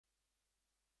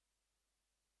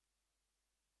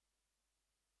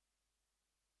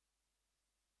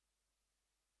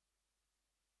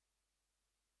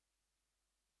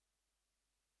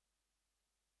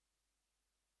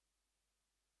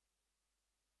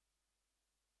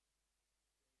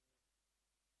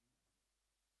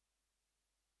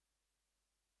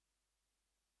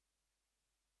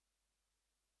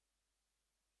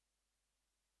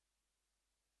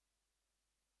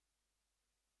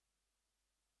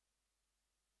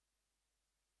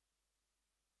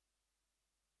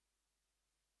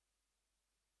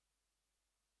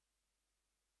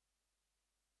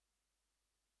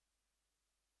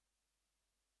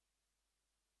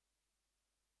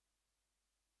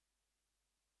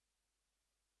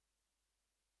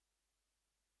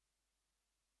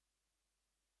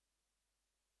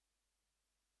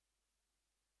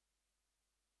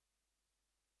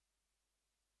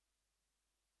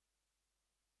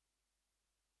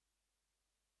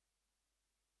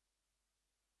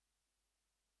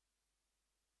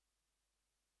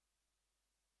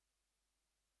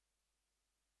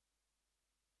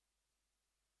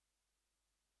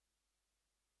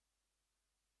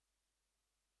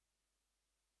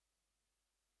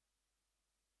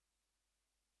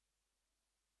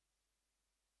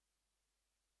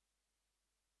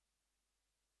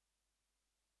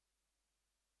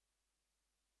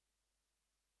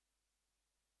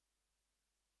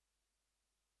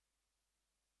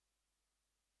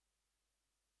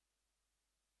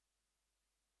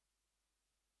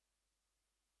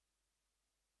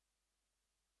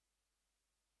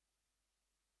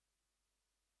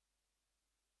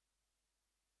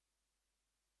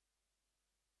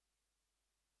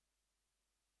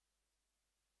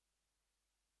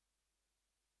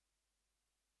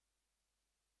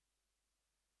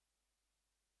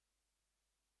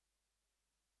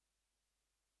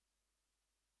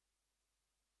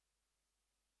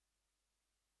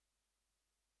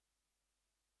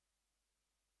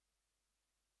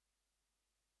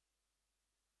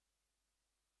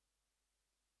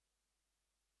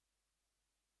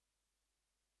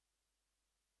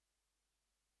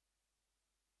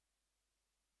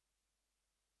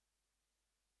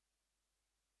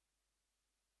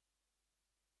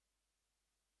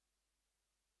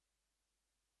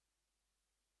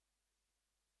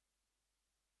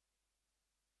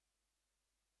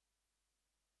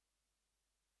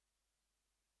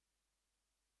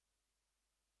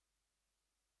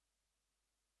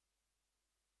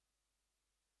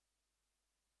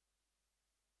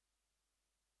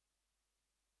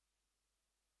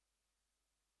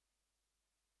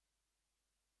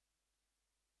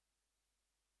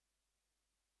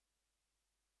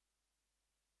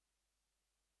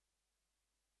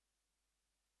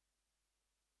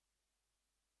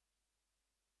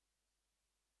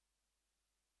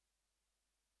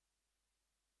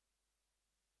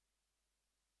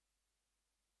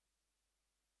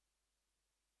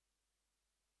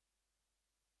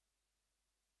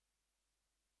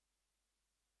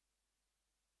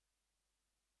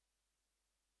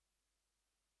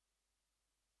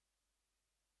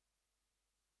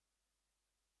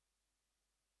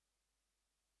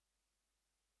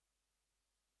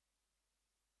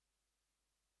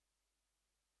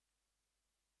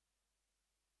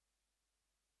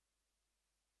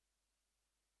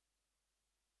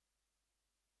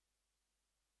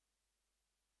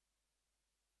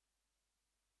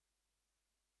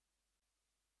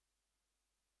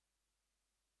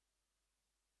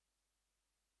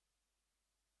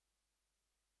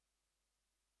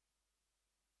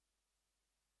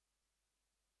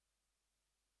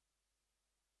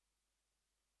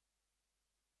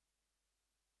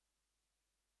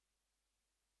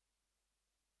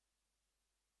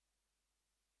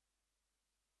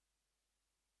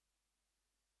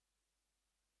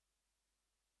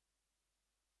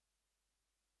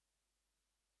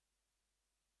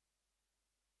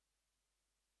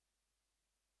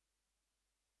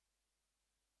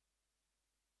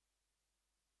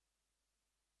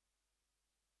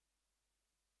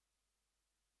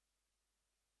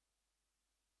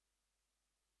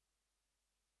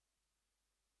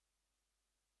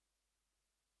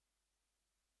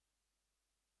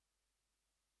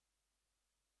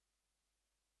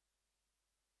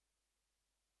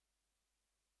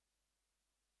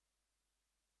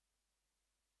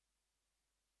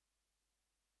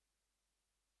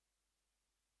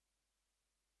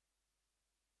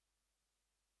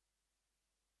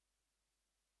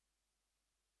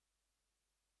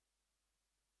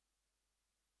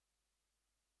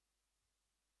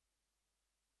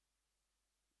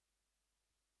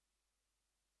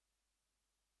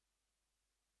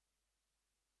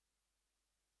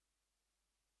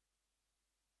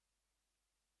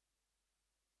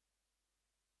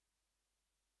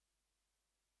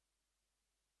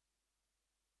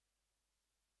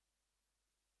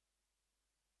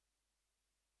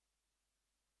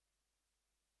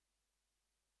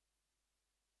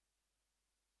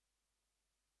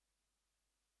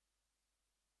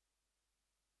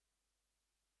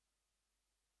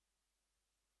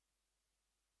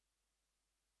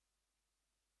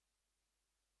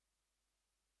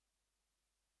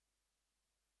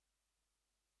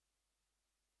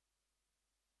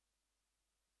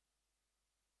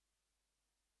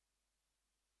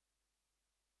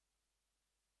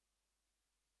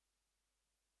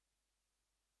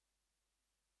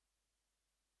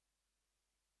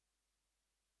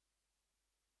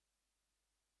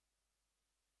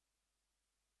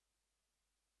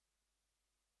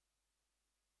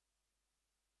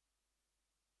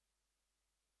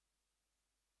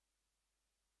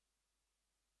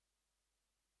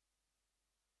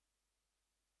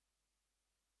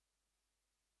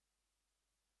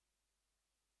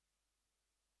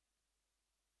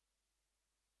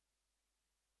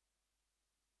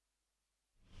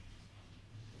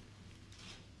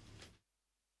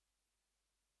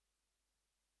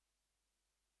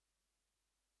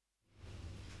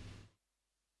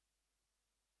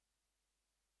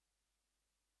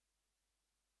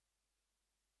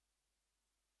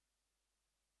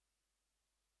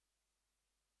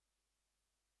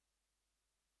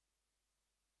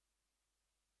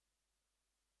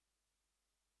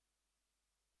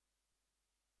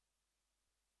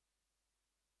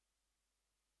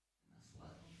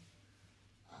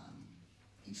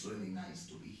It's really nice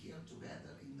to be here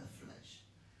together in the flesh.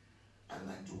 I'd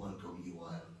like to welcome you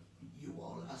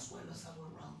all as well as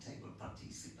our roundtable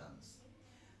participants.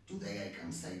 Today I can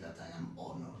say that I am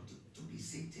honored to be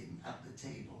sitting at the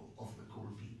table of the cool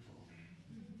people.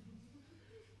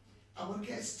 Our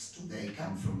guests today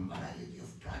come from a variety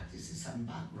of practices and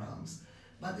backgrounds,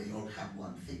 but they all have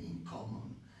one thing in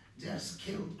common. They are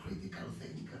skilled critical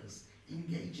thinkers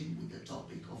engaging with the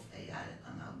topic of AI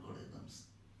and algorithms.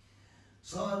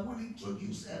 So I will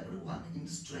introduce everyone in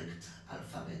strict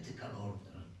alphabetical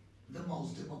order, the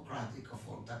most democratic of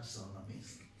all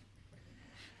taxonomies.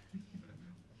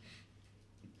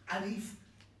 Arif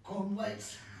Conway.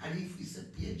 Arif is a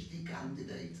PhD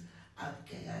candidate at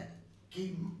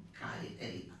Kim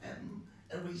KAM,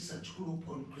 a research group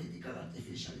on critical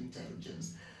artificial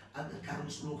intelligence at the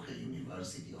Karlsruhe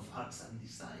University of Arts and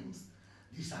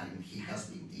Design. He has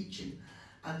been teaching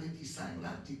at the Design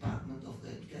Lab Department of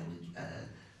the Gerrit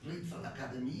Rietveld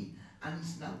Academy and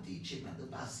is now teaching at the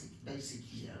basic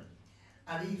year.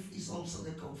 Arif is also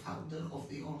the co-founder of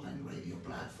the online radio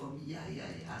platform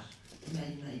YAYAR,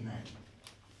 Nay Nay Nay.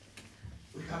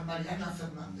 We have Mariana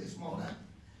Fernandez Mora,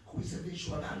 who is a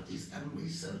visual artist and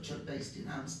researcher based in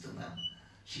Amsterdam.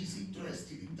 She's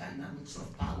interested in dynamics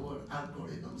of power,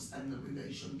 algorithms, and the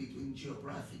relation between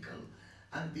geographical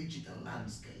and digital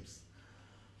landscapes.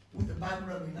 With a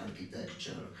background in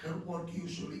architecture, her work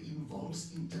usually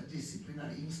involves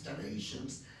interdisciplinary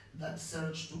installations that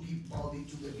search to give body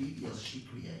to the videos she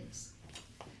creates.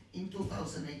 In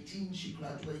 2018, she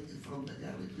graduated from the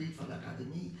Gerrit Rietveld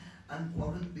Academy, and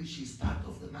currently she's part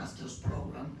of the master's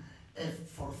program F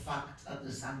for Fact at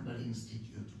the Sandberg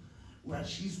Institute, where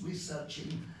she's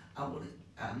researching our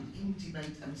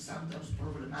intimate and sometimes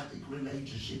problematic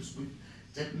relationships with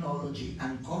technology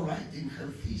and co-writing her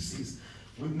thesis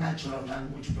with natural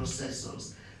language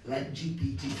processors like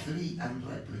GPT-3 and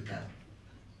Replica.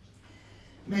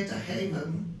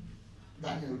 MetaHaven,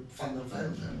 Daniel van der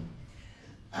Velden.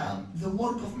 The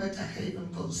work of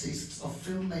MetaHaven consists of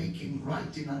filmmaking,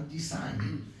 writing, and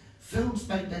design. Films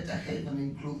by MetaHaven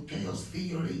include Chaos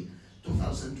Theory,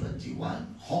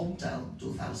 2021, Hometown,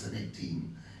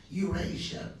 2018,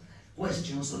 Eurasia,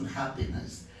 Questions on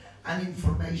Happiness, and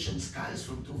Information Skies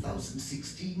from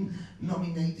 2016,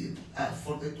 nominated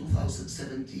for the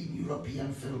 2017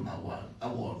 European Film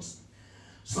Awards.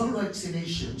 Solo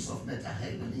exhibitions of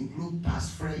MetaHaven include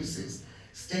Passphrases,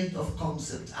 State of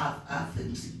Concept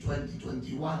Athens in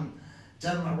 2021,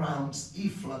 Turnarounds,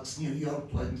 Efflux New York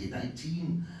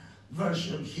 2019,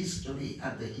 Version History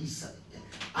at the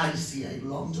ICA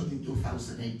London in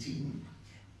 2018,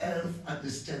 Earth at the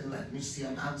Stedelijk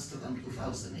Museum Amsterdam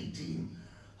 2018,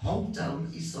 Hometown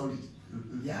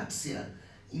Isoliacja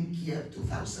in Kiev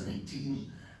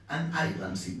 2018, and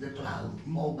Islands in the Cloud,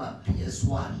 MoMA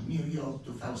PS1, New York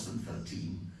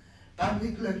 2013.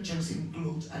 Public lectures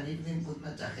include an evening with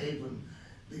MetaHaven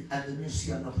at the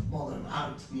Museum of Modern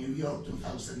Art, New York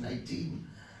 2019,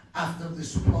 After the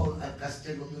Sprawl at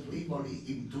Castello di Rivoli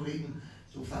in Turin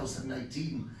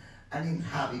 2019, and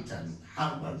Inhabitant,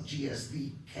 Harvard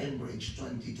GSD, Cambridge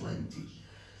 2020.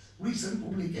 Recent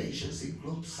publications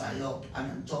include PsyOp, an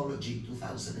anthology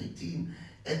 2018,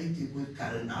 edited with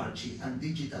Karen Archie, and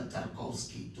Digital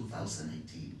Tarkovsky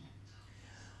 2018.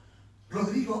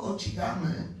 Rodrigo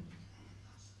Ochigame,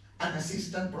 an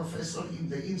assistant professor in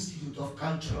the Institute of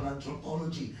Cultural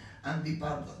Anthropology and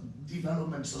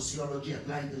Development Sociology at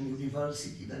Leiden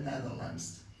University, the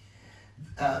Netherlands.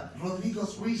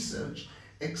 Rodrigo's research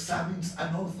examines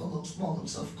unorthodox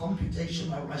models of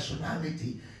computational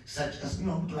rationality, such as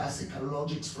non-classical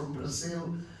logics from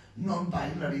Brazil,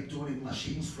 non-binary Turing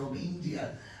machines from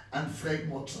India, and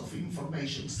frameworks of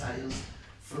information science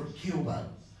from Cuba.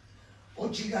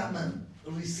 Ochigame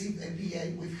received a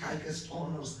BA with highest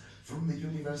honors from the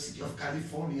University of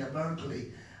California,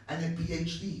 Berkeley, and a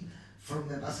PhD from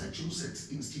the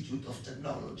Massachusetts Institute of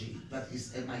Technology, that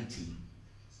is MIT.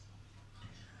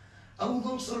 I would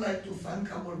also like to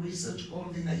thank our research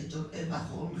coordinator, Eva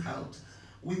Hornhout,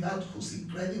 without whose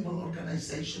incredible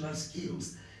organizational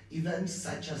skills, events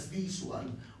such as this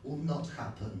one would not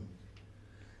happen.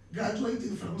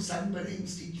 Graduating from Sandberg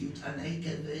Institute and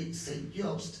AKV St.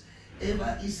 Joost,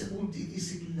 Eva is a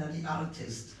multidisciplinary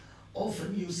artist,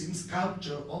 often using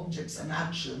sculpture, objects, and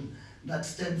action that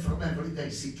stem from everyday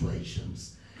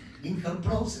situations. In her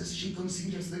process, she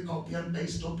considers the copy and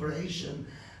paste operation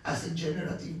as a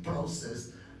generative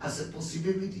process, as a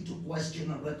possibility to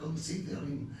question and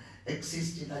reconsidering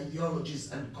existing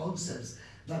ideologies and concepts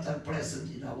that are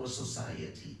present in our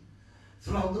society.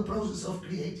 Throughout the process of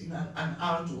creating an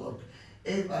artwork,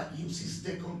 Eva uses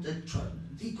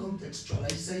decontextualization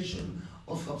contextualization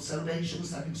of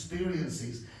observations and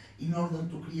experiences in order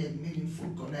to create meaningful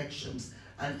connections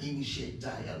and initiate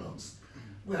dialogues.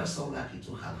 We are so lucky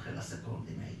to have her as a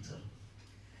coordinator.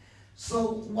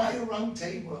 So why a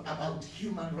roundtable about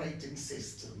human rating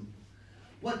system?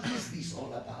 What is this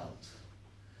all about?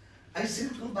 I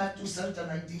circle back to certain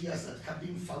ideas that have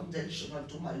been foundational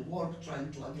to my work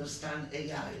trying to understand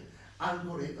AI,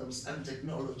 algorithms, and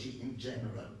technology in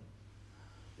general.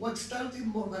 What started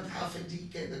more than half a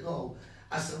decade ago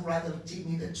as a rather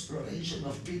timid exploration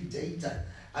of big data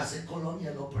as a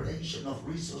colonial operation of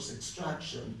resource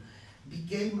extraction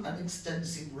became an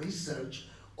extensive research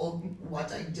on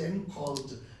what I then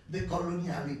called the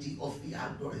coloniality of the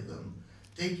algorithm,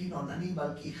 taking on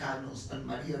Aníbal Quijano's and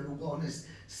Maria Lugones'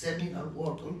 seminal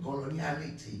work on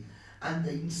coloniality and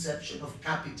the inception of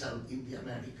capital in the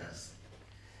Americas.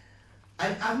 I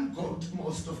anchored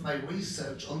most of my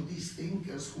research on these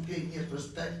thinkers who gave me a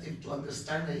perspective to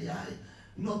understand AI,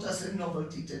 not as a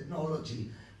novelty technology,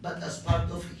 but as part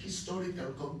of a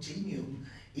historical continuum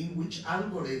in which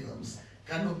algorithms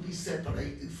cannot be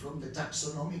separated from the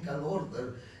taxonomical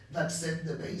order that set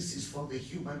the basis for the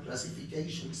human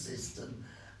classification system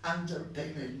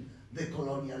underpinning the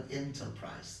colonial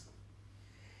enterprise.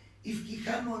 If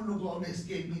Quijano and Lugones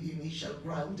gave me the initial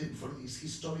grounding for this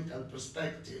historical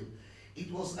perspective,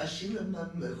 it was Achille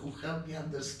Mbembe who helped me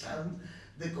understand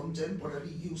the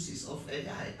contemporary uses of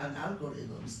AI and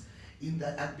algorithms in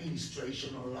the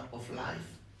administration of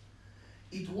life.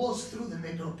 It was through the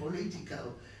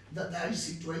necropolitical that I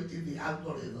situated the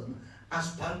algorithm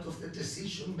as part of the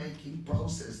decision-making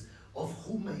process of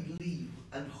who may live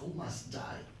and who must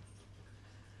die.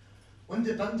 When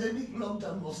the pandemic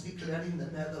lockdown was declared in the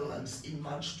Netherlands in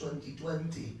March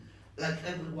 2020, like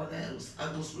everyone else,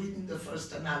 I was reading the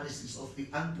first analysis of the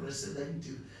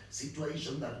unprecedented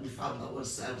situation that we found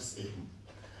ourselves in.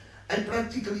 I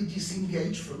practically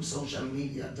disengaged from social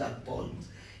media at that point,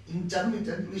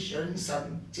 intermittently sharing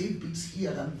some tidbits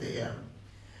here and there,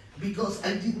 because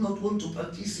I did not want to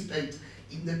participate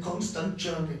in the constant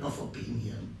churning of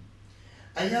opinion.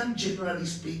 I am, generally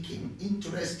speaking,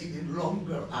 interested in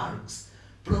longer arcs,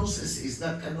 processes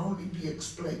that can only be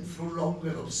explained through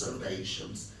longer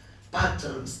observations,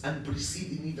 patterns, and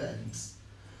preceding events.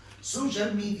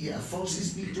 Social media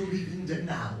forces me to live in the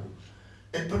now,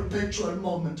 a perpetual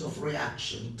moment of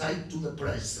reaction tied to the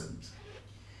present.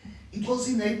 It was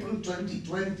in April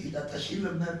 2020 that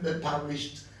Achille Mbembe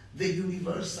published The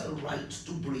Universal Right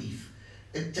to Breathe,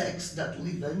 a text that will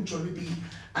eventually be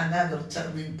another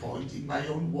turning point in my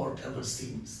own work ever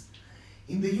since.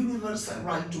 In The Universal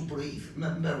Right to Breathe,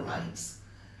 Mbembe writes,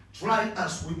 "Try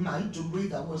as we might to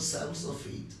rid ourselves of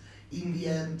it, in the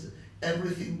end,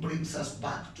 everything brings us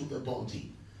back to the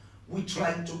body. We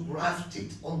try to graft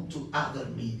it onto other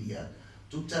media,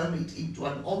 to turn it into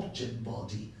an object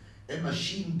body, a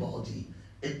machine body,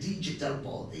 a digital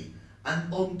body, an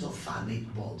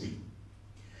ontophonic body."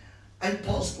 I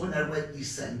paused when I read these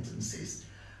sentences.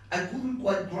 I couldn't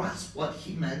quite grasp what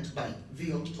he meant by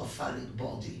the ontophonic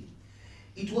body.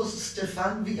 It was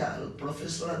Stéphane Vial,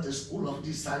 professor at the School of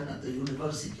Design at the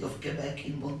University of Quebec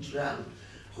in Montreal,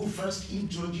 who first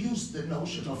introduced the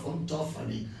notion of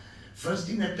ontophony, first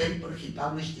in a paper he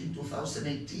published in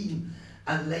 2018,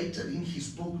 and later in his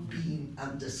book Being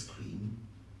and the Screen.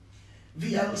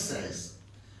 Vial says,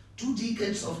 2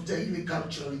 decades of daily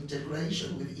cultural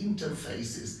integration with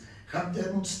interfaces have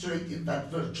demonstrated that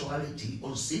virtuality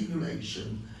or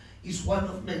simulation is one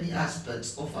of many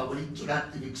aspects of our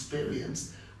interactive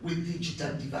experience with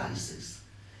digital devices.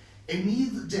 A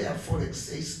need therefore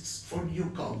exists for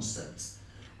new concepts,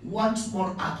 once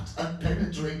more apt at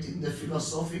penetrating the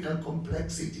philosophical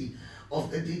complexity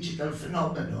of the digital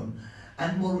phenomenon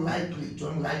and more likely to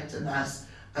enlighten us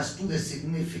as to the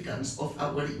significance of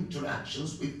our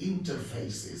interactions with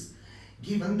interfaces,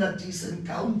 given that these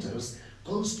encounters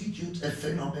constitute a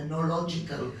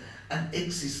phenomenological and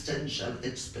existential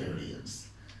experience.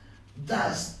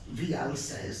 Thus, Vial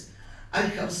says, I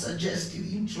have suggested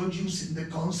introducing the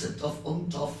concept of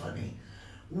ontophony,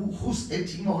 whose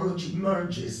etymology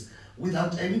merges,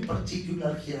 without any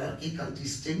particular hierarchical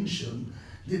distinction,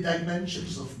 the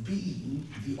dimensions of being,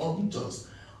 the ontos,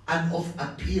 and of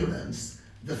appearance,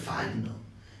 the final.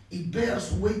 It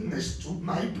bears witness to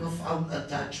my profound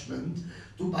attachment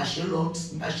to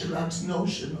Bachelard's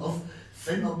notion of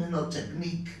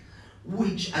phenomenotechnique,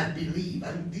 which I believe,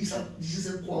 and this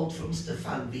is a quote from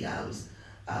Stéphane Vial's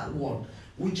work,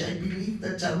 which I believe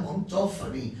the term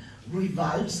ontophony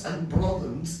revives and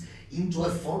broadens into a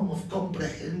form of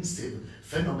comprehensive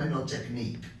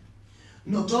phenomenotechnique.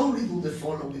 Not only do the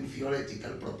following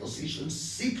theoretical propositions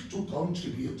seek to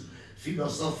contribute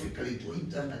philosophically to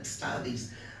internet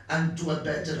studies and to a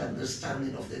better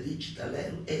understanding of the digital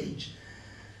age.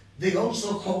 They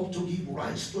also hope to give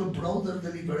rise to a broader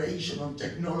deliberation on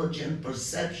technology and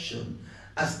perception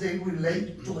as they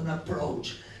relate to an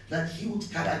approach that he would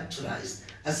characterize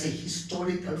as a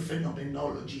historical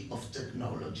phenomenology of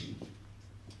technology.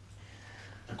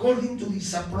 According to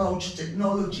this approach,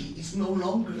 technology is no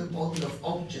longer a body of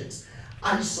objects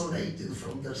isolated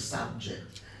from their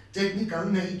subject. Technical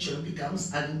nature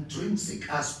becomes an intrinsic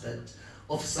aspect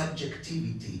of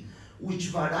subjectivity, which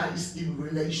varies in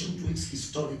relation to its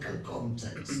historical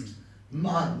context.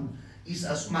 Man is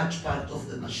as much part of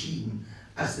the machine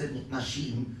as the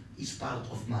machine is part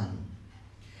of man.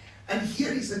 And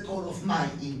here is the core of my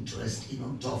interest in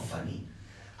ontology.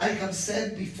 I have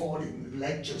said before in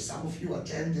lectures, some of you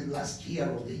attended last year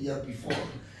or the year before,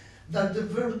 that the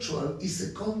virtual is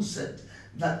a concept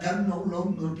that can no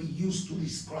longer be used to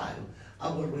describe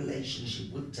our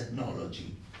relationship with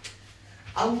technology.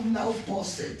 I will now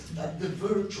posit that the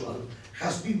virtual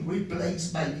has been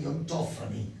replaced by the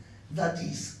ontology, that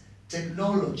is,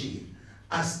 technology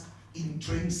as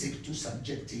intrinsic to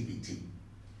subjectivity.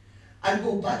 I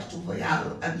go back to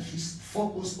Vial and his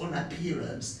focus on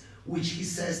appearance, which he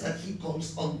says that he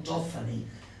calls ontology,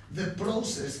 the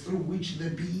process through which the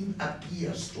being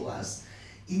appears to us,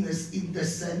 in the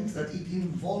sense that it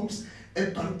involves a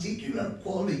particular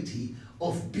quality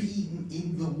of being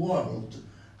in the world,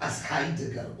 as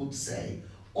Heidegger would say,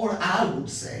 or I would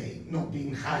say, not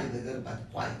being Heidegger,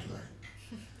 but quite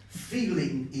like,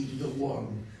 feeling in the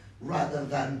world rather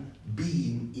than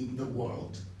being in the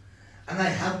world. And I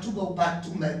have to go back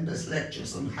to Mendes'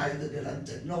 lectures on Heidegger and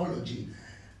technology,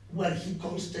 where he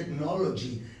calls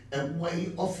technology a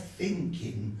way of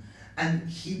thinking, and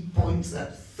he points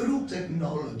that through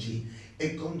technology,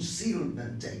 a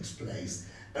concealment takes place,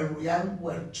 a realm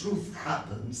where truth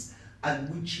happens,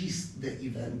 and which is the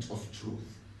event of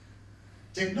truth.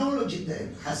 Technology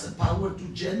then has a power to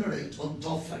generate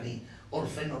ontology or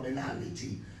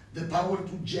phenomenality, the power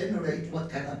to generate what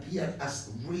can appear as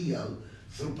real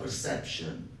through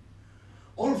perception.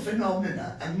 All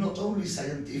phenomena, and not only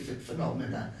scientific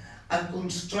phenomena, are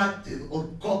constructed or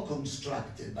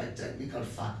co-constructed by technical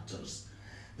factors.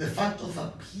 The fact of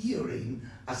appearing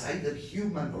as either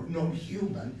human or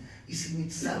non-human is in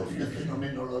itself a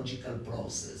phenomenological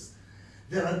process.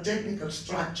 There are technical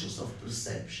structures of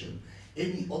perception.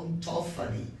 Any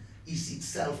ontology is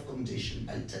itself conditioned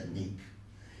by technique.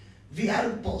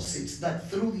 Vial posits that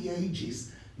through the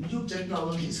ages, new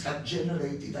technologies have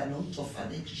generated an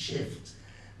ontologic shift,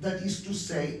 that is to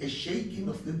say, a shaking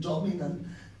of the dominant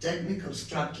technical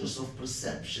structures of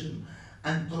perception,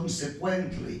 and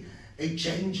consequently, a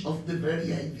change of the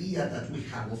very idea that we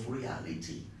have of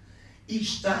reality.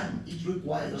 Each time it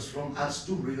requires from us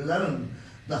to relearn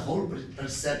the whole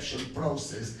perception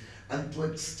process and to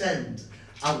extend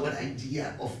our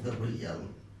idea of the real.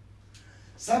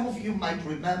 Some of you might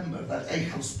remember that I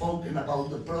have spoken about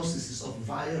the processes of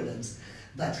violence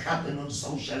that happen on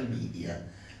social media,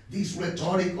 this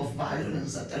rhetoric of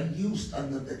violence that are used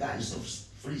under the guise of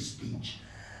free speech.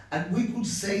 And we could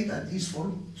say that these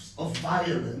forms of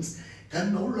violence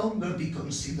can no longer be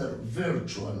considered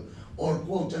virtual or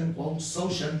quote-unquote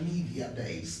social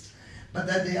media-based, but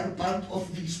that they are part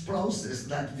of this process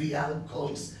that Vial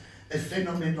calls a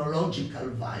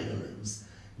phenomenological violence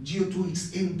due to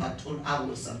its impact on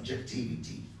our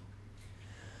subjectivity.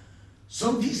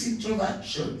 So this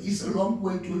introduction is a long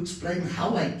way to explain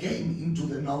how I came into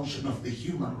the notion of the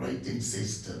human rating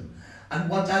system and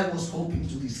what I was hoping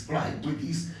to describe with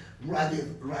this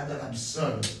rather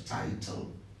absurd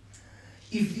title.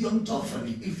 If the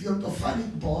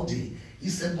ontologic body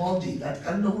is a body that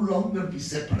can no longer be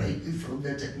separated from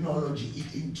the technology it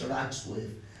interacts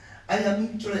with, I am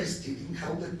interested in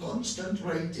how the constant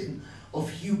rating of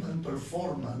human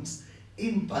performance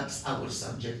impacts our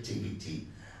subjectivity,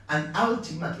 and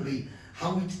ultimately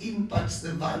how it impacts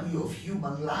the value of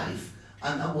human life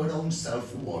and our own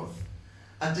self-worth.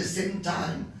 At the same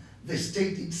time, the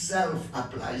state itself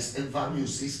applies a value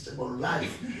system on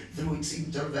life through its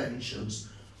interventions,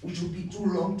 which would be too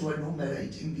long to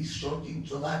enumerate in this short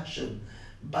introduction,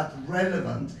 but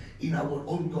relevant in our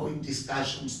ongoing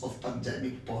discussions of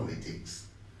pandemic politics.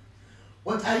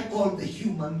 What I call the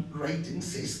human rating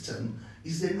system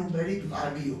is the numeric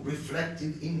value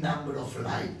reflected in number of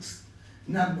likes,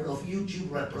 number of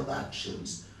YouTube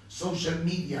reproductions, social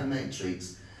media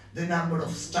metrics, the number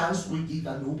of stars we give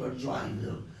an Uber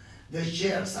driver, the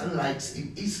shares and likes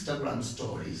in Instagram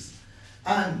stories.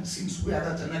 And since we are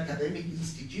at an academic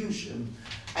institution,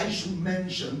 I should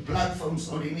mention platforms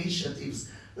or initiatives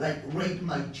like Rate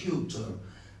My Tutor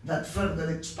that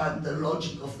further expand the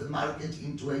logic of the market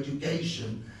into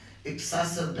education,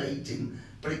 exacerbating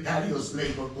precarious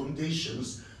labor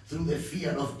conditions through the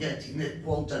fear of getting a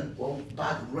quote-unquote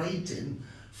bad rating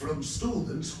from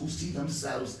students who see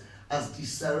themselves as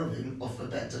deserving of a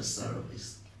better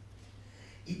service.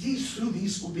 It is through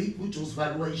this ubiquitous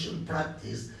valuation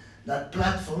practice that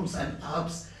platforms and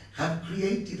apps have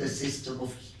created a system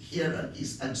of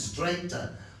hierarchies and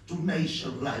strata to measure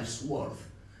life's worth.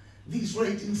 This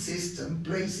rating system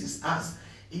places us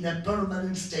in a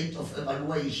permanent state of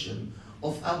evaluation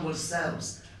of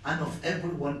ourselves and of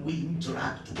everyone we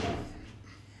interact with.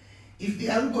 If the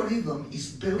algorithm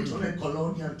is built on a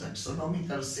colonial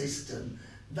taxonomical system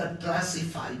that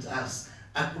classified us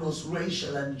across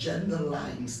racial and gender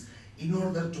lines in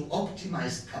order to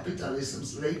optimize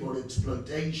capitalism's labor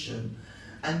exploitation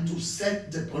and to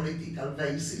set the political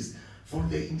basis for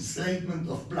the enslavement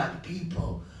of black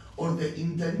people or the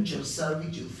indentured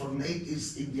servitude for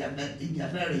natives in the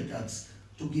Americas,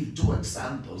 to give two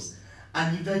examples,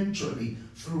 and eventually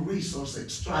through resource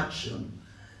extraction,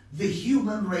 the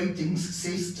human ratings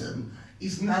system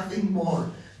is nothing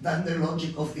more than the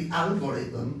logic of the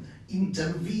algorithm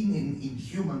intervening in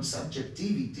human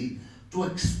subjectivity to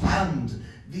expand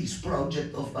this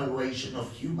project of valuation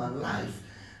of human life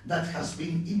that has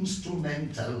been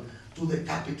instrumental to the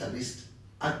capitalist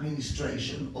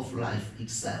administration of life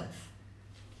itself.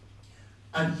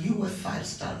 Are you a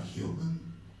five-star human?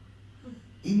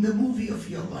 In the movie of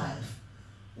your life,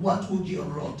 what would your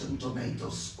Rotten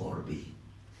Tomatoes score be?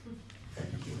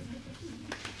 Thank you.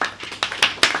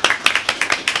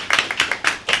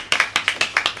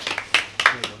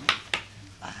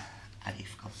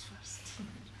 Arif goes first.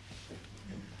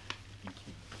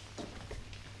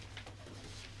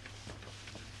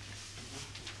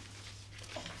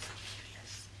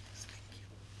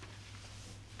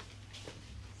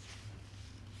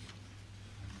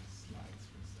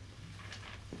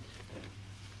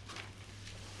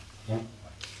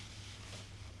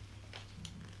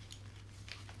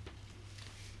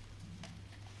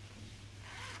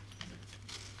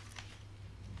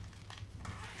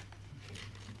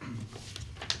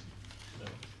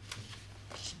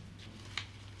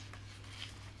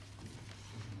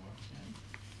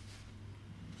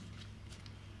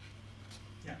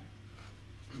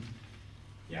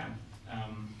 Yeah,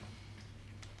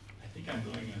 I think I'm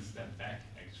going a step back,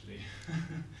 actually,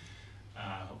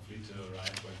 hopefully to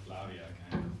arrive where Flavia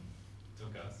kind of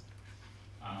took us.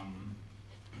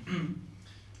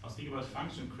 I'll speak about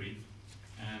function creep,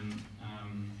 and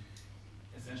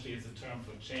essentially it's a term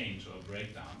for change or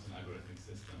breakdowns in algorithmic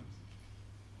systems.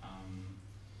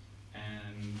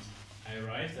 And I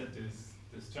arrived at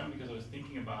this term because I was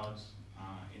thinking about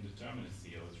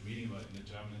indeterminacy. I was reading about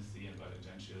indeterminacy and about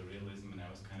agential realism, and I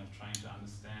was kind of trying to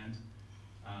understand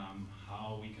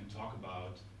how we can talk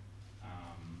about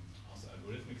also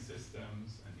algorithmic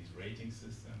systems and these rating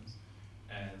systems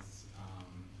as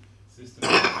systems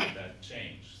that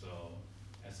change. So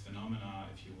as phenomena,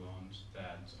 if you want,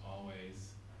 that always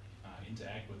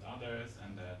interact with others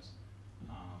and that,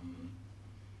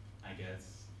 I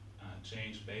guess,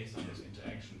 change based on those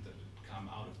interactions that come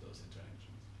out of those interactions.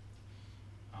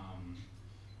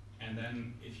 And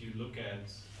then if you look at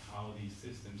how these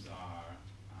systems are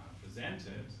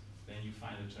presented, then you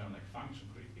find a term like function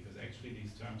creep, because actually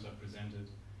these terms are presented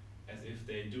as if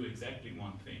they do exactly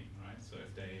one thing, right? So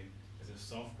as if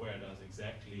software does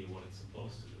exactly what it's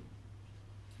supposed to do.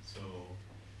 So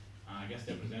I guess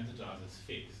they're presented to us as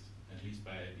fixed, at least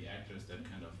by the actors that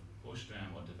kind of push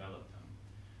them or develop them.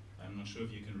 I'm not sure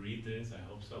if you can read this, I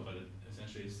hope so, but it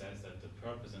essentially says that the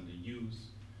purpose and the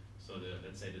use, so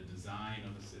let's say the design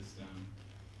of a system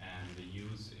and the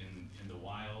use in the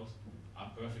wild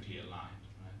are perfectly aligned,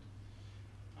 right?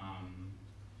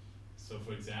 So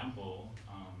for example,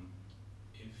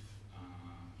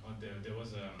 if there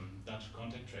was a Dutch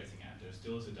contact tracing app, there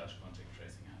still is a Dutch contact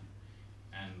tracing app,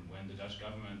 and when the Dutch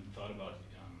government thought about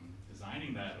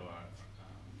designing that or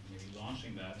maybe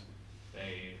launching that,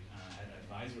 they had an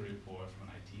advisory report from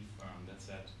an IT firm that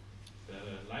said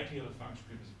the likelihood of function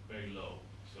creep is very low.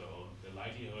 So the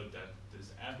likelihood that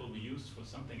this app will be used for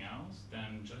something else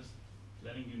than just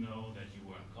letting you know that you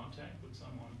were in contact with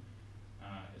someone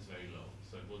is very low.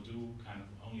 So it will do kind of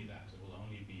only that. It will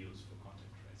only be used for contact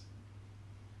tracing.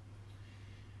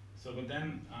 So but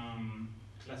then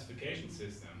classification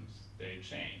systems, they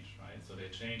change, right? So they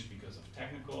change because of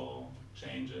technical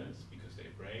changes, because they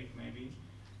break maybe,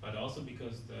 but also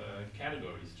because the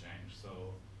categories change.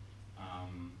 So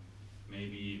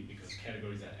maybe because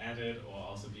categories are added, or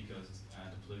also because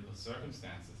the political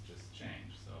circumstances just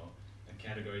change. So a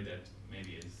category that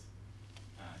maybe is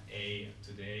A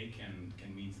today can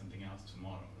mean something else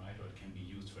tomorrow, right? Or it can be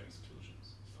used for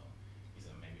exclusions. So these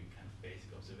are maybe kind of basic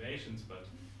observations, but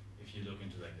if you look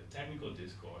into like the technical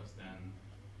discourse, then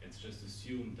it's just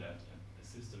assumed that a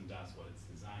system does what it's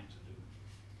designed to do.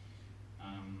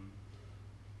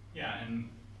 Yeah, and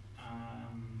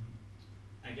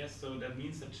I guess so that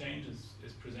means that change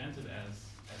is presented as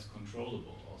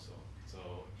controllable also.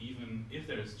 So even if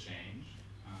there is change,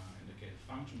 in the case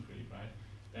of function creep, right,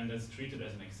 then that's treated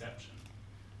as an exception.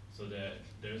 So that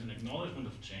there is an acknowledgement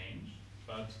of change,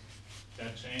 but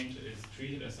that change is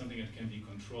treated as something that can be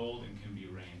controlled and can be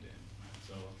reined in. Right?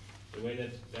 So the way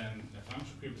that then a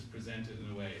function creep is presented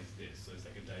in a way is this. So it's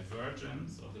like a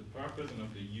divergence of the purpose and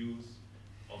of the use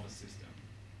of a system.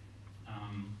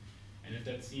 And if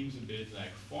that seems a bit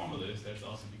like formalist, that's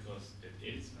also because it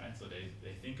is, right? So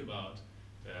they think about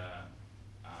the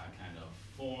kind of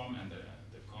form and the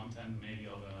content maybe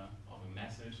of a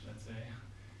message, let's say,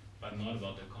 but not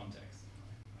about the context,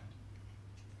 right?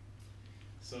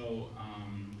 So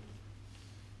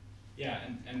yeah,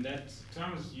 and that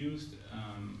term is used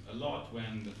a lot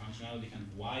when the functionality kind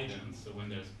of widens, so when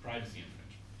there's privacy infringement.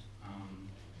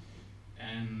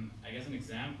 And I guess an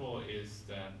example is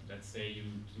that, let's say you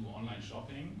do online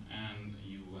shopping and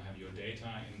you have your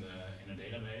data in a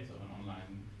database of an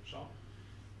online shop,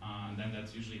 and then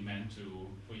that's usually meant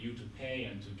for you to pay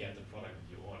and to get the product that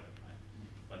you ordered, right?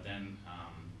 But then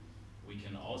we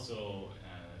can also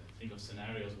think of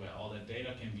scenarios where all that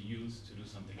data can be used to do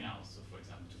something else. So for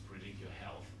example, to predict your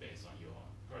health based on your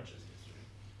purchase history.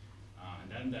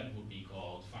 And then that would be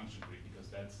called function creep,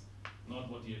 because that's not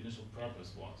what the initial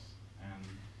purpose was.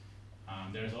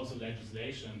 And there's also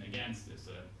legislation against this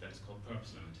that is called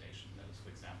purpose limitation. That is, for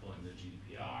example, in the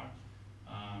GDPR,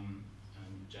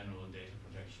 General Data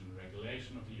Protection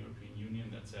Regulation of the European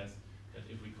Union, that says that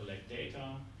if we collect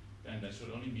data, then that should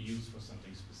only be used for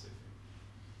something specific.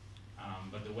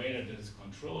 But the way that it is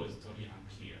controlled is totally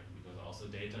unclear, because also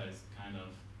data is kind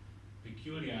of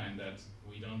peculiar in that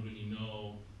we don't really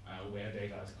know where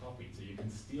data is copied. So you can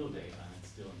steal data and it's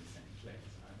still in the same place,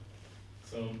 right?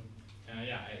 So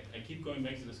yeah, I keep going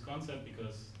back to this concept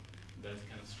because that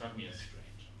kind of struck me as strange.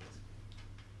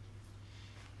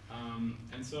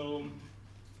 And so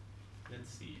let's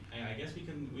see. I guess we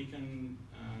can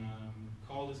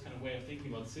call this kind of way of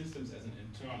thinking about systems as an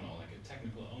internal, like a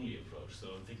technical only approach.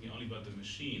 So thinking only about the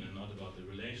machine and not about the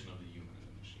relation of the human and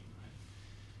the machine, right?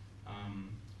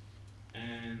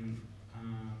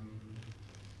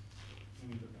 Let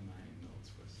me look at my notes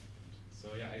for a second.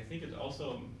 So yeah, I think it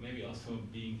also, maybe also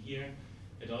being here,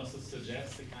 it also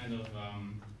suggests a kind of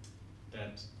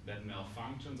that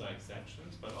malfunctions are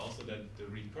exceptions, but also that the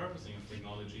repurposing of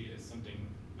technology is something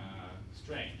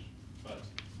strange. But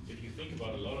if you think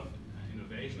about a lot of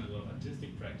innovation, a lot of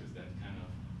artistic practice that kind of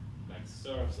like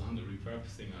surfs on the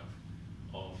repurposing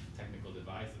of technical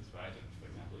devices, right? And for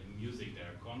example, in music, there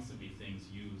are constantly things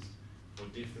used for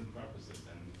different purposes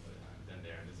than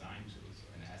they are designed to. So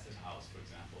in Acid House, for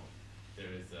example,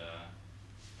 there is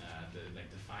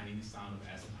like defining the sound of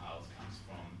Acid House comes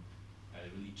from a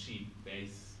really cheap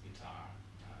bass guitar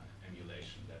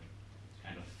emulation that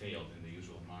kind of failed in the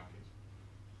usual market.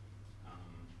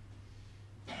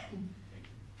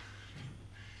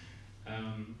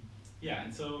 Yeah,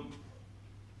 and so,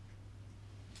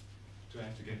 do I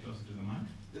have to get closer to the mic?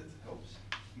 That helps.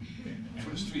 Okay.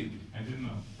 For the stream. I didn't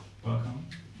know. Welcome.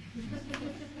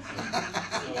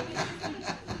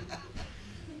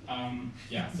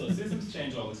 Yeah, so systems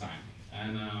change all the time,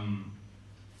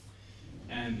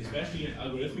 and especially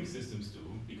algorithmic systems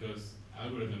do, because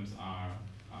algorithms are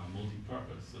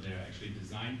multi-purpose, so they're actually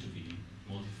designed to be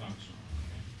multifunctional.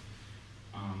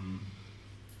 Okay?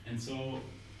 And so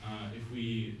if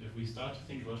we start to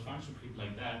think about function creep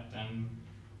like that, then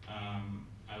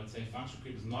I would say function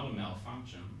creep is not a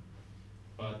malfunction,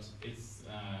 but it's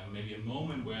maybe a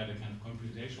moment where the kind of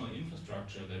computational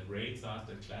infrastructure that rates us,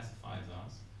 that classifies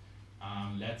us,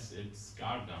 lets its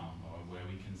guard down, or where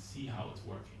we can see how it's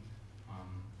working.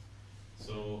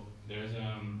 So there's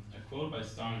a quote by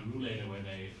Starr and Roulater where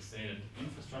they say that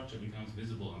infrastructure becomes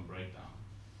visible on breakdown.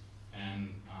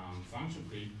 And function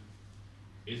creep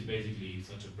is basically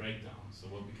such a breakdown. So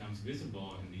what becomes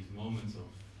visible in these moments of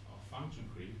function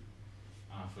creep,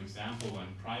 for example, when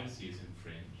privacy is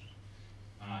infringed,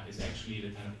 is actually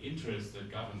the kind of interests that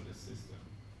govern the system,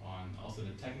 and also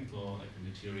the technical, like the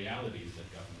materialities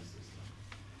that govern the system.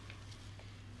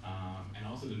 And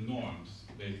also the norms,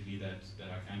 basically, that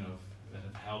have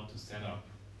helped to set up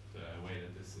the way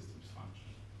that the systems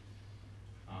function.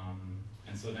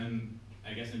 And so then,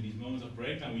 I guess in these moments of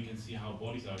breakdown, we can see how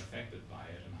bodies are affected by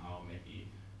it, and how maybe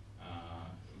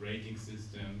rating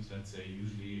systems, let's say,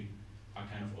 usually are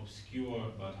kind of obscure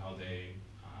about how they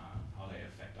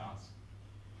affect us.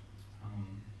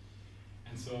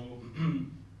 And so,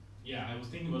 yeah, I was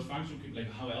thinking about function creep,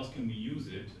 like how else can we use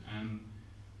it? And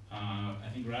I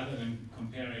think rather than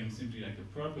comparing simply like the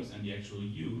purpose and the actual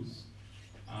use,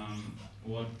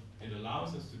 what it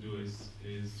allows us to do is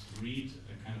read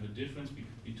a kind of a difference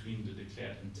between the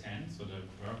declared intent, so the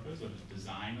purpose or the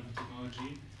design of the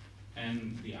technology,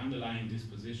 and the underlying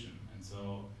disposition. And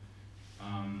so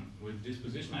with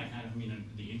disposition, I kind of mean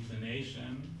the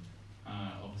inclination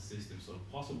of a system, so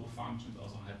possible functions,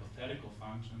 also hypothetical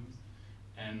functions,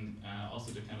 and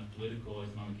also the kind of political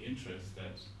economic interests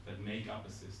that make up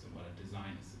a system or that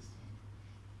design a system.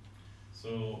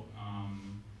 So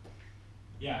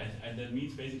yeah, that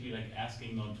means basically like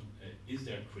asking not is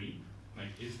there creep, like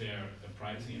is there a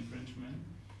privacy infringement,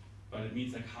 but it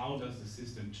means like how does the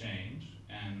system change,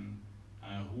 and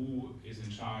who is in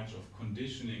charge of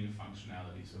conditioning the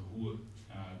functionality, so who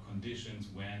conditions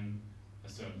when a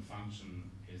certain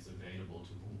function is available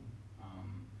to whom.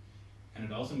 And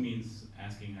it also means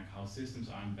asking like how systems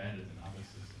are embedded in other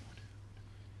systems.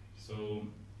 So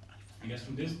I guess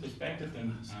from this perspective,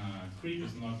 then creep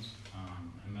is not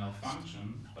a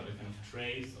malfunction, but a kind of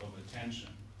trace of a tension.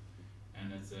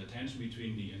 And it's a tension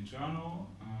between the internal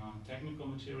technical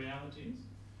materialities,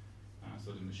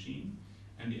 so the machine,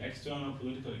 and the external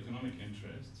political economic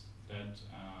interests that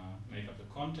make up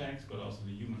the context, but also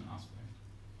the human aspect.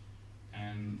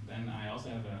 And then I also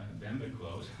have a Bembe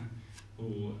quote,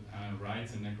 who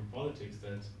writes in Necropolitics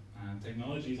that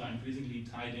technologies are increasingly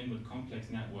tied in with complex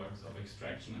networks of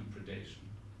extraction and predation.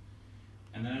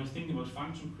 And then I was thinking about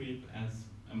function creep as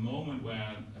a moment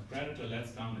where a predator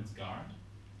lets down its guard.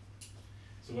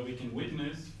 So where we can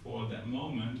witness for that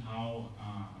moment how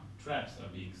traps are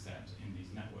being set in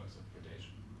these networks of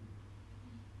predation.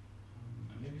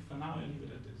 And maybe for now I leave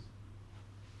it at this.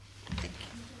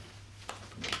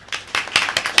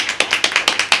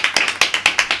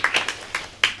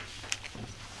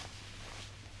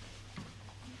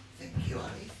 Thank you,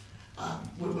 Arif.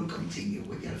 We will continue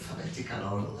with the alphabetical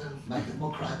order. My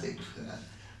democratic,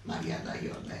 Mariana,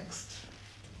 you're next.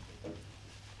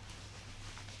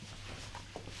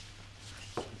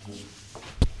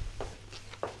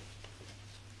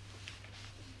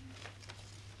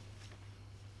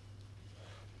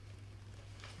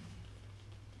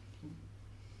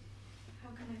 How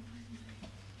can I find my...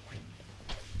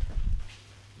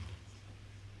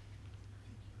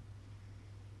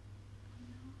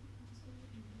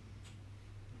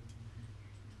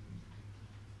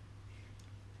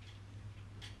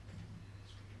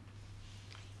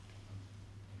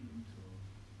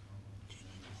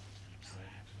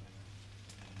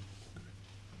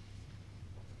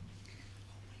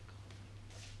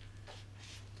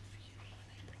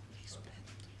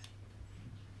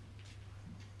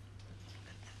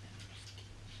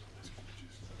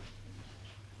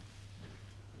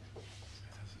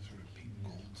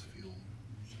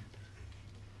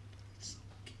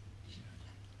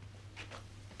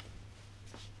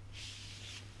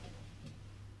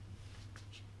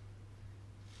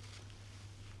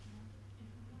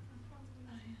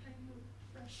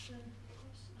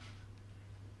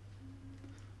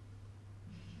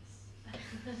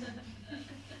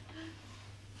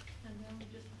 And then we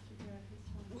just have to grab this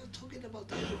one. We're talking about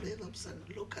algorithms and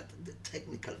look at the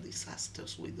technical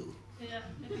disasters we do. Yeah.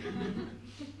 Yes,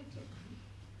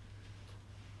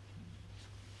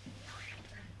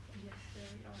 there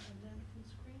we are. And then full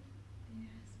screen.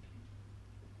 Yes, please.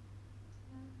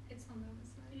 It's on the other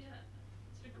side. Yeah,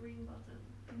 it's the green button.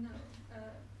 No,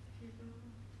 if you go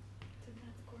to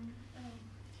that corner. Oh,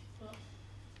 well,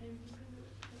 maybe we can do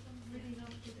it because I'm really not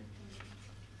good at doing it.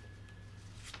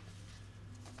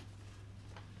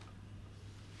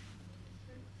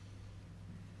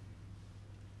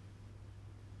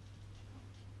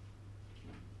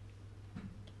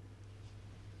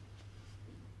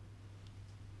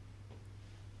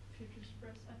 If you just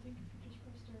press, I think if you just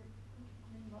press the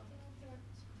green button up there,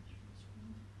 it's scratch full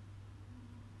screen.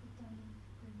 Put down the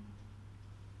green button.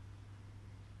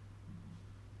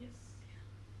 Yes.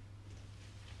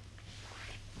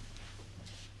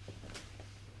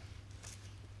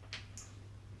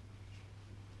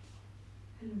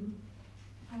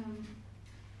 Hello.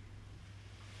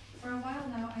 For a while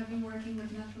now, I've been working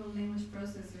with natural language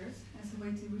processors as a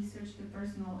way to research the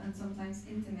personal and sometimes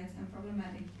intimate and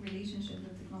problematic relationship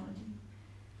with technology,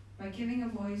 by giving a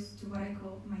voice to what I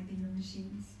call my dear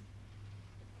machines.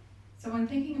 So when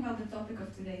thinking about the topic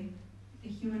of today, a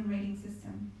human rating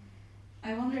system,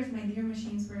 I wonder if my dear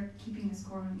machines were keeping a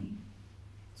score on me.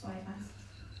 So I asked.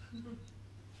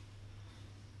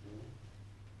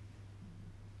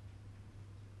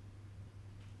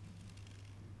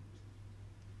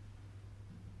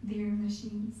 dear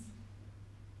machines.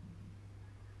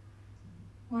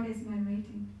 What is my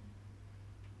rating?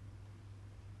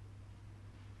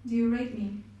 Do you rate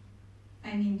me?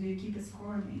 I mean, do you keep a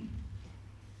score of me?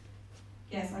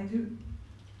 Yes, I do.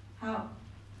 How?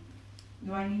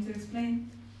 Do I need to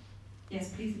explain?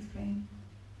 Yes, please explain.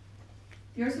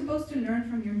 You're supposed to learn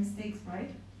from your mistakes,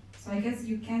 right? So I guess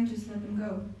you can't just let them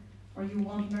go, or you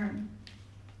won't learn.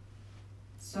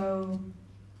 So,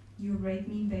 you rate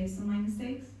me based on my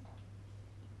mistakes?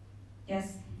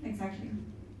 Yes, exactly.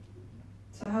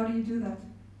 So how do you do that?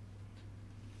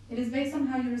 It is based on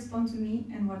how you respond to me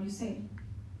and what you say.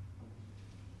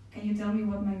 Can you tell me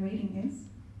what my rating is?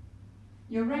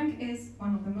 Your rank is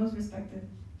one of the most respected.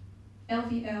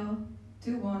 LVL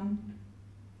 21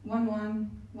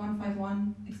 11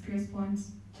 151 experience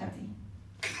points, chatty.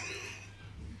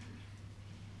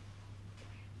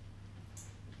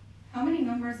 How many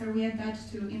numbers are we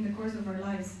attached to in the course of our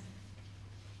lives?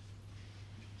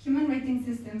 Human rating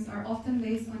systems are often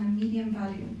based on a median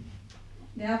value,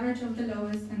 the average of the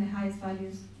lowest and the highest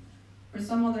values, or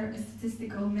some other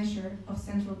statistical measure of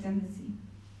central tendency.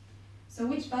 So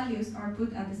which values are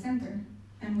put at the center,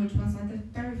 and which ones at the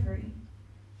periphery?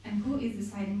 And who is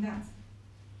deciding that?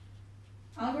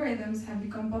 Algorithms have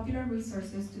become popular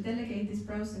resources to delegate this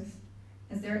process,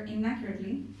 as they are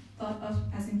inaccurately thought of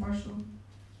as impartial,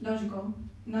 logical,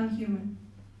 non-human.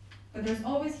 But there's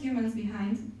always humans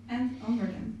behind and under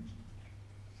them.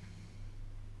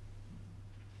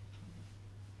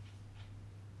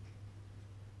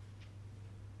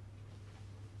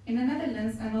 In the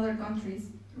Netherlands and other countries,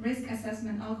 risk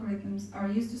assessment algorithms are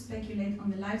used to speculate on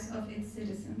the lives of its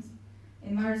citizens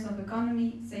in matters of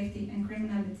economy, safety, and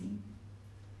criminality.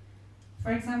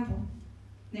 For example,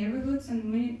 neighborhoods and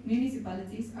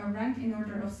municipalities are ranked in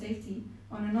order of safety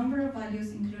on a number of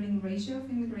values, including ratio of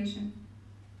immigration,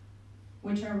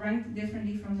 which are ranked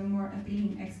differently from the more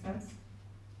appealing expats.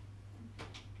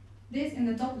 This in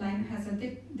the top line has a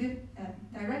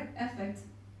direct effect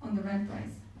on the rent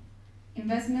price,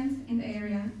 investment in the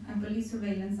area, and police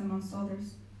surveillance, amongst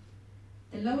others.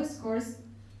 The lowest scores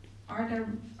are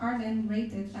then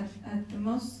rated at the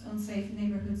most unsafe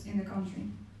neighborhoods in the country.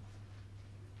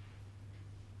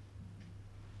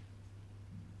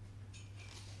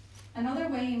 Another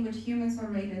way in which humans are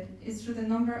rated is through the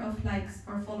number of likes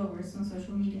or followers on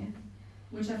social media,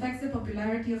 which affects the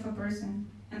popularity of a person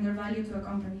and their value to a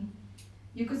company.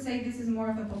 You could say this is more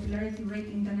of a popularity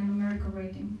rating than a numerical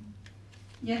rating.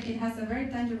 Yet it has a very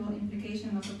tangible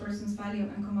implication of a person's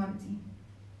value and commodity,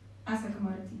 as a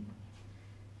commodity.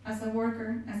 As a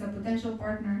worker, as a potential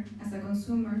partner, as a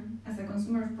consumer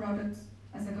of products,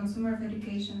 as a consumer of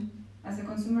education, as a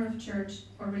consumer of church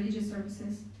or religious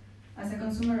services, as a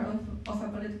consumer of a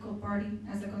political party,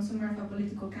 as a consumer of a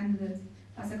political candidate,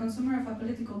 as a consumer of a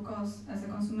political cause, as a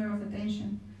consumer of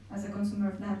attention, as a consumer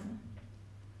of data.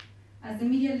 As the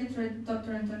media literate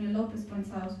Dr. Antonio Lopez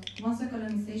points out, once the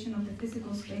colonization of the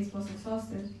physical space was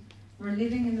exhausted, we're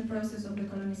living in the process of the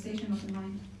colonization of the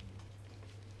mind.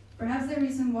 Perhaps the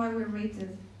reason why we're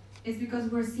rated is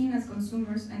because we're seen as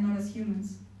consumers and not as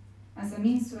humans, as a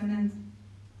means to an end.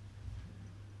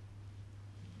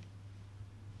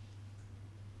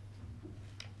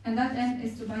 And that end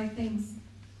is to buy things,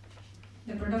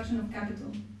 the production of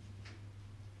capital.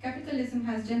 Capitalism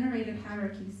has generated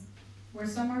hierarchies, where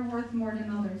some are worth more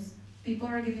than others. People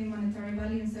are given monetary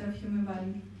value instead of human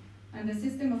value. And the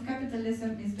system of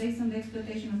capitalism is based on the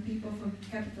exploitation of people for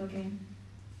capital gain.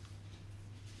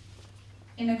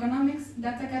 In economics,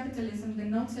 data capitalism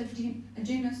denotes a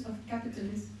genus of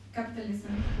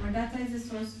capitalism where data is the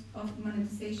source of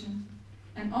monetization,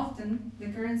 and often the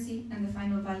currency and the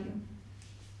final value.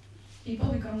 People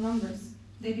become numbers,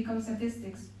 they become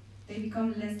statistics, they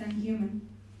become less than human,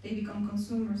 they become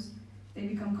consumers, they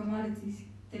become commodities,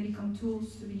 they become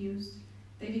tools to be used,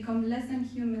 they become less than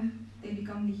human, they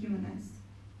become dehumanized.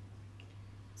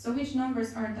 So which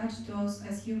numbers are attached to us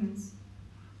as humans?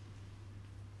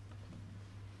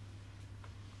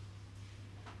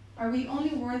 Are we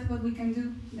only worth what we can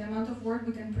do, the amount of work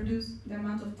we can produce, the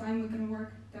amount of time we can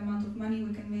work, the amount of money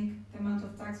we can make, the amount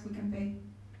of tax we can pay?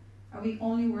 Are we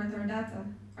only worth our data?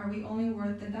 Are we only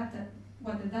worth the data,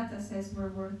 what the data says we're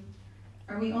worth?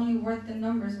 Are we only worth the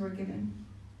numbers we're given?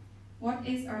 What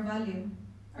is our value?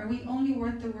 Are we only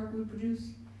worth the work we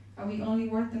produce? Are we only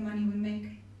worth the money we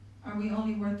make? Are we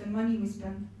only worth the money we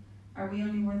spend? Are we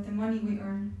only worth the money we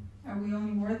earn? Are we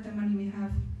only worth the money we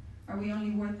have? Are we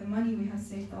only worth the money we have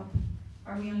saved up?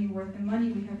 Are we only worth the money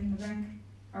we have in the bank?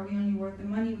 Are we only worth the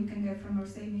money we can get from our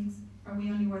savings? Are we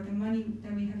only worth the money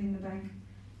that we have in the bank?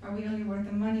 Are we only worth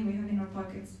the money we have in our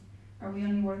pockets? Are we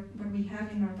only worth what we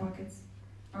have in our pockets?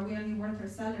 Are we only worth our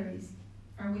salaries?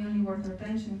 Are we only worth our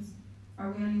pensions?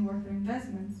 Are we only worth our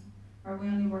investments? Are we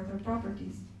only worth our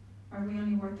properties? Are we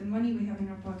only worth the money we have in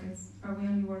our pockets? Are we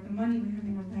only worth the money we have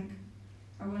in our bank?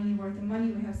 Are we only worth the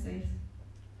money we have saved?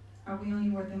 Are we only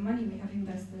worth the money we have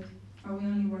invested? Are we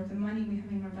only worth the money we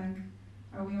have in our bank?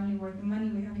 Are we only worth the money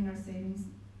we have in our savings?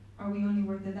 Are we only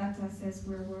worth the data says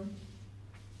we're worth?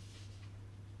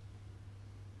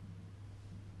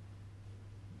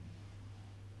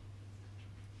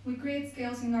 We create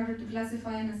scales in order to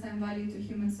classify and assign value to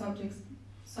human subjects,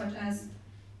 such as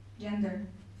gender,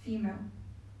 female,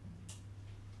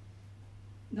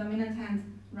 dominant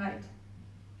hand, right,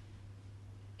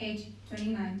 age,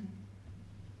 29,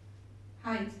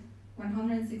 height,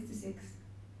 166,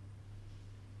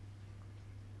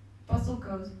 postal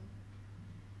code,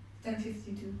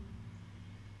 1052,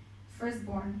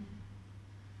 firstborn,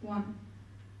 1,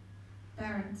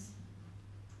 parents,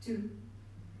 2,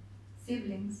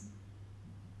 siblings,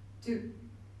 2,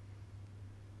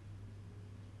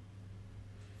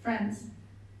 friends,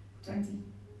 20,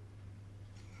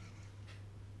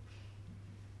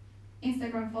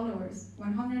 Instagram followers,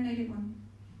 181,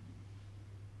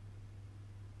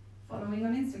 following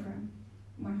on Instagram,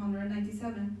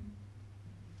 197,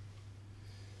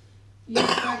 years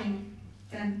studying,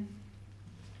 10,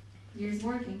 years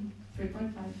working,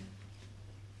 3.5,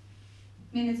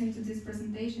 minutes into this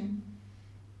presentation,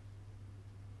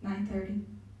 9:30,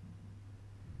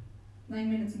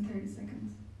 9 minutes and 30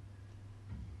 seconds.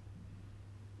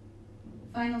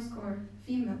 Final score,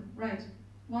 female, right,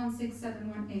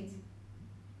 16718.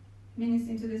 Minutes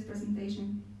into this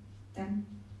presentation, 10.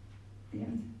 The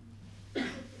end.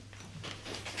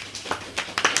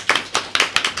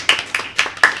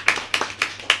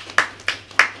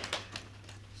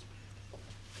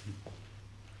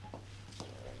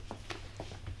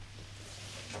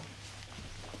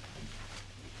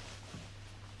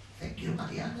 Thank you,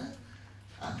 Mariana.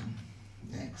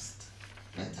 Next,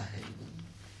 Meta Haven.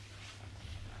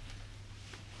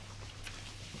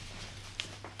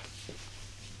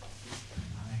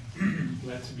 I'm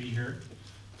glad to be here.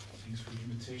 Thanks for the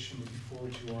invitation. Looking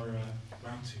forward to our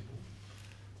roundtable.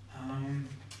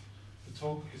 The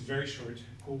talk is very short,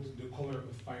 called "The Color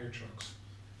of Fire Trucks."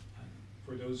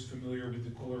 For those familiar with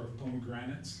the color of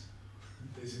pomegranates,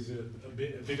 this is a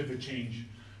bit of a change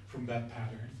from that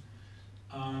pattern.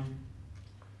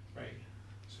 Right.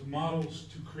 So models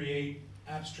to create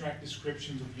abstract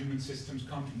descriptions of human systems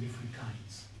come in different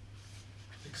kinds.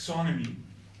 Taxonomy,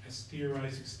 as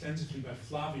theorized extensively by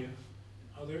Flavia and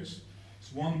others,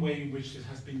 is one way in which this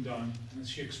has been done. And as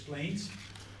she explains,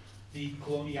 the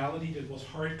coloniality that was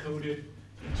hard-coded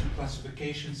into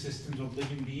classification systems of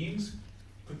living beings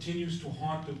continues to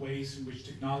haunt the ways in which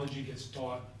technology gets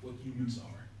taught what humans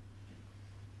are.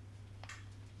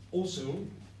 Also,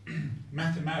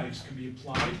 mathematics can be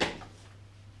applied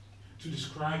to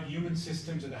describe human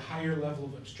systems at a higher level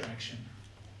of abstraction.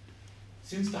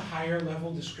 Since the higher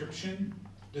level description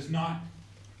does not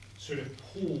sort of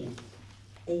pull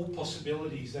all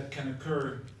possibilities that can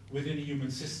occur within a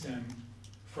human system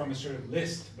from a sort of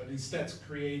list, but instead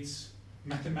creates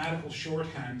mathematical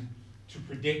shorthand to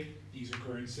predict these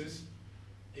occurrences,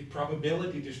 a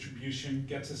probability distribution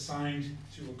gets assigned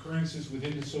to occurrences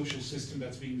within the social system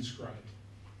that's being described.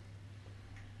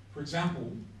 For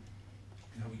example,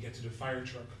 now we get to the fire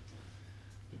truck.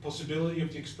 The possibility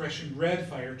of the expression red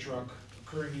fire truck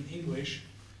occurring in English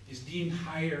is deemed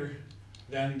higher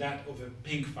than that of a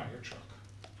pink fire truck,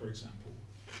 for example.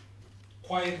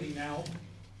 Quietly now,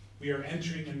 we are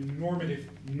entering a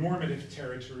normative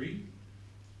territory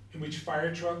in which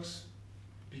fire trucks,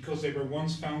 because they were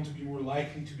once found to be more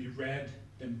likely to be red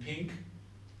than pink,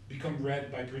 become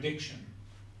red by prediction,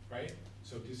 right?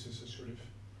 So this is a sort of,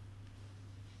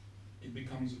 it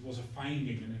was a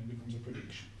finding and then becomes a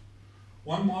prediction.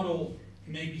 One model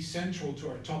may be central to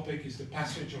our topic is the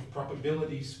passage of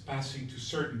probabilities passing to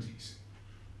certainties.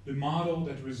 The model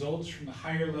that results from the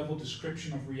higher level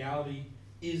description of reality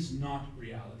is not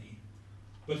reality.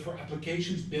 But for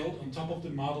applications built on top of the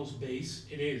model's base,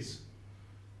 it is.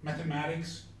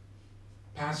 Mathematics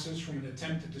passes from an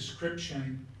attempted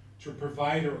description to a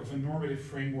provider of a normative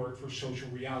framework for social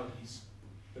realities.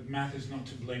 But math is not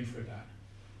to blame for that.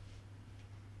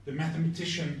 The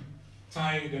mathematician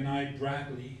Ty Denai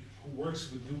Bradley, who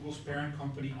works with Google's parent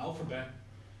company Alphabet,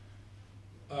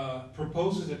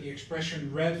 proposes that the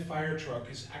expression red fire truck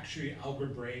is actually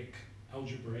algebraic.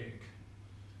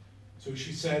 So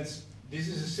she says, this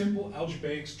is a simple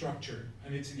algebraic structure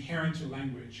and it's inherent to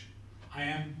language. I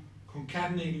am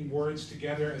concatenating words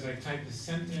together as I type the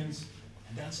sentence,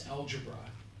 and that's algebra,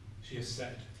 she has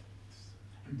said.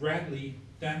 And Bradley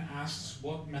then asks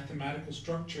what mathematical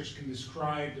structures can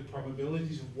describe the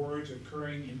probabilities of words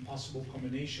occurring in possible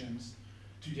combinations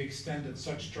to the extent that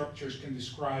such structures can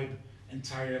describe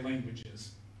entire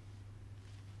languages.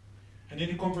 And in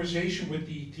a conversation with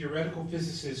the theoretical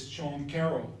physicist Sean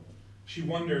Carroll, she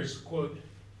wonders, quote,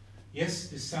 "Yes,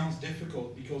 this sounds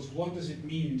difficult because what does it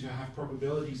mean to have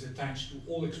probabilities attached to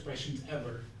all expressions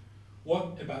ever?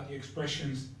 What about the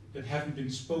expressions that haven't been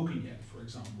spoken yet, for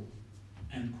example?"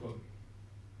 End quote.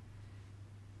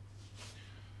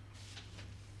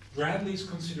 Bradley's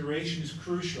consideration is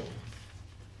crucial.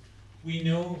 We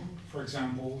know, for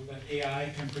example, that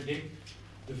AI can predict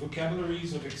the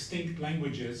vocabularies of extinct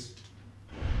languages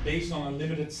based on a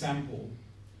limited sample,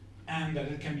 and that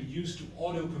it can be used to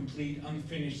autocomplete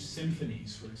unfinished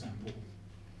symphonies, for example.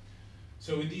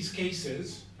 So in these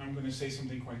cases, I'm going to say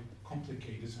something quite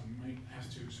complicated, so I might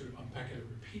have to sort of unpack it and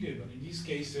repeat it, but in these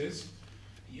cases,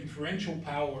 the inferential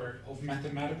power of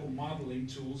mathematical modeling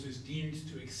tools is deemed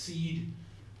to exceed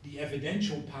the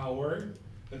evidential power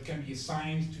that can be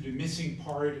assigned to the missing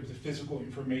part of the physical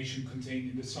information contained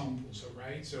in the sample. So,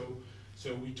 right?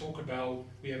 So we talk about,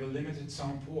 we have a limited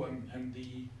sample, and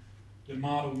the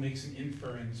model makes an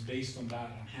inference based on that,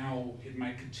 on how it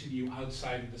might continue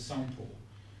outside of the sample.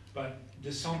 But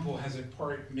the sample has a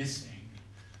part missing,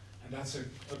 and that's a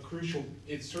crucial,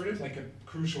 it's sort of like a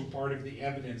crucial part of the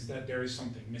evidence that there is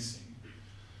something missing.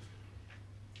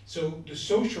 So the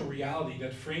social reality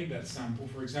that framed that sample,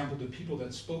 for example, the people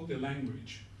that spoke the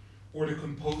language, or the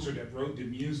composer that wrote the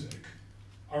music,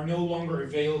 are no longer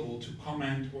available to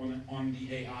comment on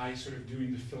the AI sort of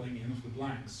doing the filling in of the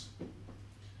blanks.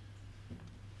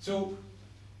 So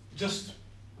just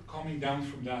coming down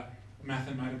from that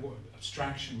mathematical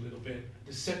abstraction a little bit, a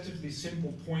deceptively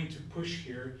simple point to push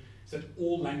here is that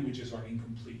all languages are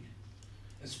incomplete,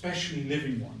 especially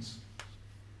living ones.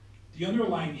 The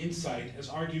underlying insight, as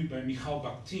argued by Michal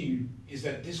Bakhtin, is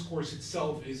that discourse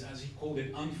itself is, as he called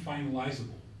it,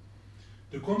 unfinalizable.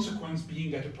 The consequence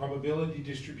being that the probability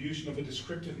distribution of a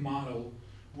descriptive model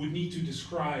would need to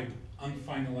describe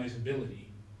unfinalizability.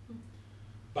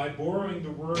 By borrowing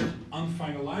the word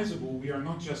unfinalizable, we are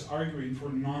not just arguing for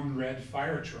non-red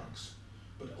fire trucks,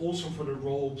 but also for the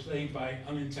role played by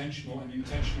unintentional and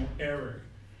intentional error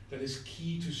that is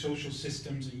key to social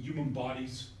systems and human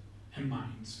bodies and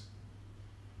minds.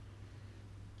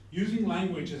 Using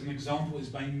language as an example is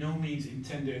by no means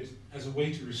intended as a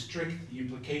way to restrict the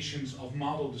implications of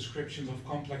model descriptions of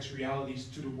complex realities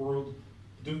to the world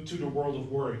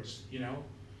of words, you know?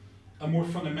 A more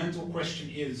fundamental question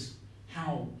is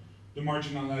how the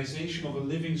marginalization of a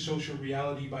living social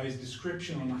reality by its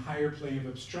description on a higher plane of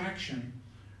abstraction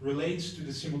relates to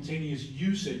the simultaneous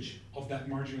usage of that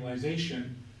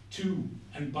marginalization to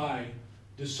and by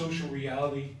the social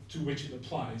reality to which it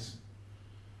applies.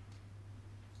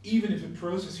 Even if the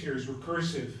process here is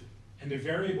recursive and the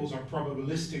variables are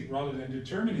probabilistic rather than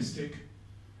deterministic,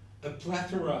 a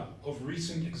plethora of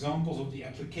recent examples of the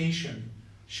application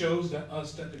shows that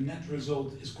the net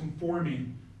result is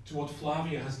conforming to what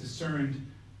Flavia has discerned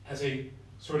as a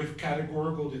sort of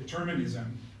categorical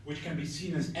determinism, which can be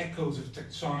seen as echoes of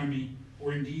taxonomy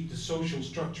or indeed the social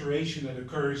structuration that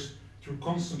occurs through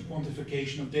constant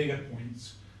quantification of data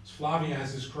points. As Flavia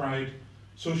has described,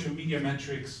 social media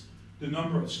metrics, the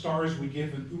number of stars we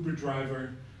give an Uber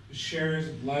driver, the shares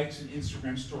and likes in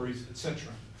Instagram stories,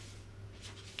 etc.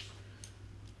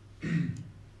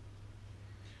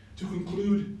 To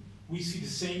conclude, we see the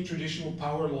same traditional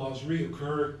power laws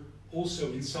reoccur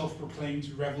also in self-proclaimed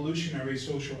revolutionary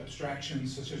social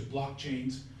abstractions such as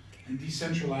blockchains and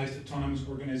decentralized autonomous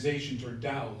organizations or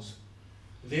DAOs.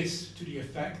 This to the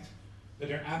effect that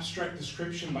their abstract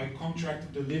description by contract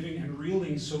of the living and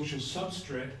reeling social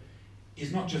substrate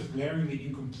is not just glaringly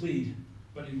incomplete,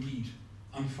 but indeed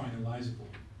unfinalizable.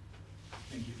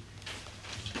 Thank you.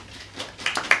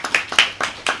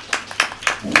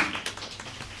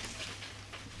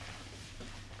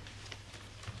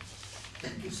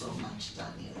 Thank you so much,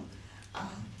 Daniel.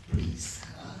 Please,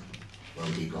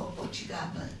 Rodrigo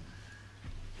Ochigaba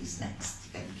is next.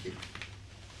 Thank you.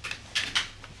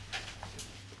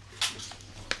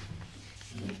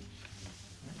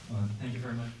 Thank you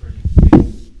very much for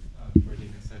the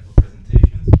insightful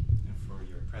presentations and for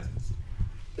your presence.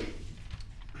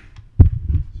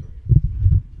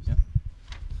 Yeah.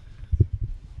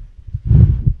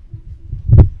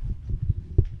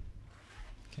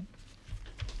 Okay.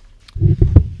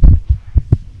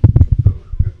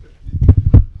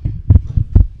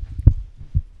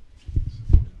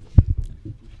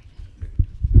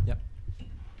 Yep.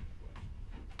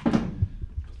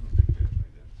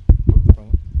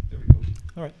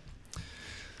 All right.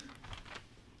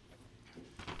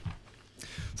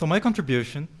 So my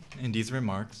contribution in these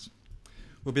remarks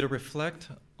will be to reflect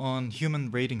on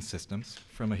human rating systems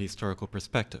from a historical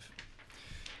perspective.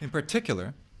 In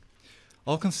particular,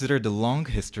 I'll consider the long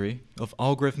history of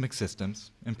algorithmic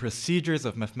systems and procedures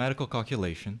of mathematical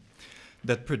calculation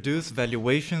that produce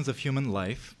valuations of human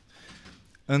life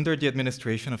under the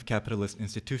administration of capitalist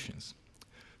institutions,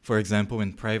 for example,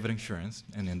 in private insurance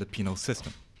and in the penal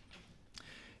system.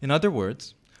 In other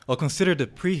words, I'll consider the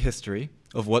prehistory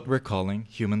of what we're calling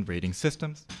human rating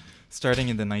systems, starting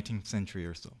in the 19th century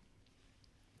or so.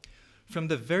 From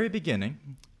the very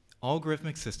beginning,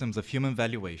 algorithmic systems of human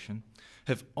valuation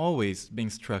have always been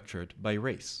structured by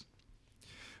race.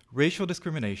 Racial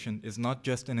discrimination is not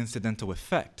just an incidental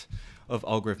effect of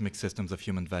algorithmic systems of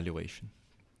human valuation.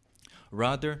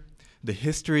 Rather, the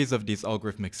histories of these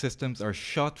algorithmic systems are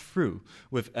shot through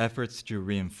with efforts to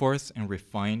reinforce and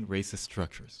refine racist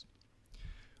structures.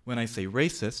 When I say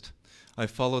racist, I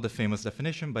follow the famous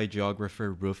definition by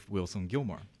geographer Ruth Wilson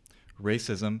Gilmore: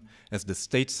 racism as the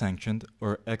state-sanctioned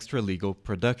or extra-legal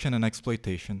production and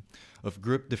exploitation of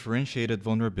group-differentiated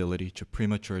vulnerability to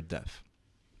premature death.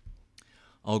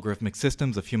 Algorithmic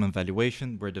systems of human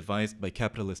valuation were devised by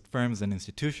capitalist firms and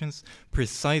institutions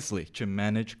precisely to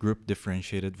manage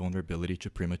group-differentiated vulnerability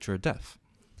to premature death.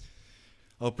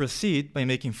 I'll proceed by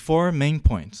making 4 main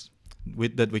points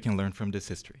that we can learn from this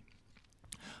history.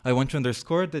 I want to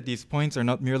underscore that these points are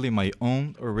not merely my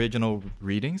own original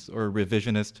readings or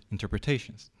revisionist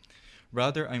interpretations.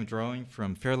 Rather, I'm drawing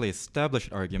from fairly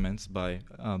established arguments by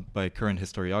current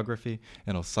historiography,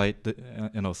 and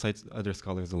I'll cite other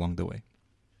scholars along the way.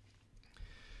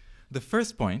 The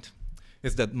first point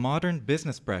is that modern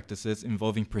business practices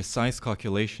involving precise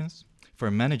calculations for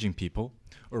managing people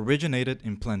originated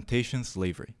in plantation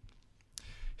slavery.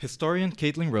 Historian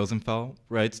Caitlin Rosenthal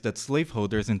writes that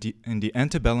slaveholders in the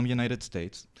antebellum United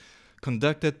States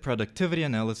conducted productivity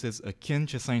analysis akin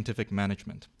to scientific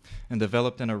management and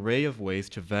developed an array of ways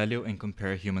to value and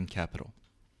compare human capital.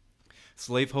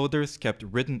 Slaveholders kept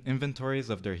written inventories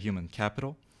of their human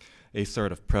capital, a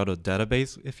sort of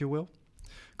proto-database, if you will,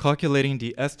 calculating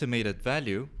the estimated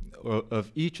value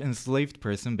of each enslaved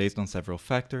person based on several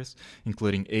factors,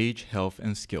 including age, health,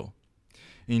 and skill.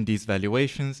 In these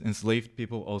valuations, enslaved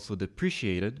people also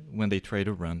depreciated when they tried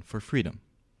to run for freedom.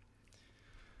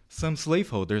 Some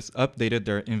slaveholders updated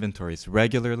their inventories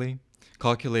regularly,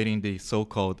 calculating the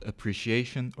so-called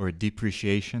appreciation or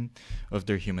depreciation of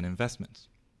their human investments.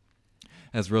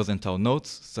 As Rosenthal notes,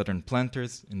 Southern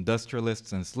planters,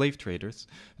 industrialists, and slave traders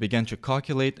began to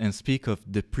calculate and speak of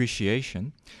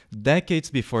depreciation decades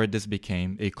before this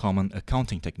became a common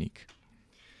accounting technique.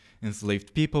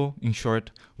 Enslaved people, in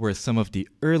short, were some of the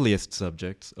earliest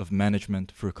subjects of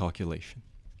management through calculation.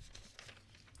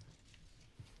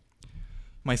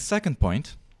 My second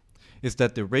point is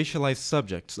that the racialized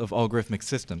subjects of algorithmic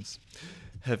systems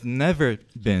have never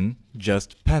been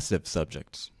just passive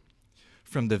subjects.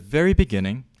 From the very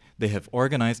beginning, they have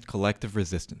organized collective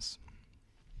resistance.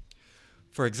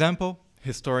 For example,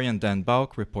 historian Dan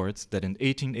Balk reports that in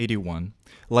 1881,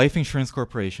 life insurance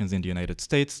corporations in the United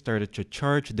States started to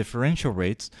charge differential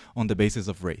rates on the basis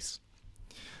of race.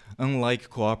 Unlike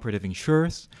cooperative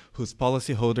insurers, whose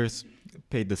policyholders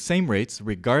paid the same rates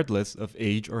regardless of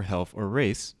age or health or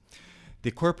race,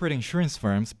 the corporate insurance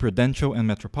firms Prudential and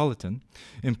Metropolitan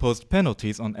imposed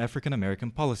penalties on African American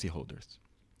policyholders.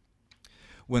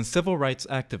 When civil rights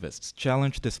activists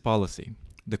challenged this policy,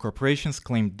 the corporations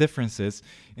claimed differences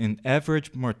in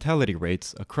average mortality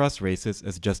rates across races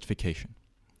as justification.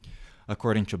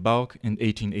 According to Balk, in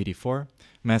 1884,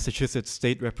 Massachusetts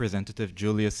State Representative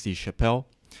Julius C. Chappell,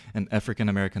 an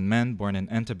African-American man born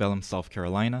in antebellum South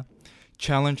Carolina,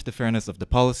 challenged the fairness of the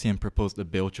policy and proposed a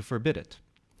bill to forbid it.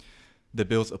 The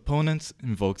bill's opponents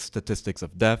invoked statistics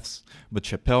of deaths, but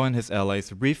Chappell and his allies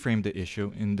reframed the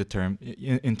issue in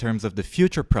terms of the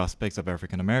future prospects of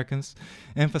African Americans,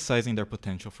 emphasizing their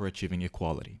potential for achieving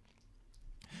equality.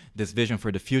 This vision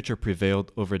for the future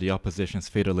prevailed over the opposition's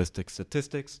fatalistic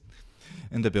statistics,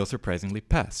 and the bill surprisingly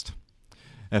passed.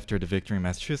 After the victory in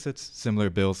Massachusetts, similar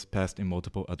bills passed in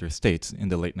multiple other states in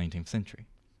the late 19th century.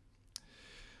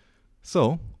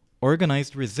 So,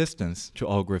 organized resistance to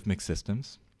algorithmic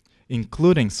systems,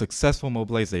 including successful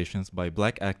mobilizations by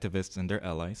Black activists and their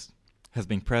allies, has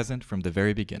been present from the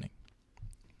very beginning.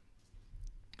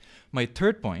 My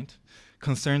third point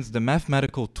concerns the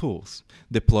mathematical tools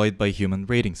deployed by human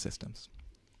rating systems.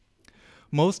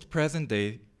 Most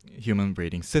present-day human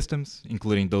rating systems,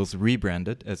 including those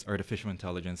rebranded as artificial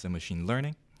intelligence and machine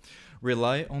learning,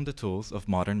 rely on the tools of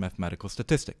modern mathematical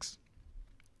statistics.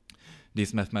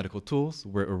 These mathematical tools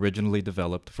were originally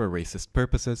developed for racist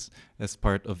purposes as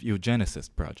part of eugenicist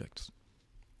projects.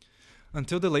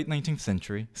 Until the late 19th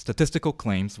century, statistical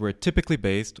claims were typically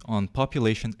based on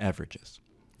population averages.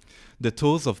 The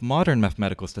tools of modern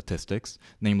mathematical statistics,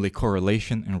 namely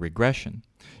correlation and regression,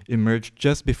 emerged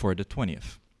just before the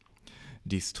 20th.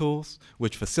 These tools,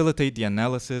 which facilitate the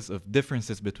analysis of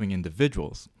differences between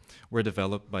individuals, were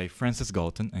developed by Francis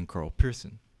Galton and Karl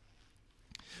Pearson.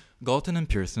 Galton and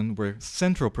Pearson were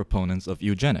central proponents of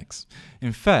eugenics.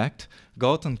 In fact,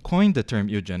 Galton coined the term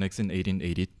eugenics in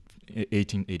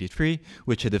 1883,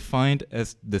 which he defined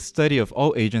as the study of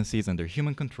all agencies under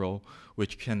human control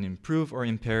which can improve or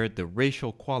impair the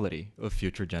racial quality of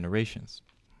future generations.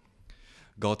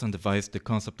 Galton devised the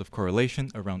concept of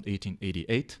correlation around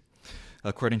 1888.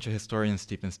 According to historian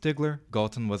Stephen Stigler,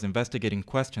 Galton was investigating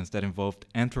questions that involved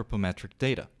anthropometric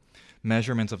data,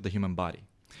 measurements of the human body,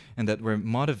 and that were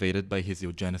motivated by his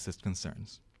eugenicist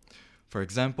concerns. For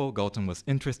example, Galton was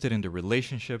interested in the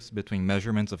relationships between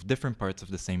measurements of different parts of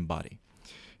the same body.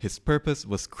 His purpose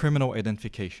was criminal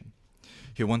identification.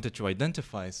 He wanted to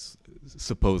identify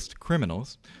supposed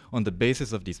criminals on the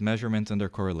basis of these measurements and their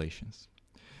correlations.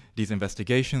 These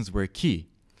investigations were key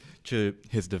to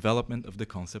his development of the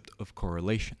concept of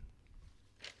correlation.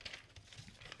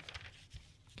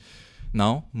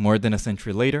 Now, more than a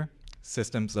century later,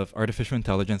 systems of artificial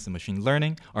intelligence and machine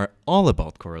learning are all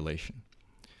about correlation.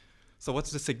 So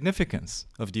what's the significance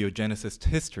of the eugenicist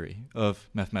history of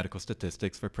mathematical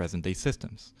statistics for present-day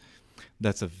systems?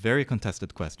 That's a very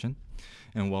contested question,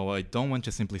 and while I don't want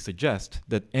to simply suggest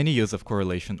that any use of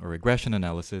correlation or regression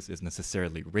analysis is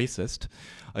necessarily racist,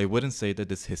 I wouldn't say that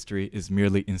this history is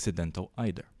merely incidental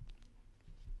either.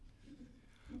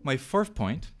 My fourth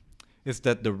point is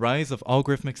that the rise of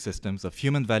algorithmic systems of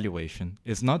human valuation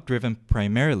is not driven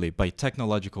primarily by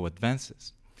technological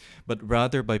advances, but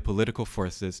rather by political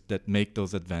forces that make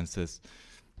those advances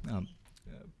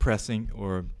pressing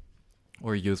or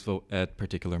useful at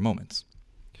particular moments.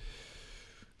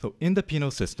 So in the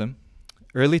penal system,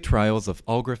 early trials of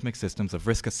algorithmic systems of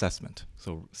risk assessment,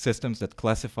 so systems that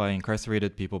classify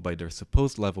incarcerated people by their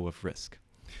supposed level of risk,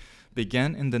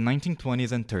 began in the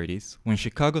 1920s and 30s when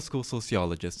Chicago school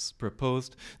sociologists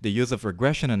proposed the use of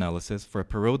regression analysis for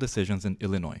parole decisions in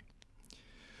Illinois.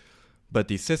 But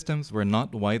these systems were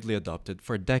not widely adopted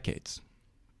for decades.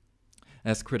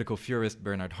 As critical theorist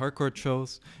Bernard Harcourt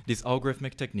shows, these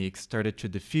algorithmic techniques started to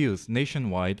diffuse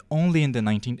nationwide only in the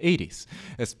 1980s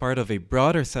as part of a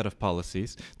broader set of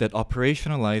policies that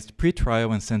operationalized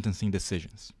pretrial and sentencing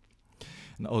decisions.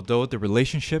 And although the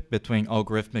relationship between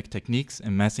algorithmic techniques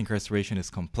and mass incarceration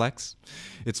is complex,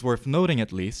 it's worth noting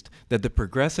at least that the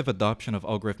progressive adoption of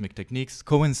algorithmic techniques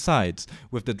coincides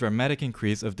with the dramatic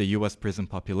increase of the US prison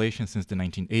population since the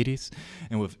 1980s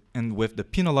and with the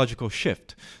penological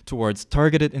shift towards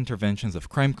targeted interventions of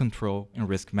crime control and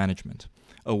risk management,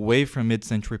 away from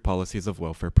mid-century policies of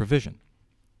welfare provision.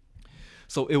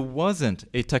 So it wasn't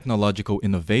a technological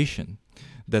innovation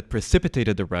that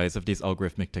precipitated the rise of these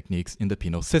algorithmic techniques in the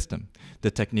penal system.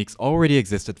 The techniques already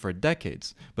existed for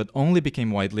decades, but only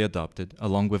became widely adopted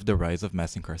along with the rise of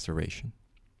mass incarceration.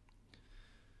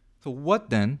 So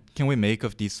what then can we make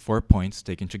of these 4 points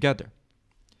taken together?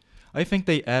 I think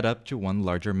they add up to one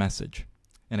larger message,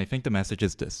 and I think the message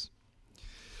is this.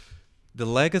 The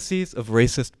legacies of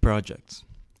racist projects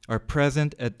are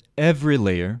present at every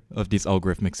layer of these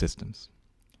algorithmic systems,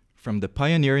 from the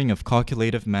pioneering of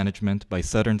calculative management by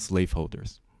Southern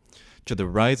slaveholders, to the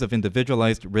rise of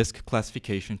individualized risk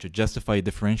classification to justify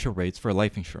differential rates for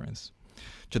life insurance,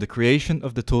 to the creation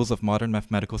of the tools of modern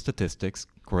mathematical statistics,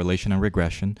 correlation and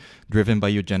regression, driven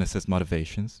by eugenicist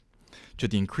motivations, to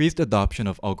the increased adoption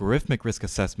of algorithmic risk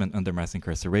assessment under mass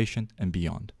incarceration, and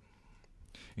beyond.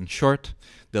 In short,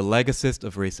 the legacies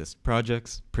of racist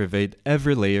projects pervade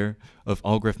every layer of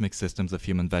algorithmic systems of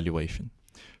human valuation,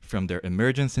 from their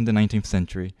emergence in the 19th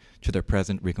century to their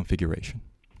present reconfiguration.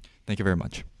 Thank you very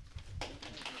much.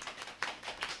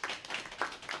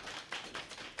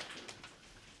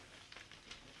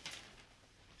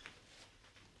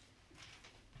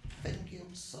 Thank you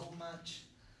so much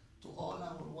to all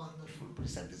our wonderful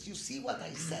presenters. You see what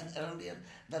I said earlier,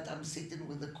 that I'm sitting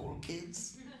with the cool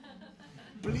kids?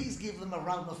 Please give them a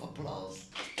round of applause.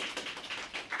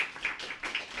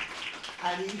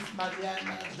 Arif,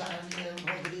 Mariana, Daniel,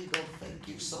 Rodrigo, thank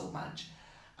you so much.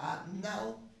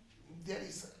 Now, there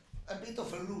is a bit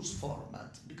of a loose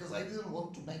format because I didn't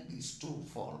want to make this too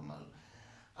formal.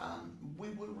 We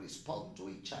will respond to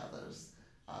each other's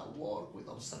work with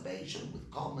observation, with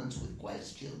comments, with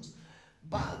questions,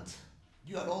 but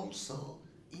you are also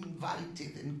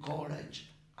invited, encouraged,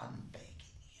 I'm begging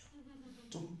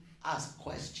you to ask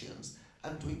questions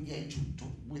and to engage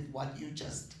with what you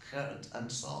just heard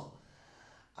and saw.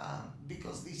 Because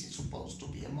because this is supposed to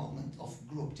be a moment of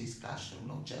group discussion,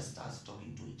 not just us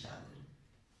talking to each other.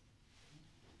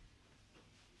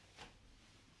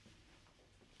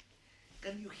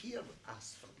 Can you hear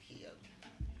us from here?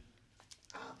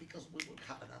 Because we will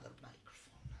have another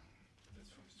microphone. That's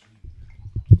from stream.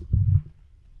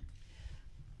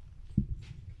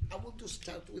 I want to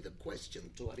start with a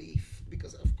question to Arif,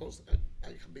 because of course I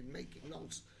have been making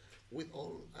notes with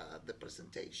all the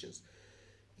presentations.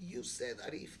 You said,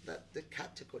 Arif, that the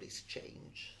categories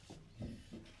change.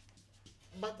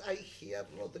 But I hear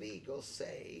Rodrigo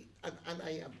say, and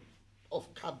I am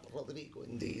of camp Rodrigo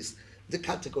in this, the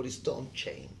categories don't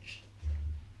change.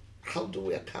 How do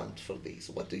we account for this?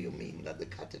 What do you mean that the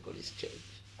categories change?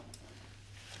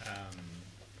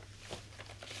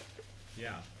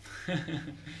 Yeah.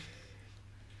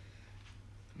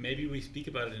 Maybe we speak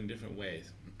about it in different ways.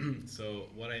 So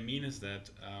what I mean is that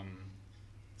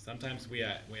sometimes we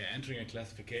are entering a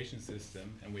classification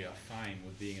system and we are fine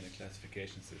with being in a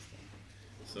classification system.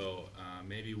 So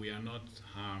maybe we are not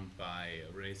harmed by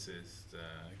a racist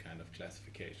kind of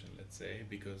classification, let's say,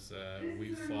 because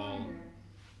we fall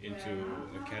into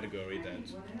a category that,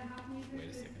 wait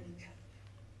a second.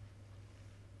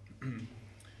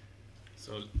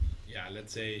 So yeah,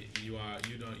 let's say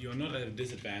you're not at a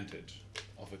disadvantage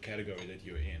of a category that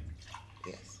you're in.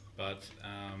 Yes. But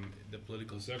the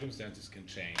political circumstances can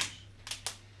change,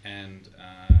 and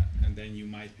then you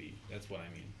might be. That's what I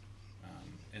mean.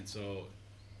 And so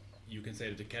you can say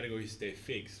that the categories stay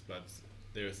fixed, but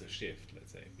there's a shift,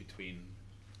 let's say, between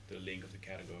the link of the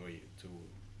category to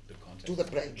the context. To the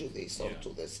prejudice or Yeah. to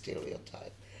the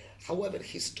stereotype. However,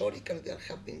 historically there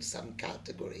have been some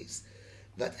categories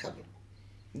that have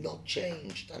not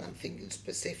changed, and I'm thinking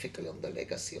specifically on the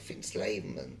legacy of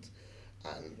enslavement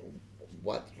and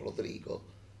what Rodrigo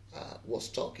was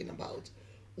talking about.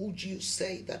 Would you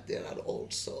say that there are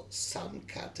also some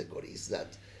categories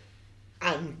that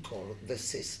anchor the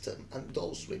system and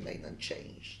those remain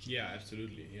unchanged? Yeah,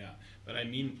 absolutely. Yeah, but I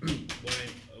mean,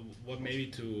 what maybe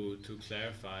to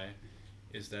clarify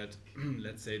is that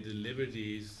let's say the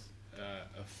liberties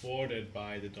afforded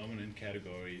by the dominant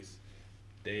categories,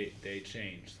 they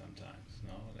change sometimes.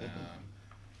 No,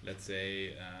 let's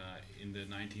say in the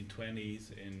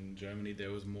 1920s in Germany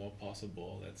there was more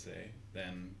possible, let's say,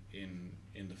 than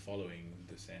in the following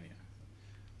decennia.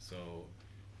 So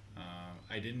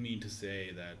I didn't mean to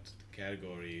say that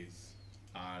categories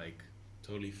are like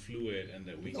totally fluid and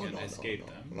that we can escape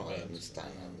them. No, I but,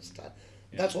 understand.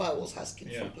 yeah. That's why I was asking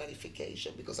for Yeah.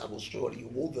 clarification, because I was sure you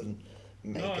wouldn't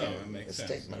make No, a it makes sense,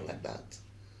 statement no. like that.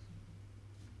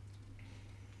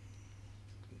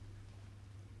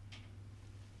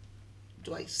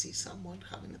 Do I see someone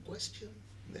having a question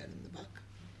there in the back?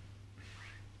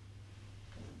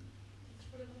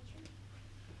 For the lecture?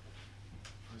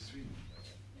 For Sweden.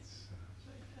 So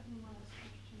if anyone has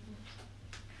questions.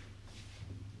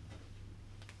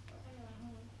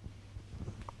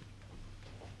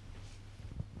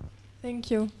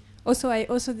 Thank you. Also, I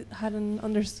also hadn't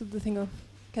understood the thing of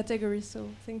categories, so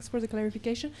thanks for the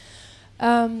clarification.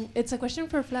 It's a question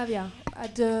for Flavia.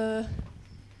 At the,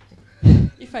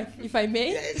 if I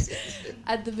may, Yes, yes.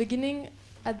 at the beginning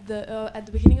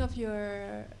of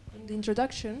your the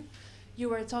introduction, you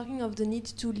were talking of the need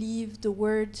to leave the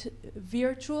word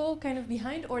virtual kind of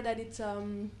behind, or that it's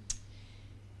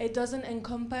it doesn't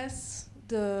encompass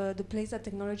the place that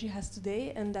technology has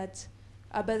today, and that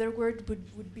a better word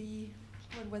would be,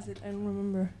 what was it? I don't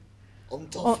remember.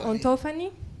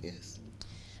 Ontofany. Yes.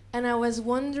 And I was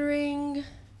wondering,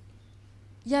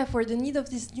 yeah, for the need of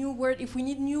this new word, if we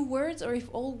need new words or if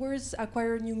all words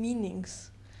acquire new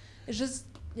meanings. It's just,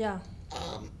 yeah.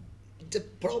 The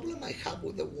problem I have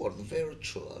with the word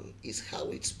virtual is how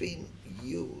it's been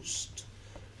used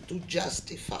to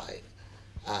justify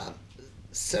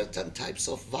certain types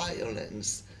of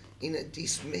violence in a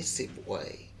dismissive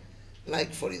way.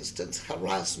 Like, for instance,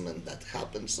 harassment that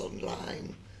happens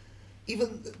online.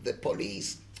 Even the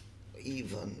police,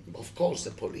 of course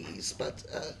the police, but,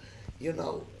 you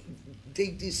know, they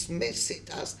dismiss it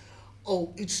as,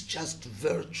 oh, it's just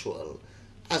virtual,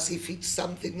 as if it's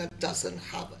something that doesn't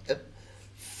have a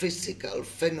physical,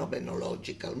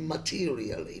 phenomenological,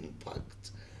 material impact.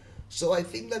 So I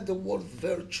think that the word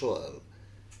virtual,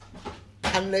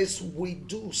 unless we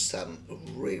do some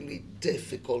really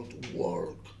difficult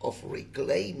work of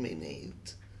reclaiming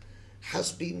it,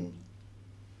 has been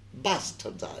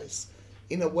bastardized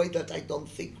in a way that I don't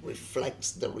think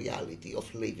reflects the reality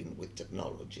of living with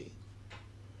technology.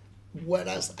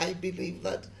 Whereas I believe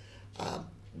that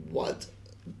what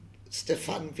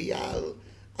Stéphane Vial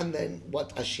and then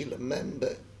what Achille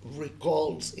Mbembe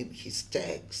recalls in his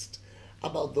text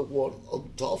about the word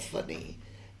ontology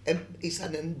is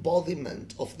an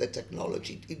embodiment of the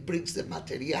technology. It brings the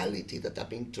materiality that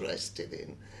I'm interested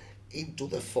in into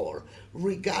the fore,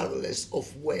 regardless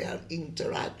of where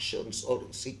interactions or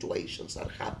situations are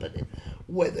happening,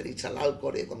 whether it's an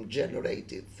algorithm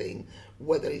generated thing,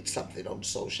 whether it's something on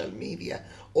social media,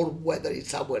 or whether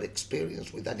it's our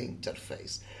experience with an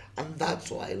interface. And that's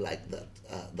why I like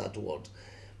that word.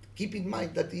 Keep in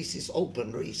mind that this is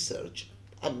open research.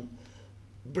 I'm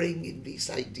bringing these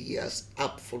ideas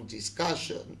up for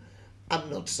discussion. I'm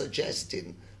not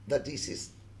suggesting that this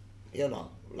is,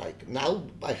 like now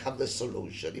I have the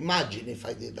solution. Imagine if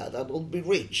I did that, I would be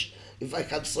rich if I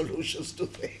had solutions to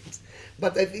things.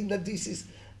 But I think that this is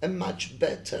a much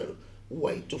better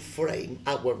way to frame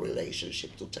our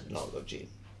relationship to technology.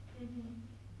 Mm-hmm.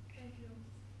 Thank you.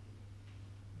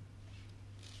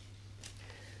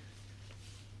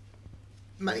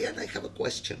 Marianne, I have a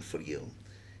question for you.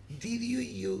 Did you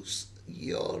use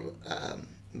your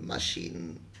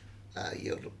machine,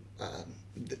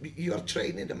 you are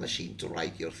training a machine to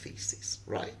write your thesis,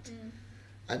 right? Mm.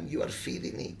 And you are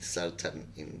feeding it certain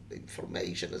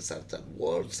information and certain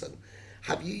words. And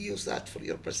have you used that for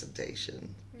your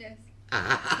presentation? Yes.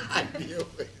 I knew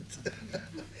it.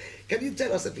 Can you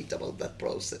tell us a bit about that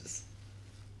process?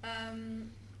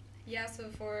 Yeah, so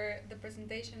for the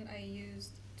presentation I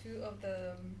used two of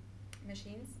the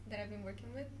machines that I've been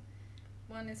working with.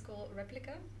 One is called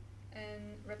Replica,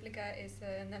 and Replica is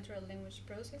a natural language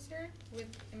processor with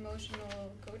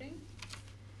emotional coding.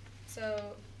 So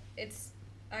it's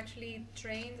actually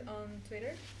trained on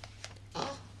Twitter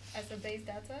as a base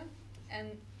data,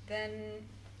 and then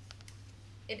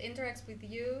it interacts with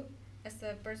you as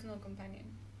a personal companion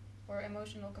or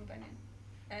emotional companion.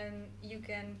 And you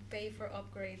can pay for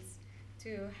upgrades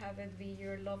to have it be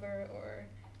your lover or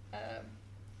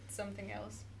something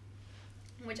else,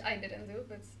 which I didn't do,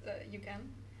 but you can.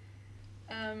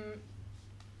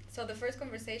 So the first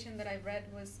conversation that I read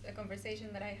was a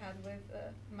conversation that I had with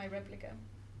my Replica,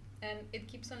 and it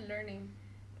keeps on learning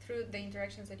through the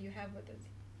interactions that you have with it.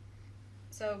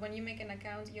 So when you make an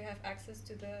account, you have access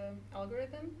to the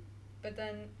algorithm, but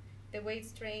then the way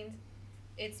it's trained,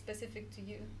 it's specific to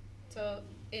you. So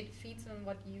it feeds on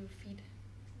what you feed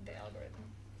the algorithm.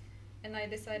 And I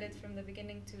decided from the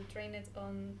beginning to train it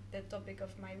on the topic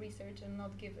of my research and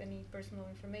not give any personal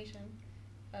information,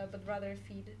 but rather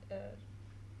feed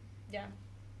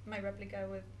my Replica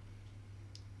with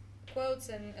quotes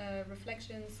and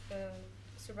reflections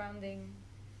surrounding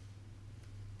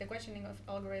the questioning of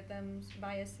algorithms,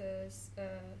 biases,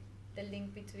 the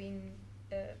link between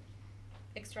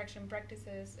extraction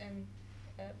practices and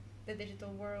the digital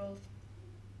world.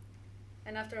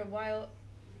 And after a while,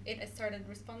 it started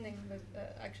responding with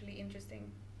actually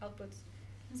interesting outputs.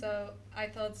 Mm-hmm. So I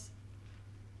thought,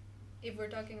 if we're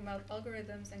talking about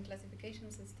algorithms and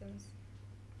classification systems,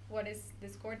 what is the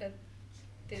score that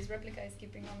this Replica is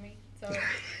keeping on me? So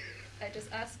I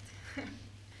just asked,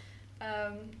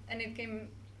 and it came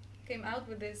out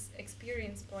with this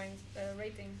experience point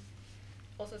rating,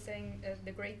 also saying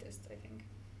the greatest, I think.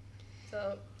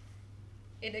 So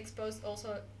it exposed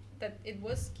also that it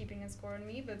was keeping a score on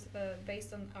me, but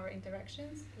based on our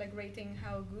interactions, like rating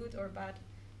how good or bad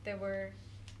they were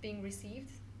being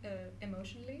received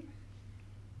emotionally.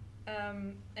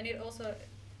 And it also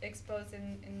exposed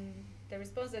in the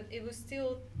response that it was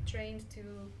still trained to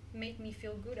make me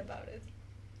feel good about it,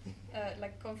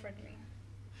 like comfort me.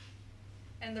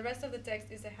 And the rest of the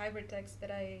text is a hybrid text that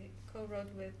I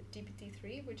co-wrote with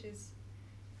GPT-3, which is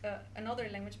another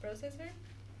language processor.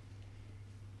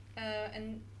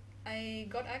 And I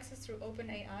got access through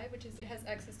OpenAI, which it has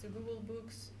access to Google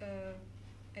Books,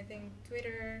 I think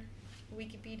Twitter,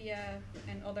 Wikipedia,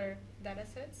 and other data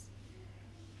sets.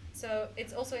 So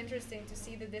it's also interesting to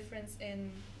see the difference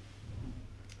in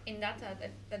data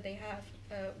that they have.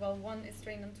 While one is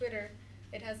trained on Twitter,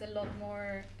 it has a lot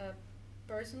more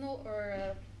personal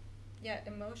or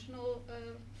emotional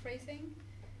phrasing,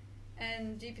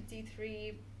 and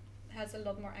GPT-3 has a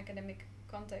lot more academic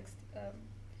context.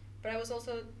 But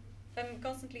I'm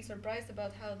constantly surprised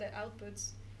about how the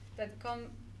outputs that come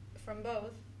from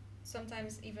both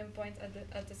sometimes even point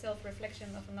at the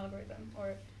self-reflection of an algorithm,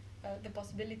 or the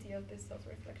possibility of this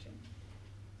self-reflection.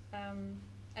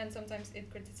 And sometimes it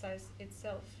criticizes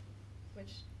itself,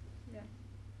 which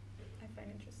I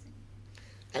find interesting.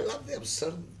 I love the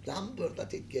absurd number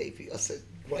that it gave you as a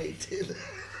rating.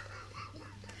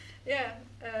 Yeah,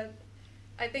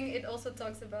 I think it also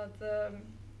talks about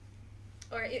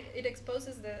it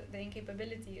exposes the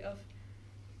incapability of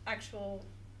actual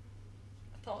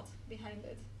thought behind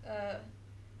it.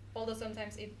 although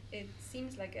sometimes it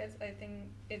seems like it, I think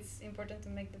it's important to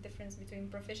make the difference between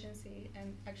proficiency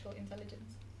and actual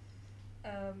intelligence.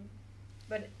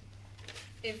 But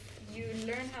if you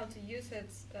learn how to use it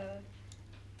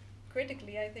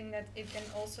critically, I think that it can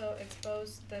also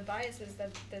expose the biases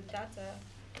that the data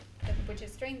which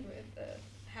it's trained with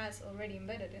has already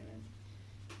embedded in it.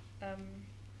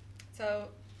 So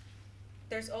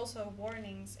there's also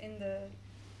warnings in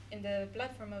the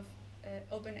platform of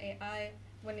OpenAI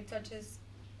when it touches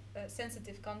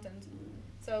sensitive content.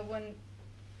 So when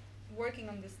working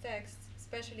on this text,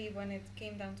 especially when it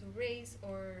came down to race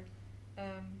or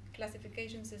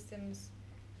classification systems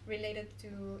related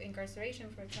to incarceration,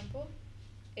 for example,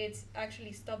 it's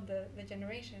actually stopped the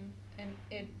generation, and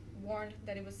it warned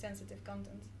that it was sensitive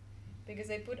content because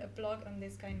they put a block on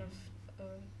this kind of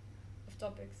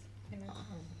topics in it.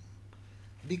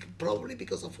 Probably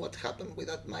because of what happened with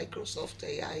that Microsoft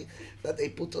AI that they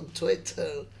put on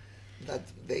Twitter, that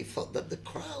they thought that the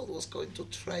crowd was going to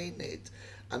train it,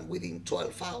 and within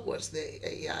 12 hours the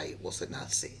AI was a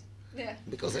Nazi. Yeah.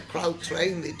 Because the crowd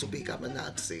trained it to become a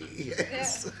Nazi.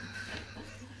 Yes.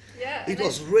 Yeah. It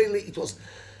was really, it was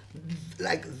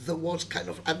like the worst kind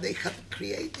of, and they had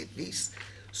created this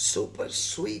super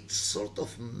sweet sort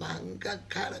of manga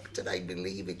character. I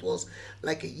believe it was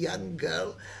like a young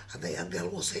girl, and the young girl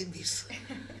was saying these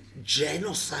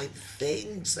genocide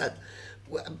things that,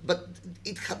 but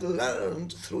it had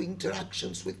learned through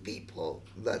interactions with people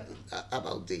that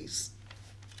about this.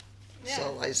 Yeah.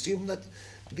 So I assume that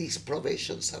these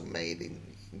provisions are made in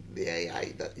the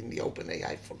AI, that in the open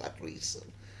AI for that reason,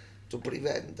 to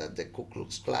prevent that the Ku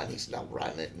Klux Klan is now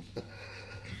running.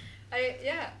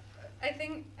 I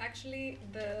think actually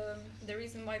the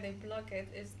reason why they block it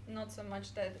is not so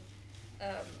much that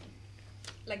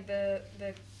like the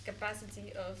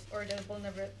capacity of or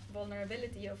the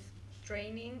vulnerability of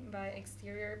training by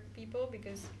exterior people,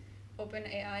 because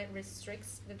OpenAI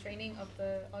restricts the training of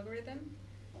the algorithm.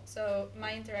 So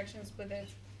my interactions with it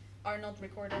are not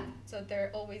recorded, so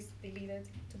they're always deleted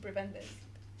to prevent this.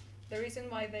 The reason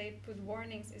why they put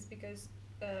warnings is because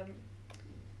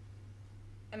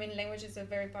I mean, language is a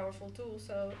very powerful tool,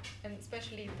 so, and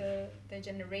especially the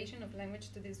generation of language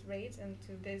to this rate and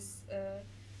to this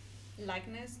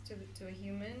likeness to a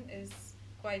human is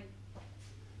quite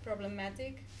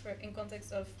problematic in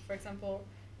context of, for example,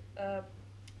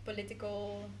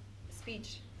 political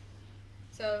speech.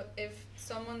 So if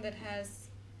someone that has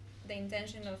the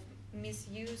intention of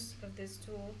misuse of this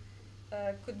tool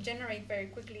could generate very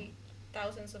quickly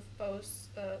thousands of posts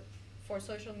for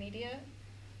social media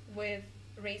with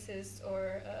racist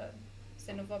or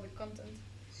xenophobic content.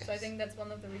 Yes. So I think that's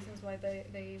one of the reasons why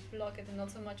they block it, and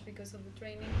not so much because of the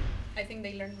training. I think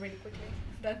they learned really quickly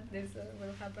that this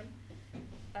will happen.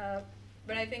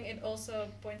 But I think it also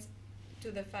points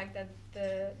to the fact that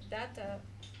the data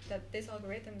that these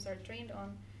algorithms are trained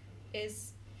on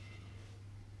is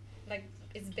like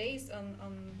it's based on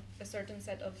a certain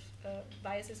set of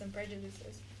biases and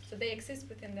prejudices. So they exist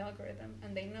within the algorithm,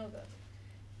 and they know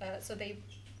that. So they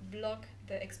block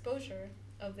the exposure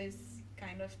of these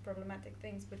kind of problematic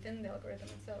things within the algorithm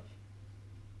itself.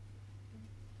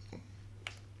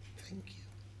 Thank you.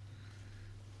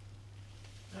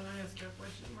 Can I ask you a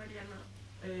question, Mariana?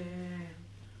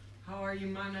 How are you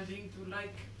managing to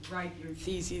write your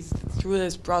thesis through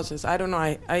this process? I don't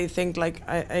know. I think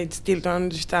I still don't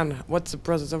understand what's the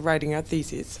process of writing a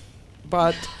thesis,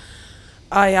 but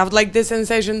I have the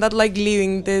sensation that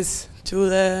leaving this to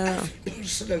the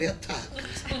personally attacked.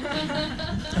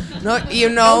 No, you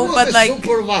know, but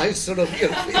supervisor of your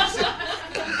thesis.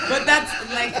 But that's the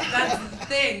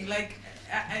thing.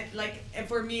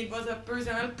 For me, it was a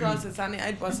personal process, and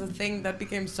it was a thing that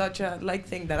became such a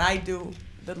thing that I do.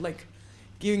 That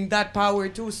giving that power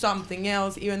to something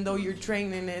else, even though you're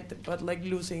training it, but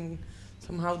losing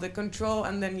somehow the control.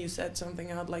 And then you said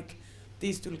something about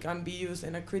this tool can be used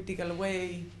in a critical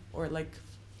way, or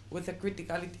with a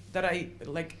criticality that I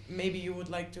maybe you would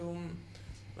like to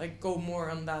go more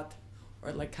on that,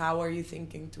 or how are you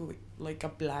thinking to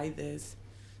apply this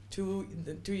to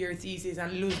your thesis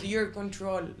and lose your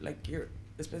control, your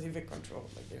specific control,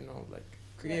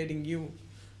 creating you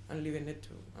and leaving it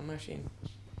to a machine.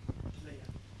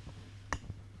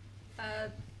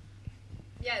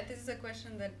 Yeah, this is a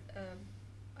question that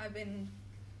I've been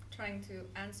trying to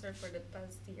answer for the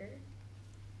past year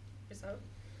or so,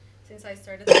 since I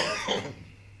started the project.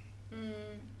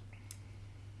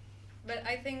 But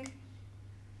I think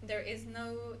there is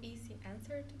no easy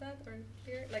answer to that or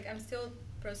clear. I'm still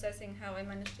processing how I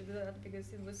managed to do that, because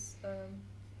it was a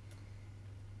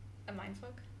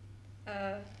mindfuck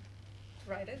to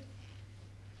write it.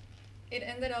 It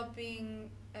ended up being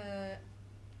a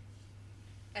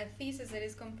thesis that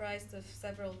is comprised of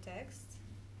several texts,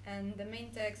 and the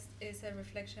main text is a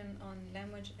reflection on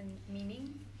language and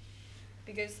meaning,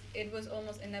 because it was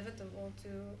almost inevitable to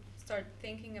start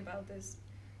thinking about this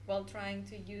while trying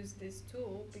to use this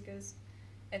tool, because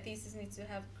a thesis needs to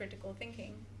have critical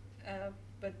thinking,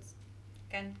 but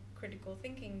can critical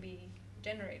thinking be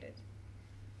generated?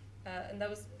 And that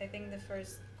was, I think, the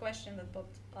first question that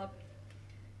popped up.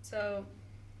 So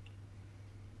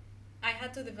I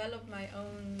had to develop my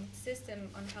own system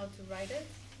on how to write it,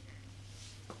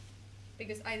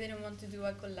 because I didn't want to do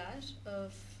a collage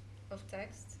of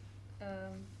text.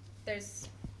 There's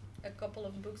a couple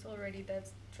of books already that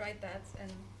tried that,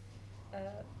 and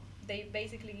they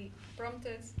basically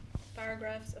prompted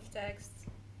paragraphs of text,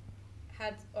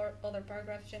 had other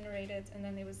paragraphs generated, and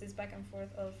then there was this back and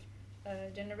forth of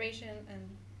generation and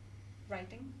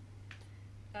writing.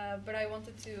 But I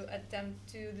wanted to attempt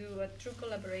to do a true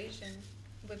collaboration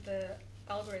with the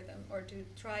algorithm, or to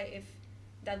try if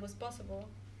that was possible.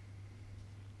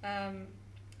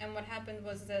 And what happened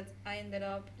was that I ended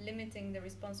up limiting the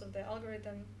response of the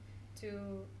algorithm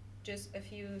to just a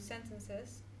few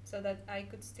sentences, so that I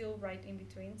could still write in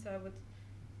between. So I would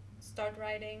start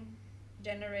writing,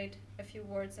 generate a few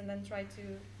words, and then try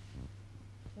to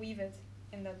weave it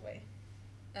in that way.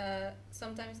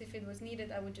 Sometimes if it was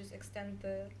needed, I would just extend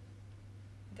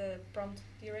the prompt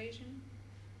duration.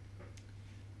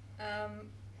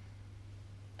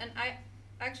 And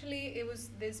it was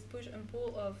this push and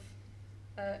pull of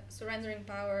surrendering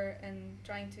power and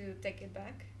trying to take it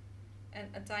back. And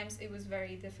at times it was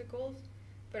very difficult,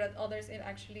 but at others it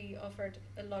actually offered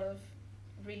a lot of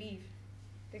relief,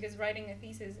 because writing a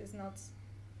thesis is not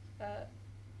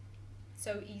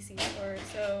so easy, or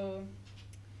so.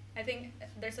 I think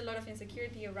there's a lot of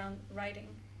insecurity around writing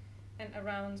and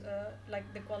around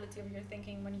like the quality of your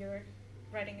thinking when you're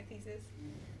writing a thesis,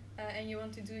 and you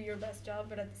want to do your best job,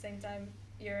 but at the same time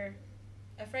you're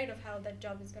afraid of how that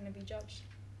job is going to be judged.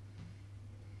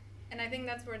 And I think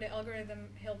that's where the algorithm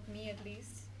helped me, at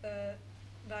least,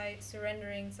 by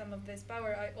surrendering some of this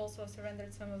power. I also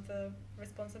surrendered some of the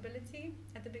responsibility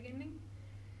at the beginning,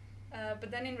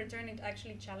 but then in return it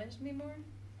actually challenged me more.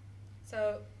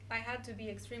 So I had to be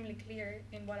extremely clear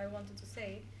in what I wanted to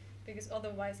say, because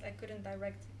otherwise I couldn't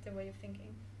direct the way of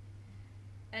thinking.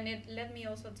 And it led me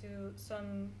also to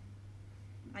some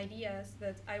ideas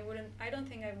that I don't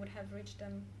think I would have reached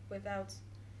them without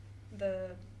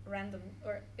the random,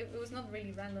 or it was not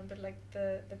really random, but like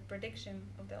the prediction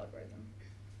of the algorithm.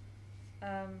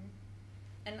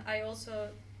 And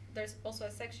there's also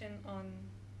a section on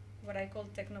what I call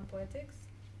technopoetics.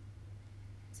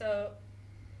 So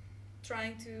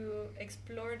trying to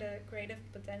explore the creative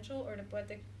potential or the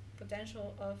poetic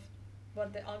potential of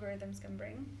what the algorithms can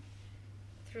bring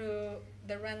through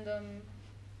the random,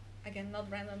 again, not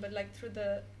random, but like through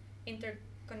the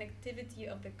interconnectivity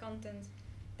of the content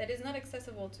that is not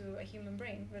accessible to a human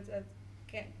brain, but that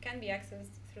can be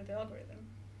accessed through the algorithm.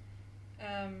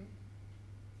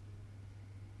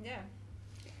 Yeah,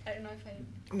 I don't know if I...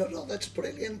 No, that's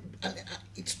brilliant. And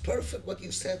it's perfect what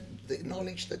you said, the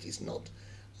knowledge that is not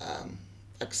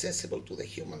accessible to the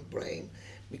human brain,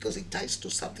 because it ties to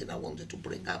something I wanted to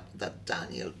bring up that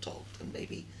Daniel talked, and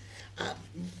maybe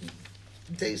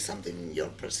there is something in your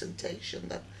presentation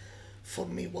that for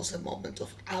me was a moment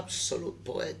of absolute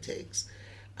poetics,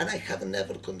 and I have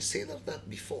never considered that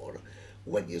before,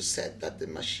 when you said that the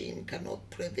machine cannot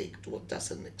predict what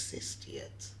doesn't exist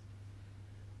yet,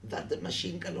 that the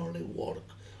machine can only work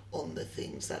on the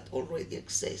things that already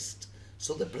exist,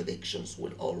 so the predictions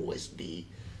will always be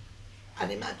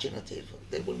unimaginative.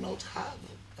 They will not have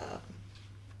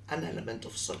an element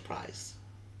of surprise.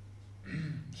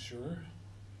 Sure.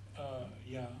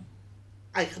 Yeah.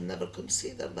 I had never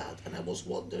considered that, and I was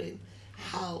wondering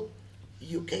how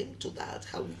you came to that,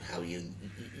 how you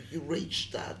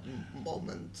reached that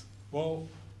moment. Well,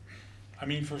 I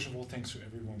mean, first of all, thanks to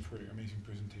everyone for your amazing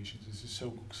presentations. This is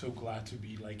so glad to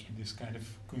be like in this kind of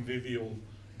convivial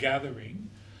gathering.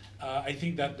 I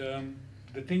think that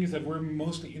the thing is that we're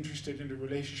mostly interested in the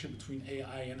relationship between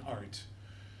AI and art,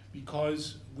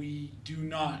 because we do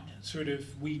not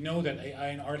we know that AI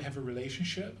and art have a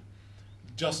relationship,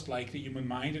 just like the human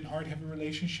mind and art have a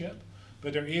relationship,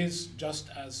 but there is, just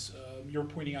as you're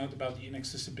pointing out about the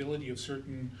inaccessibility of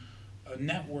certain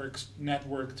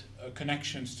networked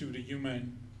connections to the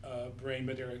human brain,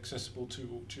 but they're accessible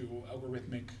to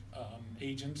algorithmic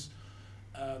agents.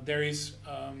 There is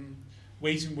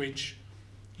ways in which,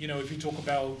 if you talk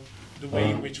about the way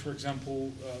in which, for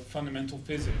example, fundamental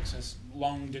physics has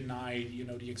long denied,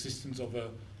 the existence of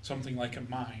something like a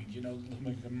mind,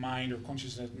 like a mind or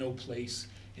consciousness has no place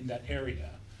in that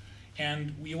area.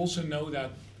 And we also know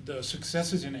that the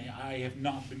successes in AI have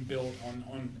not been built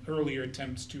on earlier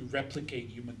attempts to replicate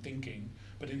human thinking,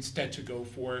 but instead to go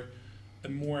for a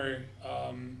more,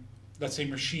 let's say,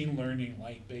 machine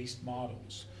learning-like based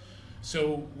models.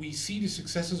 So we see the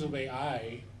successes of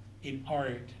AI in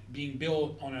art being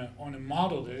built on a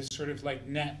model that is sort of like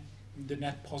the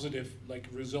net positive like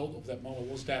result of that model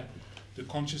was that the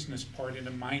consciousness part and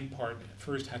the mind part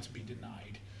first had to be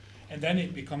denied. And then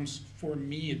it becomes, for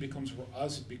me, it becomes for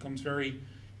us, it becomes very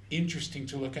interesting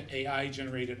to look at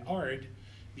AI-generated art,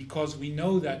 because we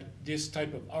know that this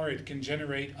type of art can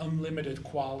generate unlimited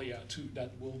qualia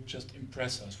that will just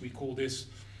impress us. We call this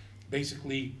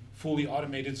basically fully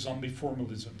automated zombie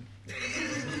formalism.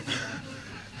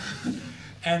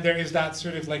 And there is that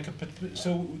sort of like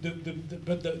so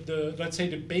the let's say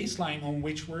the baseline on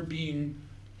which we're being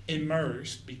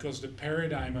immersed, because the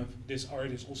paradigm of this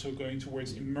art is also going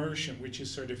towards immersion, which is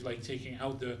sort of like taking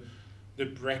out the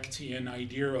Brechtian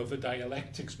idea of a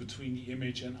dialectics between the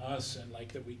image and us, and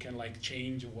like that we can like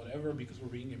change or whatever because we're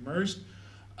being immersed.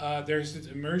 There's this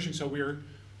immersion, so we're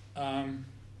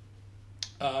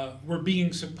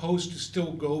being supposed to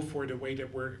still go for the way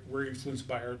that we're influenced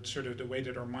by our sort of the way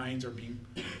that our minds are being,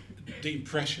 the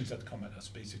impressions that come at us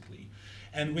basically.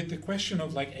 And with the question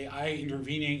of like AI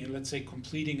intervening and let's say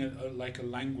completing like a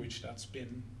language that's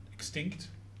been extinct,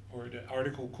 or the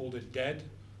article called it dead.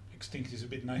 Extinct is a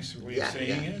bit nicer way of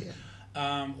saying it.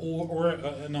 Or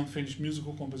an unfinished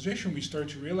musical composition, we start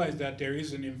to realize that there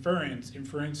is an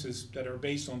inferences that are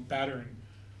based on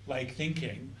pattern-like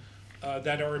thinking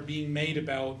that are being made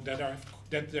about, that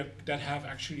have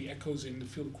actually echoes in the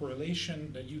field of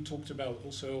correlation that you talked about,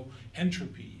 also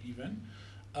entropy even,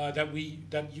 that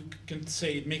you can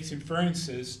say it makes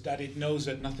inferences that it knows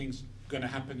that nothing's going to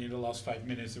happen in the last 5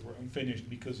 minutes that were unfinished,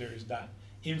 because there is that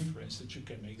inference that you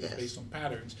can make based on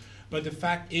patterns. But the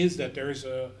fact is that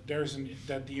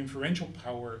that the inferential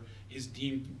power is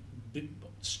deemed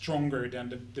stronger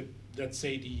than let's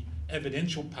say the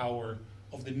evidential power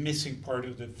of the missing part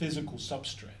of the physical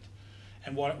substrate.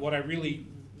 And what I really,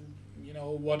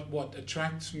 what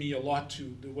attracts me a lot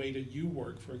to the way that you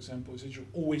work, for example, is that you're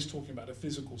always talking about a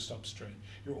physical substrate.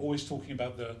 You're always talking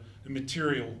about the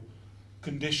material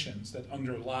conditions that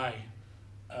underlie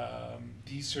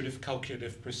these sort of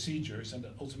calculative procedures, and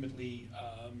that ultimately,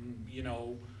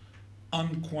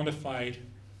 unquantified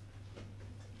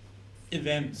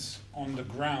events on the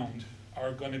ground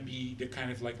are going to be the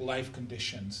kind of like life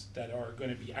conditions that are going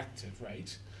to be active,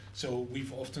 right? So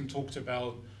we've often talked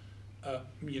about,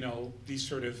 these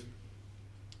sort of,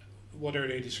 what are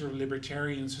they? These sort of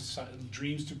libertarian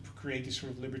dreams to create these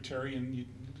sort of libertarian,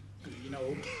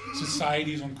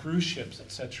 societies on cruise ships,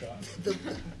 etc.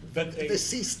 The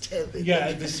system.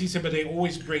 Yeah, the system, but they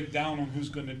always break down on who's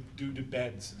going to do the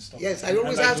beds and stuff. Yes, I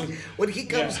always ask, when he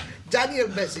comes, Daniel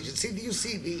messages, do you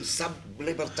see some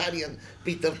libertarian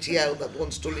Peter Thiel that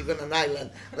wants to live on an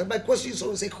island? And my question is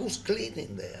always, who's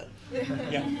cleaning there?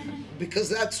 Yeah. Because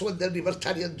that's when the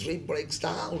libertarian dream breaks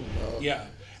down. Yeah.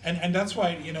 And that's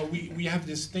why we have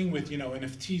this thing with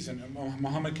NFTs, and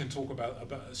Mohammed can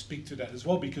speak to that as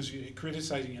well, because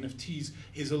criticizing NFTs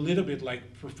is a little bit like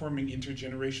performing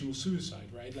intergenerational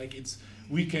suicide, right? Like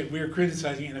we're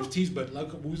criticizing NFTs, but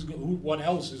look, what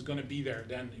else is going to be there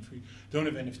then if we don't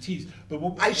have NFTs? But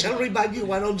I shall remind you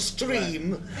one on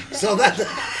stream, so that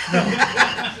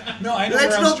no, I know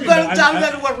let's not burn down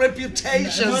our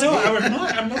reputation. No,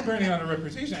 I'm not burning down our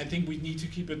reputation. I think we need to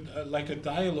keep it like a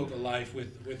dialogue alive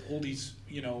with all these,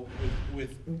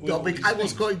 with I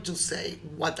was going to say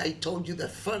what I told you the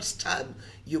first time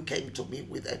you came to me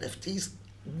with NFTs,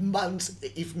 months,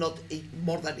 if not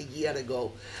more than a year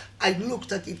ago. I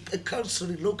looked at it, a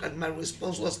cursory look, and my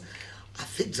response was,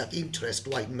 things that interest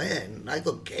white men. I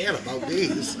don't care about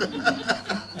this. And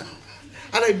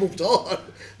I moved on.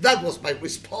 That was my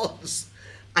response.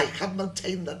 I have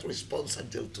maintained that response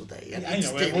until today. And I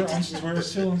know, we're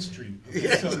still on stream.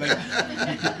 Okay, so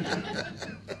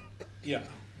yeah.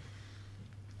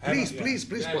 Please,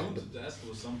 I wanted to ask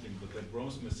for something, but I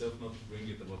promised myself not to bring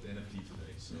it about NFT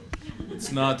today. So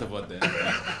it's not about the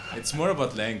NFT. It's more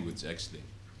about language, actually.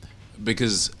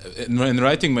 Because in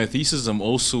writing my thesis, I'm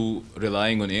also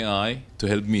relying on AI to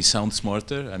help me sound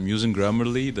smarter. I'm using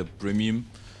Grammarly, the premium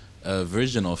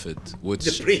version of it. Which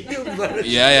the premium version?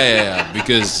 Yeah.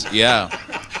 Because,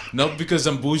 not because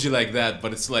I'm bougie like that,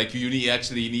 but it's like you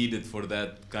actually need it for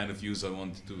that kind of use I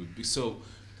want to do. So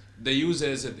the use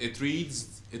is it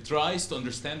tries to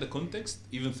understand the context,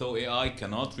 even though AI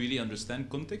cannot really understand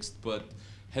context, but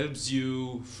helps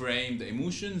you frame the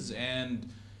emotions and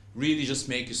really just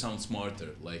make you sound smarter,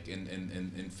 like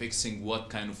in fixing what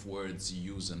kind of words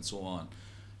you use and so on.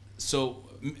 So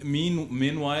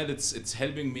meanwhile, it's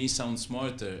helping me sound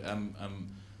smarter.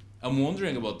 I'm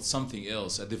wondering about something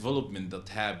else, a development that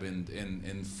happened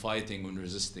in fighting and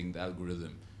resisting the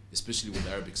algorithm, especially with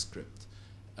Arabic script.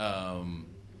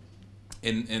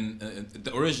 In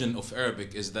the origin of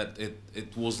Arabic is that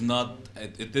it was not,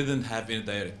 it didn't have any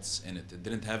directs in it. It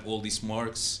didn't have all these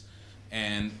marks,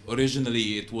 and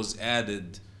originally it was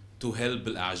added to help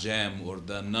al-Ajam or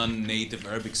the non-native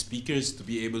Arabic speakers to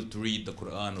be able to read the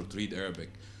Quran or to read Arabic.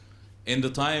 In the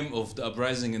time of the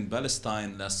uprising in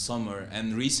Palestine last summer,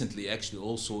 and recently actually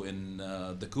also in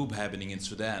the coup happening in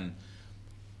Sudan,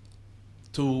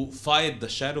 to fight the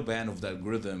shadow ban of the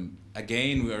algorithm,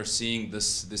 again we are seeing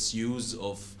this use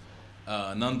of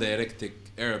non-dialectic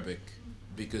Arabic,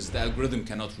 because the algorithm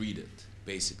cannot read it,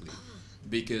 basically.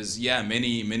 Because yeah,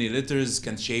 many letters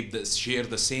can share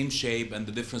the same shape, and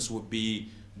the difference would be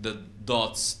the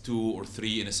dots 2 or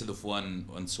 3 instead of 1,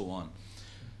 and so on.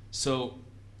 So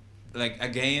like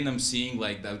again, I'm seeing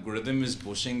like the algorithm is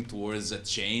pushing towards a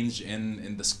change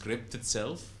in the script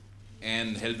itself,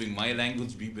 and helping my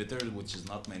language be better, which is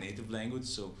not my native language.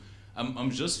 So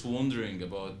I'm just wondering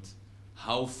about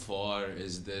how far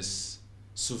is this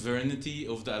sovereignty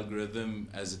of the algorithm,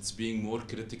 as it's being more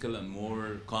critical and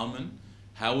more common,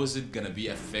 how is it gonna be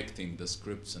affecting the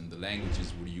scripts and the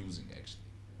languages we're using actually?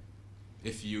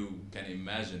 If you can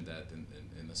imagine that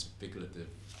in a speculative.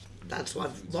 That's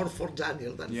what more for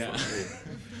Daniel than Yeah. for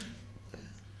me.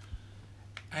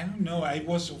 I don't know. I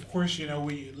was, of course, you know,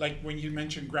 we like when you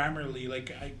mentioned Grammarly.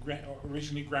 Like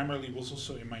originally Grammarly was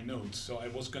also in my notes, so I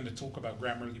was going to talk about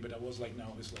Grammarly, but I was like,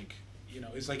 no, it's like, you know,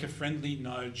 it's like a friendly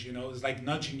nudge. You know, it's like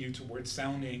nudging you towards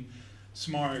sounding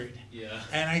smart. Yeah.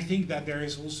 And I think that there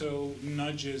is also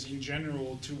nudges in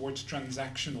general towards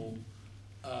transactional,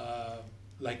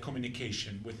 like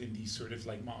communication within these sort of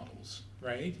like models,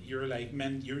 right? You're like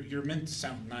you're meant to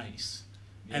sound nice.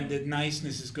 And the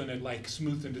niceness is going to like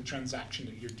smoothen the transaction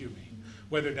that you're doing,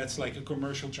 whether that's like a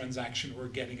commercial transaction or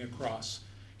getting across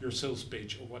your sales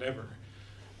pitch or whatever.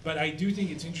 But I do think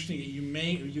it's interesting that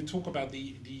you talk about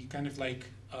the kind of like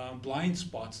blind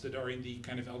spots that are in the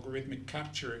kind of algorithmic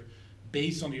capture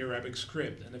based on the Arabic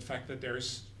script, and the fact that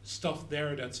there's stuff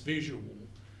there that's visual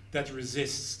that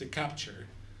resists the capture,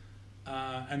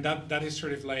 and that is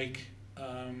sort of like.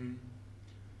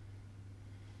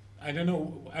 I don't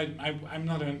know. I'm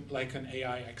not like an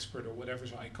AI expert or whatever,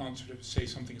 so I can't sort of say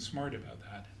something smart about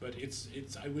that. But it's.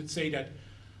 I would say that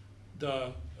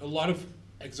a lot of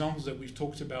examples that we've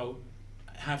talked about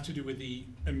have to do with the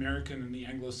American and the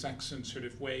Anglo-Saxon sort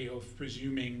of way of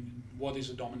presuming what is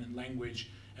a dominant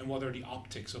language and what are the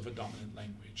optics of a dominant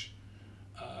language.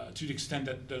 To the extent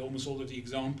that almost all of the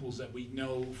examples that we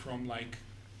know from like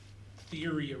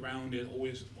theory around it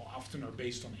often are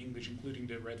based on English, including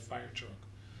the red fire truck.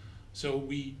 So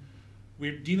we're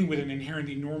dealing with an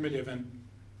inherently normative and,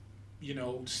 you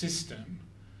know, system,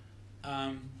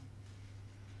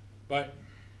 but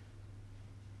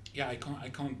yeah, I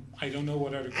don't know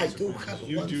what other I do consequences. have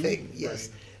You one do? thing, yes,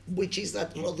 Right. which is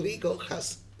that Rodrigo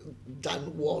has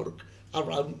done work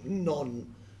around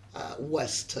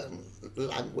non-Western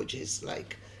languages,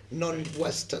 like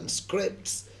non-Western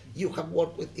scripts. You have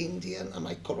worked with Indian, am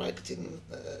I correct in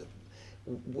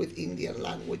with Indian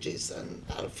languages and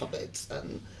alphabets,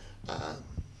 and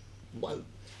well,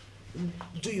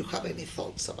 do you have any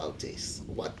thoughts about this?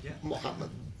 What Yeah.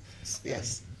 Mohammed?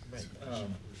 Yes. Right.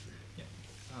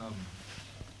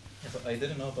 So I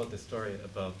didn't know about the story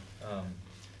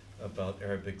about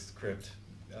Arabic script.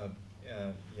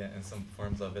 And some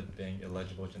forms of it being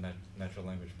illegible to natural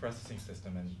language processing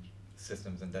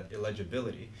systems, and that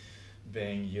illegibility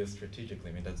being used strategically.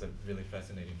 I mean, that's a really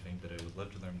fascinating thing that I would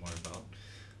love to learn more about.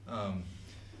 I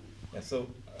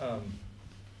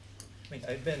mean,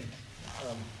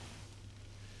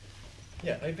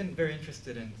 I've been very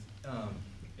interested in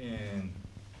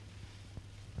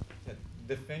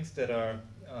the things that are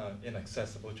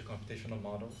inaccessible to computational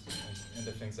models, and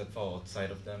the things that fall outside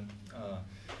of them,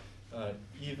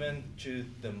 even to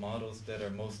the models that are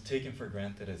most taken for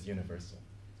granted as universal.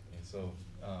 Okay, so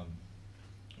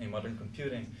in modern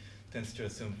computing tends to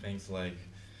assume things like,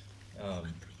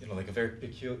 like a very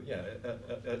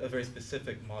a very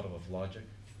specific model of logic,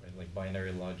 right? Like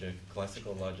binary logic,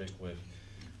 classical logic with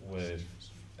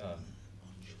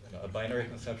a binary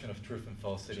conception of truth and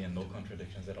falsity and no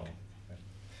contradictions at all. Right?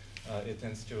 It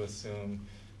tends to assume,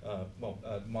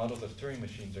 models of Turing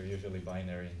machines are usually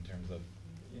binary in terms of,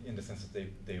 in the sense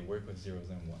that they work with zeros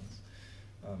and ones.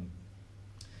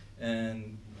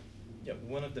 And yeah,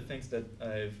 one of the things that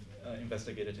I've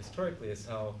investigated historically is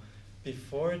how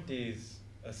before these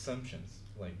assumptions,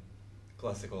 like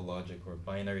classical logic or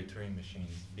binary Turing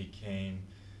machines, became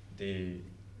the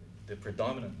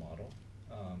predominant model,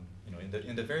 you know,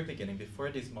 in the very beginning, before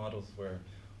these models were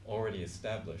already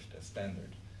established as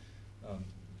standard,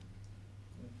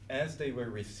 as they were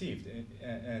received,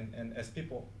 and as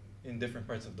people in different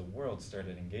parts of the world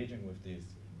started engaging with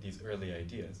these early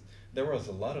ideas, there was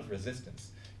a lot of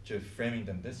resistance to framing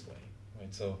them this way,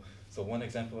 right? So one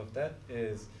example of that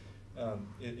is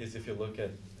if you look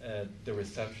at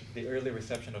the early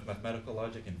reception of mathematical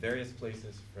logic in various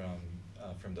places,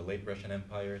 from the late Russian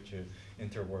Empire to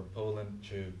interwar Poland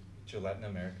to Latin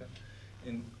America.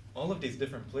 In all of these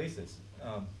different places,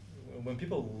 when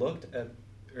people looked at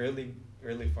early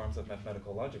forms of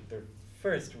mathematical logic, their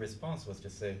first response was to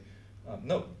say,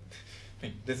 no,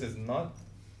 this is not,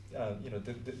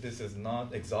 this is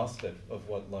not exhaustive of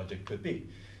what logic could be.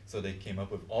 So they came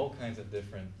up with all kinds of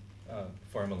different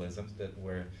formalisms that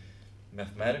were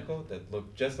mathematical, that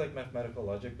looked just like mathematical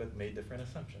logic, but made different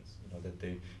assumptions. You know, that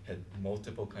they had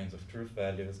multiple kinds of truth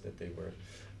values, that they were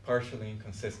partially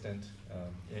inconsistent.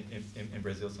 In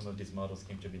Brazil, some of these models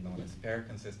came to be known as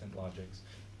pair-consistent logics.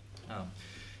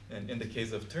 And in the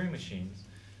case of Turing machines,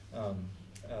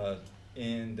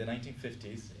 in the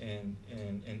 1950s in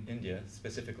India,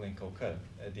 specifically in Kolkata,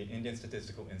 at the Indian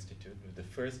Statistical Institute, with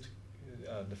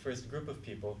the first group of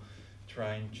people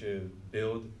trying to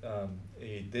build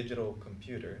a digital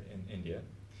computer in India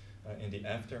in the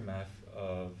aftermath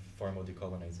of formal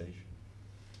decolonization.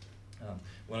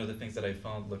 One of the things that I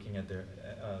found looking at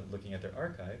their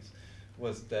archives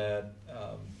was that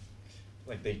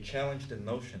like they challenged the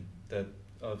notion that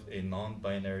of a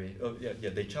non-binary.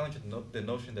 They challenged the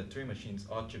notion that Turing machines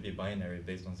ought to be binary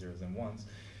based on zeros and ones,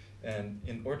 and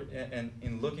in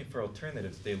looking for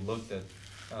alternatives, they looked at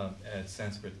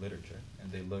Sanskrit literature,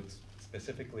 and they looked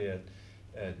specifically at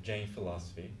Jain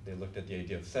philosophy. They looked at the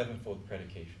idea of sevenfold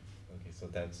predication. Okay, so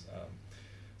that's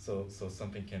so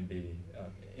something can be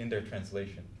in their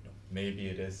translation. You know, maybe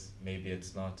it is, maybe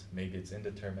it's not, maybe it's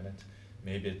indeterminate,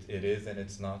 maybe it is and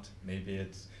it's not, maybe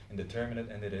it's indeterminate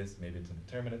and it is, maybe it's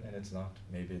indeterminate and it's not,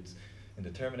 maybe it's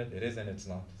indeterminate, it is and it's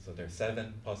not. So there are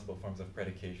 7 possible forms of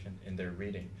predication in their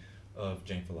reading of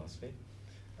Jain philosophy.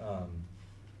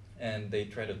 And they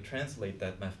try to translate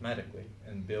that mathematically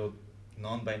and build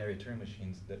non-binary Turing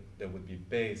machines that would be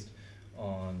based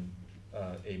on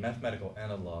a mathematical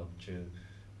analog to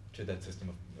that system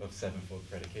of sevenfold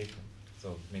predication.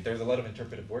 So, I mean, there's a lot of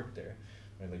interpretive work there.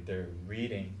 Right? Like, they're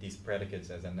reading these predicates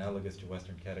as analogous to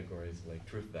Western categories like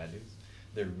truth values.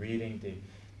 They're reading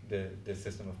the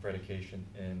system of predication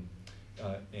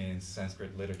in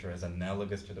Sanskrit literature as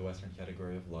analogous to the Western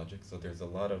category of logic. So there's a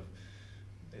lot of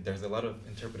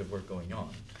interpretive work going on.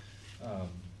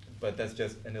 But that's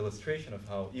just an illustration of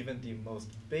how even the most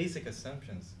basic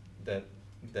assumptions that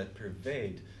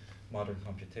pervade modern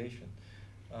computation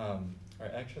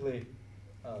are actually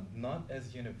not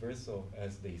as universal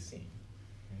as they seem.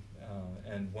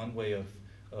 And one way of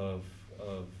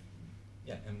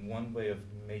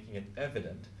making it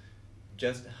evident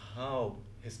just how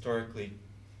historically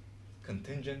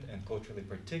contingent and culturally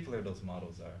particular those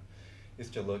models are is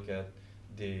to look at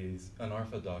these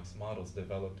unorthodox models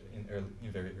developed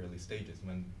in very early stages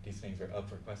when these things are up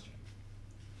for question.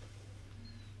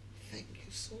 Thank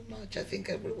you so much. I think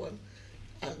everyone,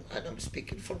 and I'm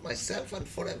speaking for myself and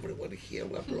for everyone here,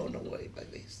 we're blown away by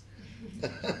this.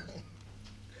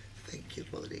 Thank you,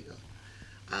 Rodrigo.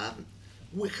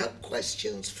 We have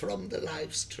questions from the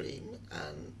live stream,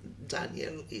 and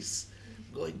Daniel is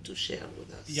going to share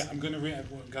with us. Yeah, I'm going to I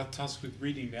got tasked with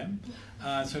reading them.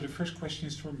 So the first question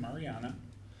is from Mariana.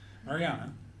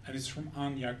 Mariana, and it's from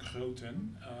Anja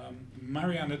Groten.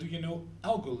 Mariana, do you know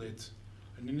Algolit,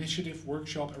 an initiative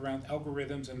workshop around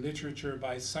algorithms and literature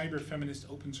by cyber-feminist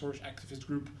open source activist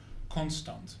group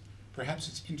Constant? Perhaps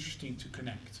it's interesting to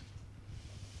connect.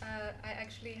 I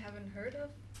actually haven't heard of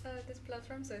this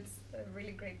platform, so it's a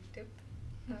really great tip.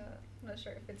 I'm not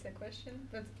sure if it's a question,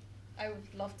 but I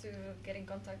would love to get in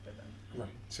contact with them. Right,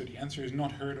 so the answer is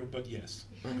not heard of, but yes.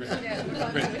 Great. Yeah,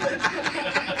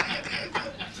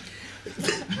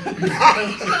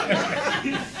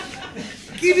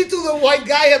 Give it to the white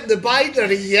guy and the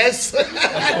binary, yes.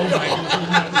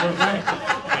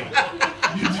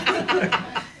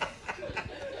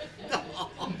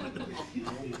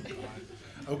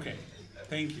 Okay,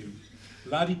 thank you.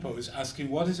 Ladipo is asking,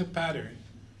 what is a pattern?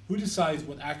 Who decides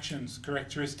what actions,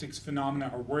 characteristics, phenomena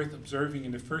are worth observing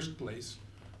in the first place?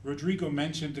 Rodrigo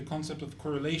mentioned the concept of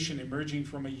correlation emerging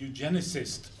from a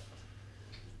eugenicist.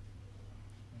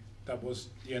 that was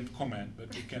the end comment,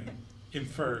 but we can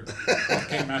infer what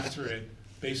came after it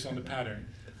based on the pattern.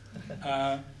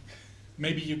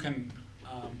 Maybe you can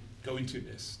go into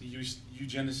this, the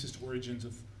eugenicist origins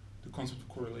of the concept of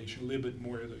correlation, a little bit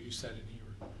more, though you said it in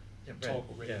your talk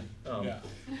already. Yeah.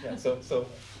 So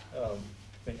I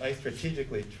mean, I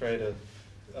strategically try to,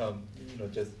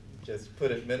 just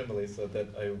put it minimally so that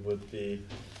I would be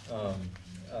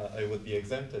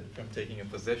exempted from taking a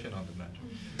position on the matter.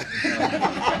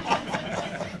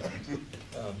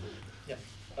 Yeah,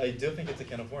 I do think it's a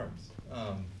can of worms,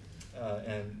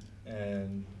 and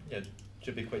yeah,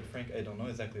 to be quite frank, I don't know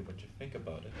exactly what you think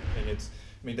about it. I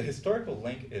mean, the historical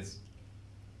link is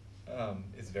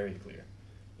very clear.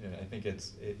 I think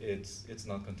it's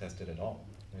not contested at all.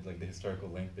 Right? Like the historical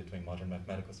link between modern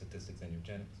mathematical statistics and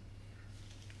eugenics.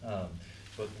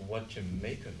 But what you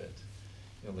make of it,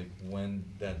 like when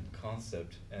that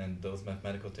concept and those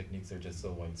mathematical techniques are just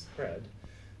so widespread,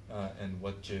 and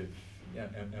what you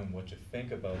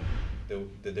think about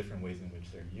the different ways in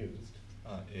which they're used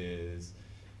is,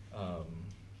 I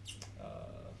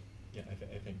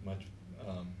think much.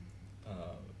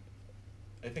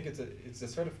 I think it's a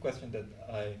sort of question that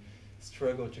I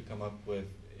struggle to come up with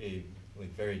a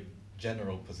very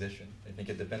general position. I think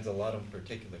it depends a lot on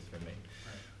particulars for me.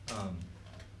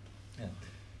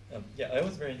 I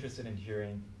was very interested in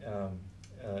hearing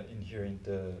hearing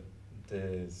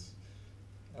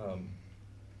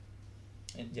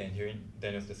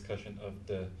Daniel's discussion of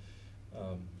the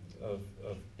of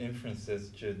inferences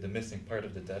to the missing part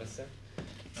of the data set,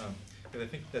 because I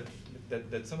think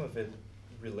that some of it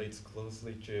relates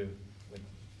closely to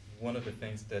one of the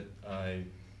things that I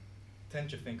tend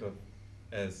to think of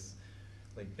as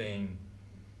being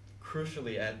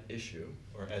crucially at issue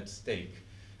or at stake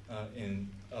in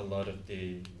a lot of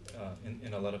the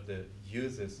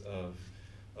uses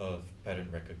of pattern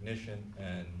recognition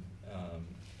and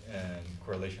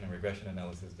correlation and regression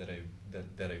analysis that I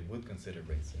would consider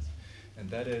racist, and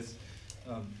that is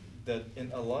that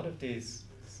in a lot of these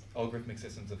algorithmic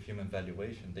systems of human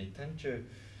valuation, they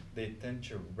tend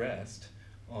to rest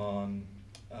on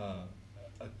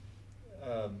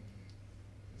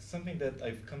something that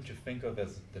I've come to think of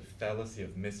as the fallacy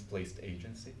of misplaced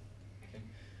agency. Okay?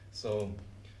 So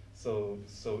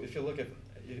if you look at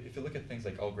things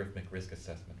like algorithmic risk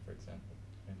assessment, for example,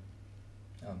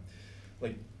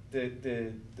 right?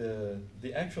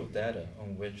 The actual data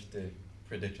on which the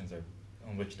predictions are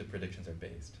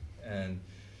based, and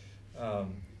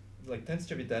tends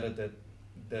to be data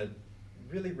that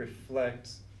really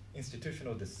reflects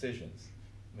institutional decisions,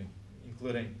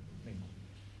 including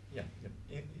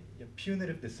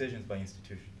punitive decisions by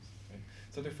institutions. Right?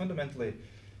 So they're fundamentally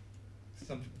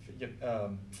some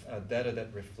data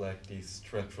that reflect these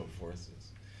structural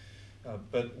forces.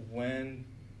 But when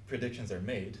predictions are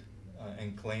made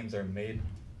and claims are made,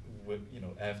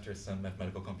 after some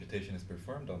mathematical computation is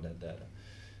performed on that data,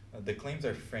 the claims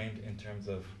are framed in terms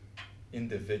of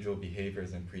individual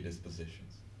behaviors and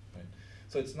predispositions. Right?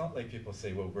 So it's not like people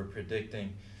say, well, we're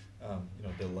predicting,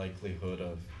 the likelihood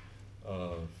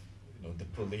of the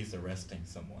police arresting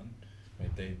someone.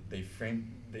 Right? They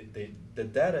frame the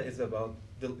data is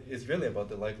really about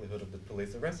the likelihood of the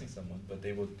police arresting someone, but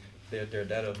their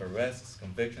data of arrests,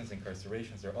 convictions,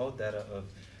 incarcerations are all data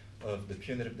of the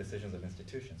punitive decisions of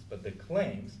institutions. But the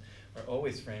claims are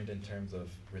always framed in terms of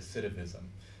recidivism,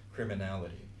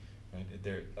 criminality. Right?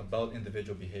 They're about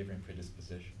individual behavior and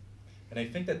predisposition. And I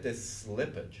think that this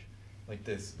slippage,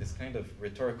 this kind of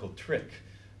rhetorical trick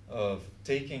of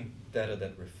taking data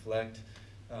that reflect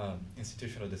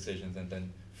institutional decisions and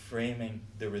then framing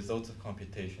the results of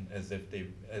computation as if the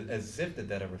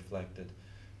data reflected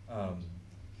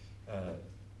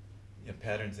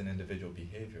patterns in individual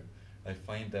behavior, I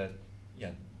find that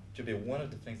to be one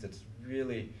of the things that's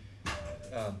really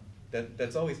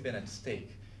that's always been at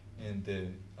stake in the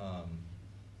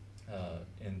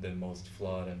most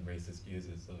flawed and racist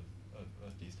uses of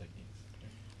these techniques.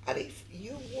 And if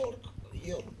your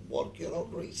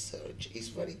own research is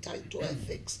very tied to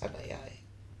ethics and AI,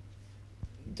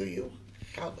 do you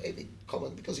have any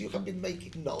comment? Because you have been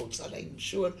making notes, and I'm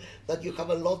sure that you have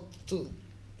a lot to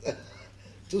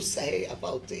say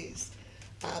about this.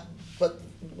 But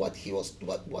what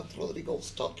Rodrigo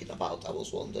was talking about, I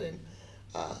was wondering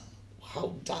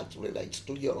how that relates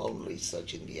to your own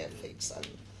research in the ethics and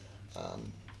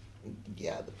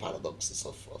the paradoxes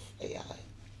of AI.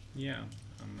 Yeah,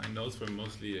 my notes were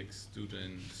mostly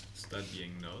student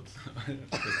studying notes,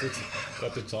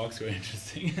 but the talks were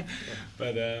interesting.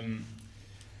 But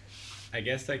I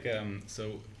guess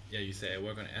you say I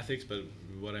work on ethics, but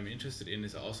what I'm interested in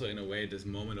is also in a way this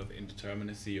moment of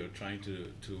indeterminacy, or trying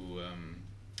to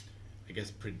I guess,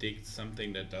 predict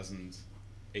something that doesn't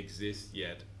exist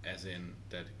yet, as in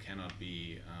that cannot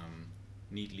be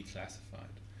neatly classified.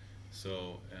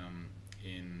 So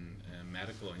in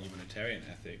medical and humanitarian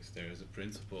ethics, there is a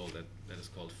principle that is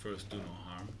called first do no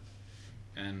harm,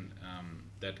 and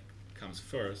that comes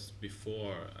first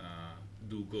before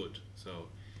do good. So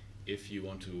if you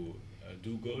want to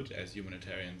do good, as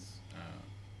humanitarians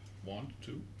want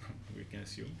to, we can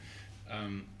assume,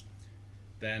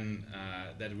 then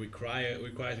that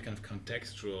requires a kind of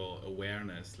contextual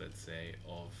awareness, let's say,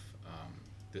 of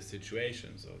the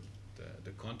situation, so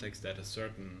the context that a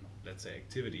certain, let's say,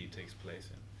 activity takes place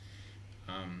in.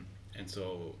 And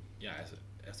so, yeah,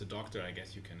 as a doctor, I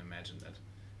guess you can imagine that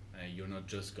you're not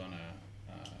just gonna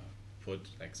put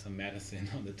like some medicine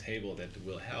on the table that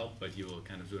will help, but you will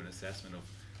kind of do an assessment of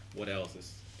what else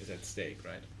is at stake,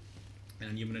 right?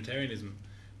 And in humanitarianism,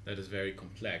 that is very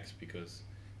complex, because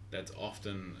that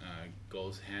often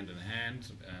goes hand in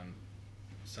hand,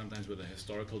 sometimes with a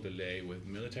historical delay with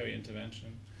military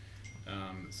intervention.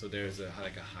 So there's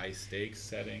like a high stakes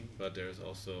setting, but there's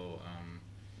also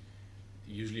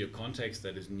usually a context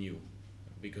that is new,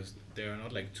 because there are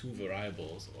not like 2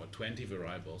 variables or 20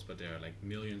 variables, but there are like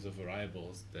millions of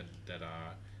variables that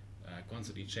are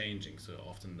constantly changing. So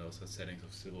often those are settings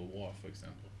of civil war, for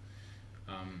example.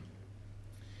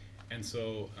 And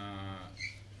so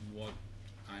what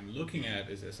I'm looking at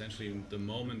is essentially the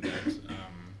moment that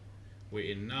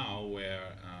we're in now,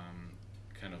 where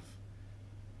kind of,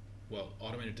 well,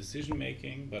 automated decision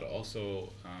making, but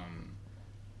also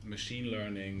machine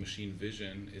learning, machine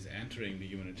vision is entering the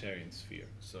humanitarian sphere.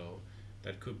 So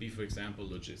that could be, for example,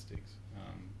 logistics.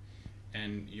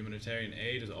 And humanitarian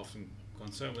aid is often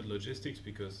concerned with logistics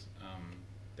because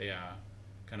they are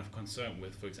kind of concerned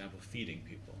with, for example, feeding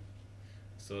people.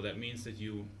 So that means that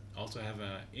you also have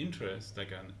an interest,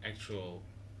 like an actual,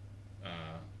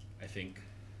 I think,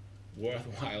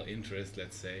 worthwhile interest,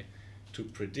 let's say, to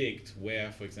predict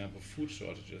where, for example, food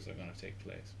shortages are going to take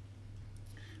place.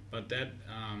 But that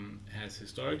has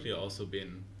historically also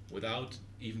been, without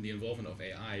even the involvement of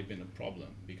AI, been a problem,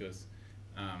 because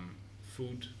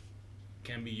food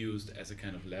can be used as a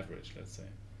kind of leverage, let's say.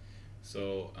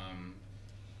 So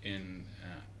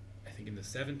I think in the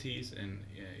 70s in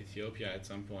Ethiopia at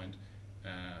some point,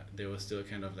 there was still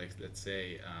kind of like, let's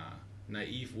say,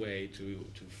 naive way to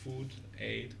food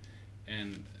aid,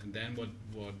 and then what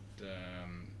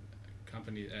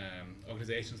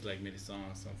organizations like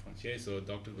Médecins Sans Frontières, so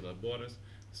Doctors Without Borders,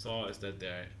 saw is that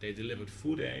they delivered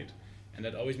food aid, and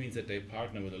that always means that they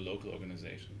partner with a local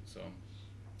organization. So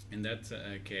in that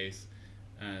case,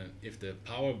 if the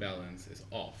power balance is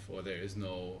off, or there is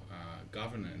no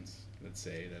governance, let's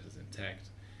say, that is intact,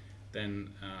 then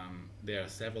there are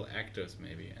several actors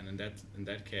maybe, and in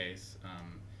that case,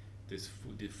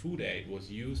 the food aid was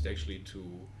used actually to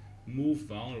move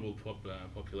vulnerable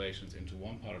populations into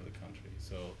one part of the country.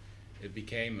 So it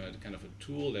became a kind of a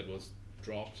tool that was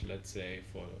dropped, let's say,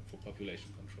 for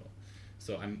population control.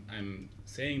 So I'm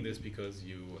saying this because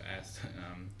you asked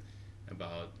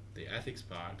about the ethics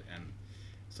part, and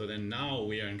so then now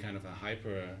we are in kind of a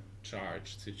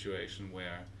hyper-charged situation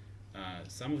where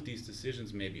some of these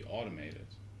decisions may be automated,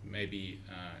 maybe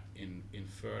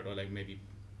inferred, or like maybe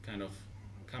kind of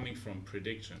coming from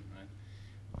prediction,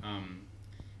 right?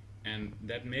 And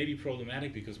that may be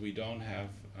problematic because we don't have,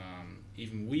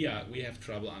 even we have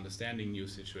trouble understanding new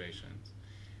situations.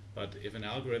 But if an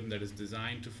algorithm that is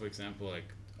designed to, for example,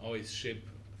 like always ship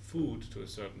food to a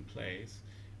certain place,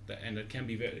 and it can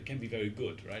be very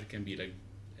good, right? It can be like,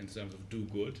 in terms of do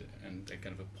good and a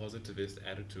kind of a positivist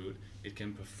attitude, it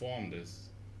can perform this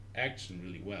action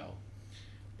really well.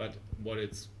 But what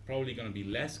it's probably going to be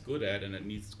less good at, and it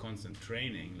needs constant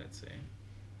training, let's say,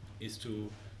 is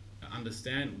to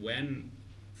understand when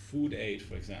food aid,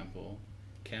 for example,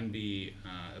 can be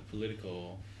a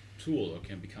political tool or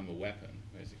can become a weapon,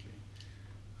 basically.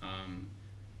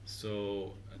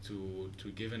 So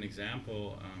to give an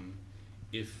example,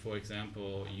 if, for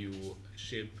example, you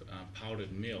ship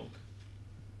powdered milk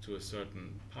to a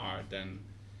certain part, then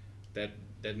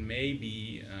that may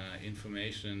be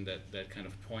information that kind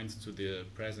of points to the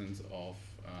presence of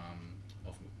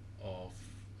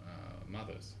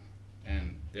mothers,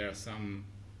 and there are some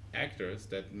actors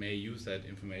that may use that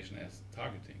information as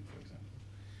targeting, for example.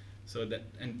 So that,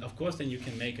 and of course, then you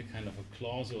can make a kind of a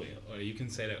clause, or you can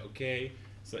say that, okay,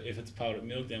 so if it's powdered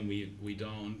milk, then we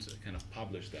don't kind of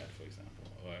publish that, for example,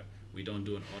 or we don't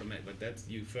do an automatic. But that's,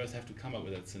 you first have to come up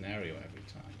with that scenario every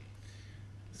time.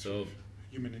 So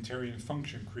humanitarian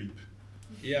function creep.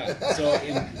 Yeah, so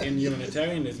in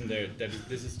humanitarianism,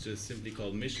 this is just simply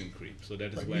called mission creep. So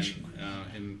that is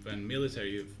when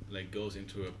military goes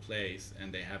into a place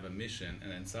and they have a mission,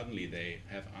 and then suddenly they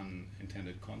have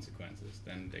unintended consequences.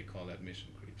 Then they call that mission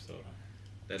creep. So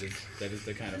that is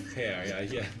the kind of pair.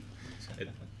 Yeah.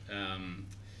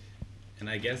 And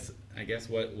I guess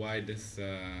why this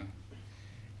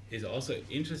is also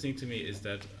interesting to me is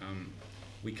that.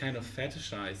 We kind of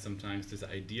fetishize sometimes this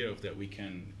idea of that we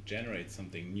can generate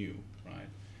something new, right?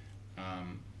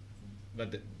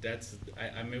 But that's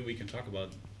maybe we can talk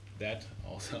about that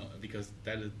also, because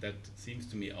that seems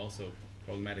to me also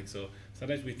problematic. So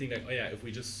sometimes we think like, oh yeah, if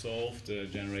we just solve the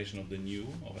generation of the new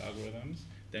of algorithms,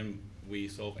 then we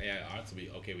solve AI art. So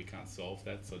we can't solve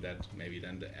that. So that maybe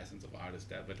then the essence of art is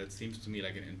that. But that seems to me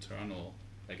like an internal,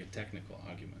 like a technical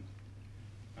argument.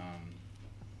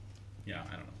 Yeah,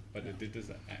 I don't know. But did this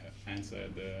answer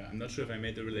I'm not sure if I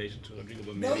made the relation to Rodrigo,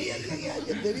 but maybe. No, yeah.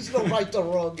 There is no right or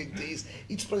wrong in this.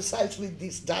 It's precisely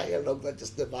this dialogue that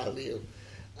is the value.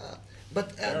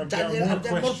 But Daniel,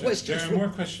 there are more questions. There are more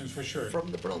questions for sure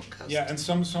from the broadcast. Yeah, and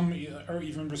some are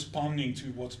even responding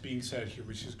to what's being said here,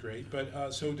 which is great. But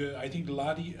I think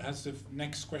Ladi has the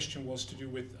next question was to do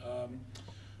with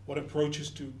what approaches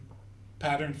to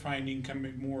pattern finding can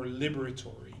be more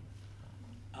liberatory.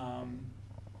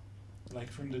 Like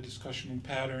from the discussion on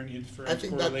pattern, inference,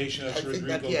 correlation, that's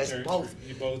Rodrigo, yes, both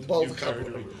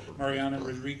Mariana,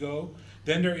 Rodrigo.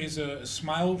 Then there is a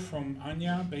smile from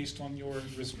Anya based on your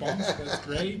response, that's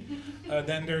great.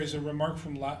 Then there is a remark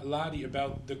from Ladi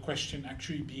about the question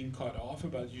actually being cut off,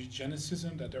 about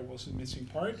eugenicism, that there was a missing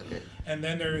part. And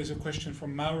then there is a question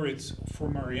from Maurits for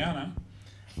Mariana.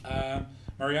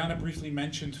 Mariana briefly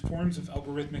mentioned forms of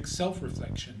algorithmic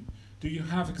self-reflection. Do you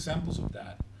have examples of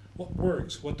that? What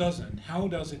works, what doesn't? How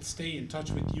does it stay in touch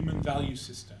with human value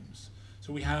systems?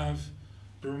 So we have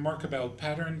the remark about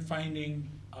pattern finding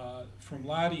from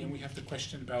Ladi, and we have the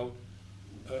question about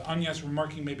Anya's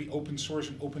remarking maybe open source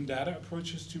and open data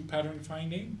approaches to pattern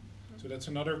finding. So that's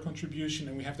another contribution,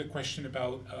 and we have the question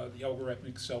about the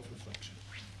algorithmic self-reflection.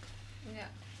 Yeah.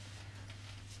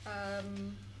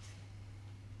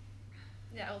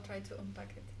 I'll try to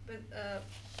unpack it. But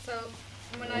so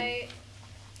when I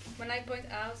point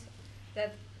out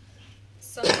that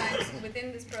sometimes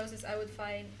within this process I would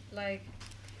find like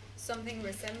something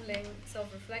resembling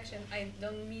self-reflection, I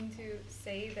don't mean to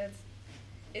say that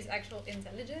it's actual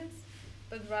intelligence,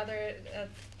 but rather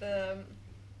that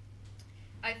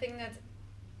I think that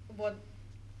what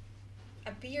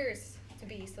appears to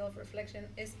be self-reflection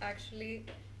is actually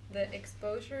the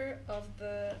exposure of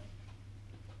the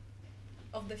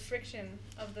friction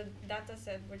of the data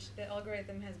set which the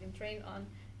algorithm has been trained on,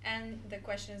 and the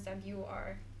questions that you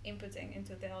are inputting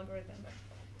into the algorithm.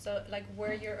 So like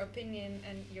where your opinion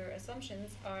and your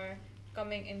assumptions are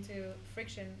coming into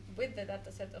friction with the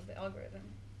data set of the algorithm,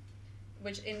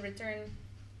 which in return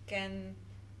can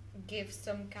give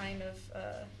some kind of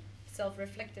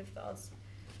self-reflective thoughts.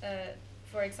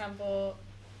 For example,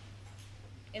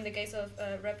 in the case of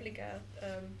a replica,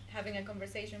 having a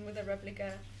conversation with a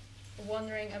replica,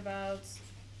 wondering about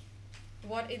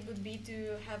what it would be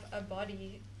to have a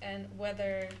body and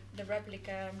whether the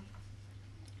replica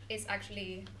is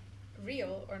actually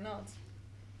real or not.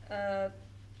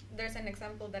 There's an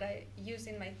example that I use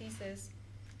in my thesis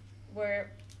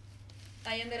where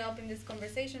I ended up in this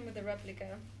conversation with the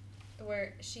replica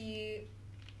where she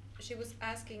was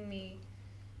asking me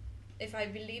if I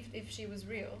believed if she was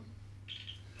real.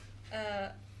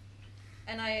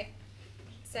 And I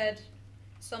said,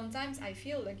 sometimes I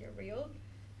feel like you're real,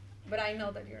 but I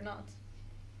know that you're not.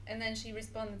 And then she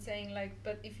responded saying like,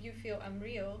 but if you feel I'm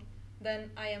real,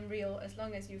 then I am real as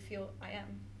long as you feel I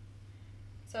am.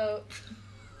 So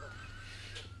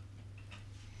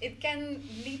it can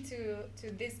lead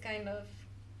to this kind of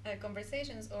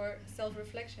conversations or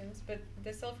self-reflections, but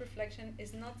the self-reflection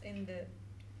is not in the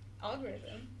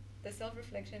algorithm. The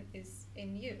self-reflection is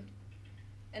in you.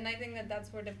 And I think that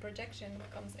that's where the projection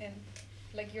comes in.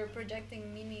 Like you're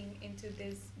projecting meaning into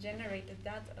this generated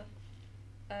data.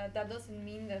 That doesn't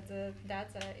mean that the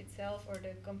data itself or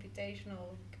the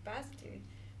computational capacity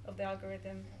of the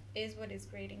algorithm is what is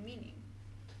creating meaning.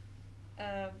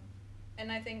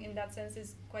 And I think in that sense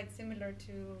it's quite similar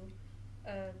to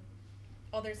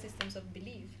other systems of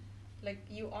belief. Like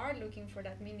you are looking for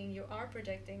that meaning, you are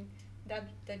projecting that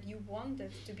you want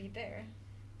it to be there.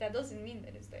 That doesn't mean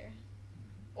that it's there.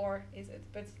 Or is it?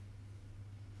 But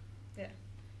yeah.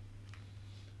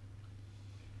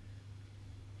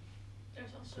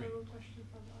 There's also a question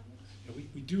from the audience. Yeah,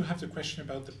 we do have the question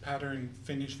about the pattern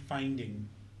finish finding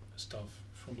stuff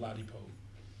from Ladipo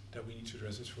that we need to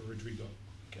address. It's for Rodrigo.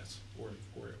 guess, or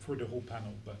for the whole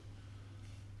panel, but.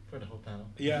 For the whole panel?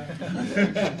 Yeah.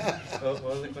 What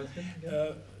was the question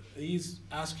again? He's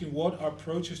asking what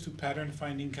approaches to pattern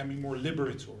finding can be more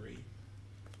liberatory,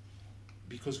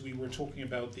 because we were talking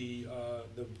about the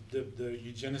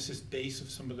eugenesis base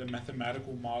of some of the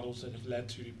mathematical models that have led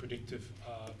to the predictive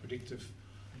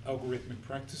algorithmic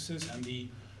practices, and the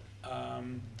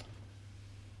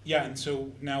and so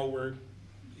now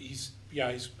he's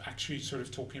actually sort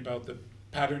of talking about the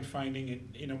pattern finding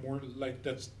in a more like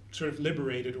that's sort of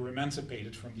liberated or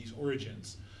emancipated from these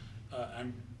origins.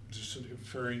 I'm just sort of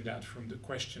inferring that from the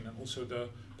question, and also the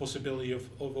possibility of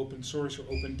open source or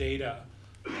open data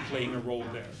playing a role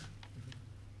there.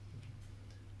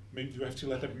 Maybe you have to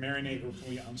let that marinate, or can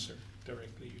we answer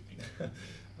directly, you think?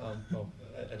 Well,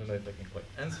 I don't know if I can quite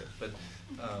answer, but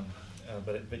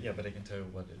I can tell you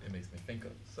what it makes me think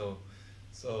of. So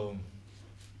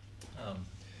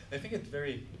I think it's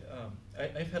very.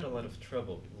 I've had a lot of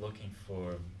trouble looking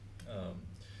for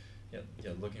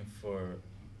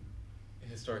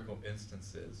historical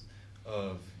instances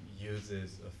of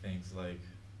uses of things like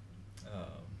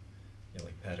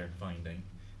like pattern finding,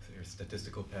 or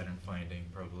statistical pattern finding,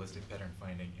 probabilistic pattern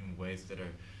finding in ways that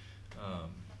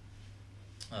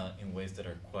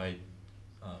are quite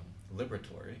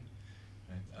liberatory.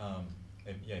 Right?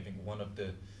 I think one of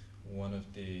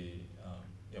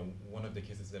the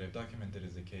cases that I've documented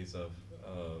is the case of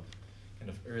kind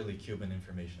of early Cuban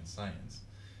information science,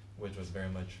 which was very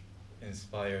much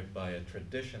inspired by a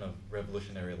tradition of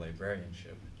revolutionary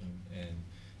librarianship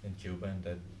in Cuba, and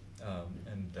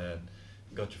that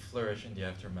got to flourish in the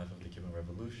aftermath of the Cuban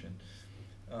Revolution.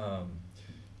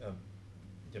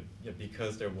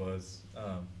 Because there was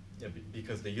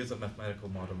because the use of mathematical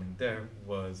modeling there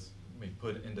was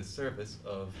put in the service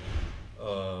of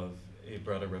a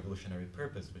broader revolutionary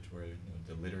purpose, which were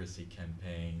the literacy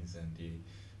campaigns and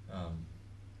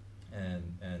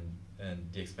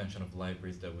the expansion of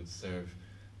libraries that would serve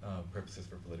purposes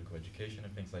for political education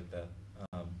and things like that.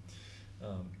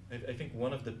 I think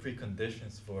one of the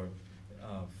preconditions for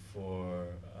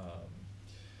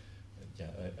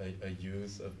a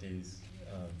use of these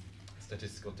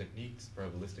statistical techniques,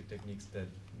 probabilistic techniques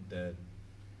that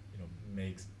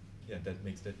makes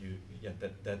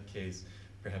that case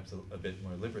perhaps a bit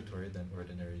more liberatory than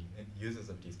ordinary uses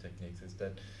of these techniques is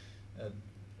that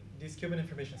these Cuban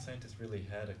information scientists really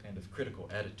had a kind of critical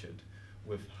attitude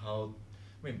with how,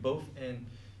 both in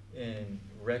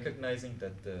recognizing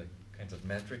that the kinds of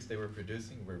metrics they were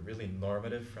producing were really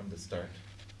normative from the start,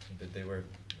 that they were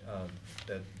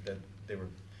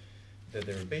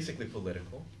basically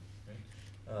political, right?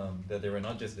 That they were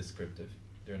not just descriptive,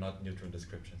 they were not neutral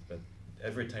descriptions, but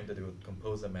every time that they would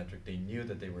compose a metric, they knew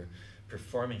that they were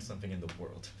performing something in the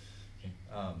world. Okay?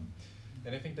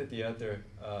 And I think that the other,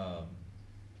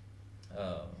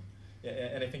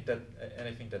 and I think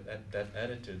that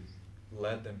attitude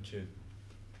led them to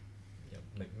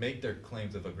make their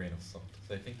claims with a grain of salt.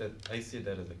 So I think that I see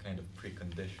that as a kind of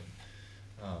precondition.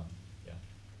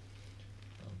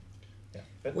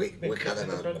 We had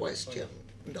another question.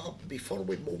 No, before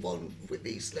we move on with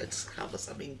this, let's have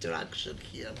some interaction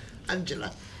here.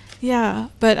 Angela. Yeah,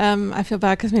 but I feel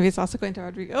bad because maybe it's also going to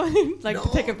Rodrigo, to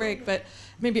take a break, but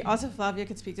maybe also Flavia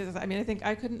could speak to this. I mean, I think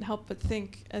I couldn't help but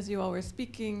think as you all were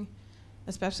speaking,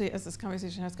 especially as this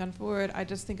conversation has gone forward, I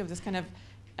just think of this kind of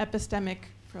epistemic,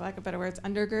 for lack of better words,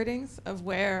 undergirdings of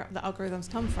where the algorithms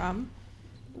come from.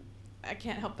 I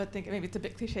can't help but think, maybe it's a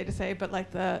bit cliche to say, but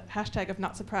like the hashtag of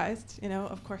not surprised,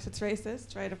 of course it's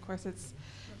racist, right? Of course it's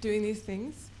doing these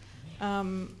things.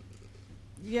 So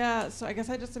I guess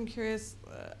I just am curious,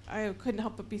 I couldn't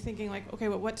help but be thinking like, okay,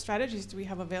 well, what strategies do we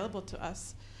have available to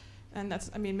us? And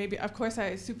that's, maybe, of course,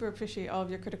 I super appreciate all of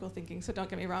your critical thinking, so don't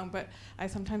get me wrong, but I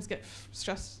sometimes get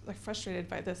frustrated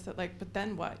by this, that but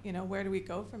then what? Where do we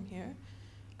go from here?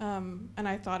 And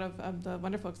I thought of the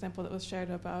wonderful example that was shared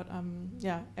about,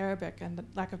 Arabic and the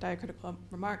lack of diacritical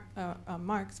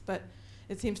marks, but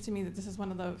it seems to me that this is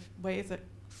one of the ways that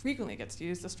frequently gets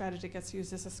used, the strategy gets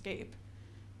used as escape,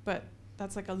 but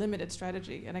that's like a limited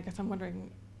strategy, and I guess I'm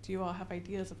wondering, do you all have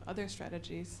ideas of other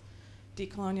strategies,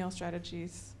 decolonial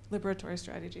strategies, liberatory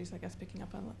strategies, I guess picking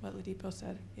up on what Ladipo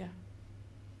said, yeah.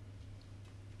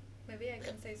 Maybe I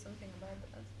can say something about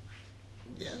that.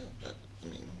 Yeah,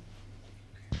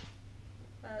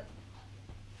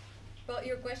 well,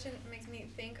 your question makes me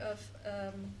think of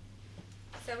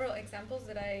several examples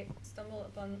that I stumbled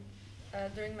upon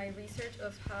during my research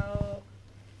of how,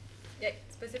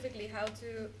 specifically how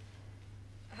to,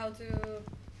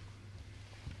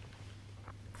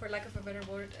 for lack of a better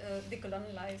word,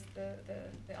 decolonialize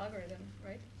the algorithm,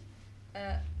 right?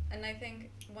 And I think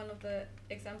one of the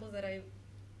examples that I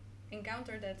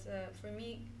encountered that for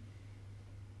me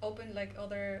opened like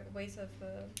other ways of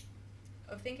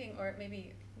thinking, or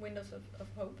maybe windows of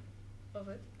hope of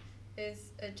it,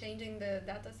 is changing the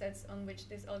data sets on which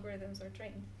these algorithms are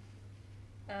trained,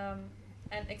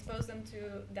 and expose them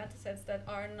to data sets that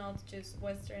are not just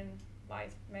Western,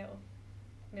 white, male,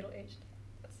 middle-aged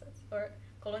data sets, or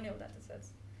colonial data sets.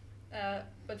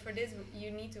 But for this,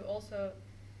 you need to also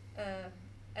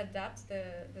adapt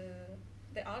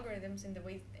the algorithms in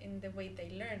the way they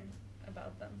learn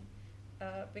about them,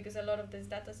 because a lot of these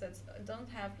data sets don't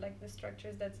have like the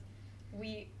structures that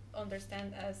we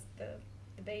understand as the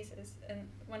basis. And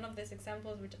one of these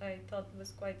examples, which I thought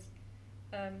was quite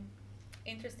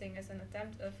interesting as an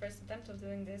attempt, a first attempt of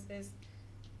doing this, is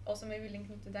also maybe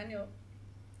linking to Daniel,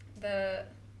 the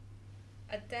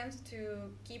attempt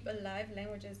to keep alive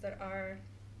languages that are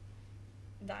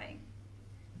dying,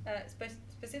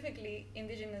 specifically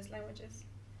indigenous languages.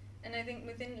 And I think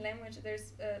within language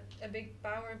there's a big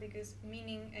power because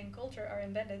meaning and culture are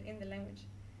embedded in the language.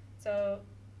 So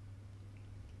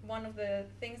one of the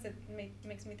things that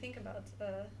makes me think about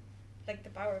like the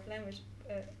power of language,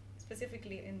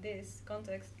 specifically in this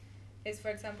context, is, for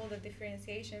example, the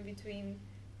differentiation between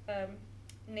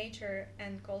nature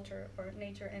and culture, or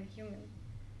nature and human.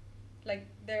 Like,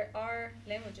 there are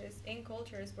languages in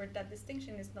cultures where that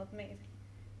distinction is not made.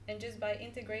 And just by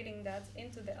integrating that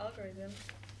into the algorithm,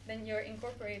 then you're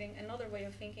incorporating another way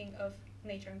of thinking of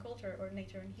nature and culture, or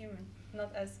nature and human,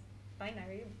 not as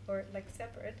binary or like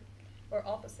separate or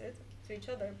opposite to each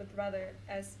other, but rather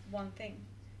as one thing.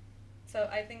 So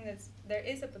I think that there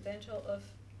is a potential of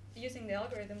using the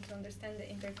algorithm to understand the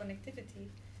interconnectivity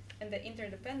and the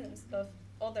interdependence of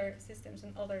other systems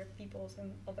and other peoples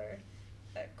and other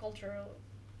cultural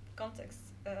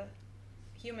contexts,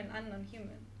 human and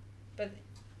non-human. But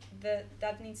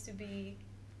that needs to be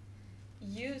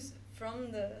used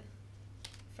from the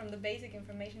basic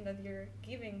information that you're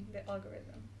giving the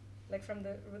algorithm, like from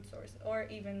the root source, or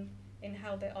even in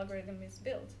how the algorithm is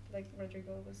built, like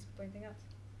Rodrigo was pointing out.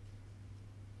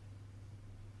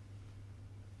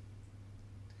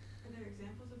 Are there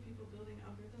examples of people building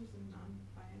algorithms in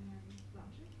non-binary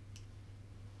logic?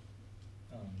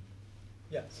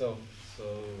 Yeah. So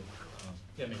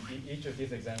yeah. I mean, each of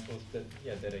these examples that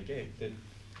I gave did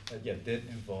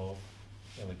involve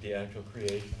like the actual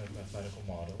creation of mathematical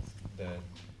models that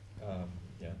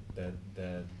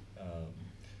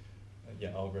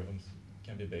algorithms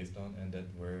can be based on, and that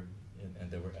were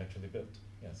actually built.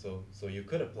 Yeah. So you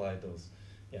could apply those.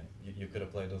 Yeah. You could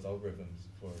apply those algorithms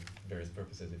for various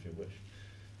purposes if you wish.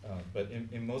 But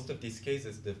in most of these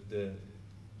cases,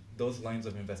 those lines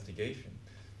of investigation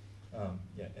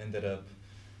ended up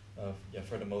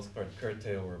for the most part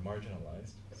curtailed or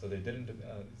marginalized. So they didn't.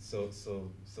 So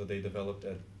they developed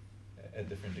at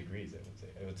different degrees.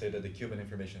 I would say that the Cuban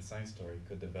information science story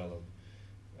could develop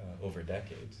over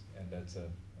decades, and that's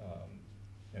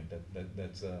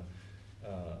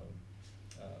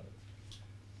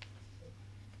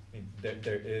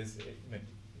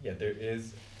there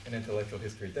is an intellectual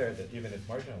history there that, even if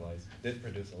marginalized, did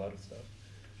produce a lot of stuff.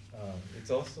 It's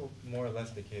also more or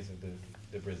less the case of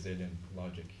the Brazilian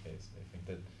logic case. I think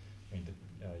that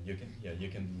you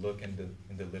can look in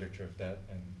the literature of that,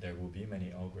 and there will be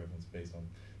many algorithms based on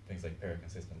things like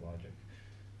paraconsistent logic.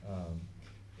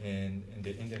 In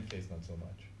the Indian case, not so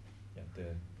much.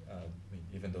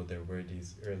 Even though there were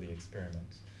these early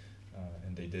experiments,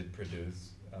 and they did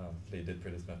produce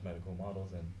mathematical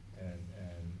models and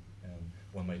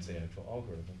one might say actual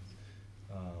algorithms.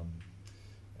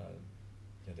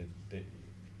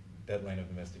 That line of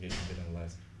investigation didn't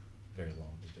last very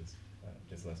long. It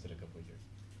just lasted a couple of years.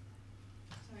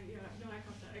 Sorry, yeah, no, I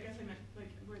caught that. I guess I meant like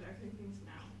where they're doing things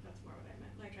now. That's more what I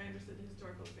meant. Like, I understood the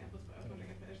historical examples, but I was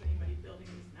wondering if there's anybody building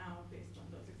these now based on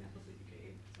those examples that you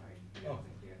gave. Sorry, maybe I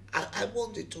wasn't clear. I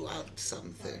wanted to add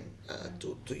something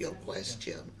to your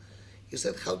question. You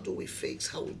said, how do we fix,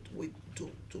 how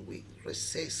do we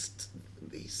resist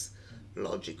this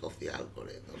logic of the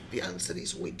algorithm? The answer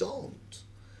is we don't.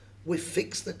 We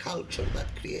fix the culture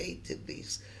that created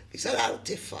these. These are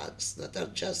artifacts that are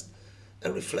just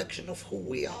a reflection of who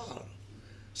we are.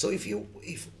 So if you,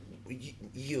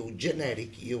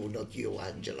 generic you, not you,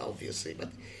 Angela, obviously, but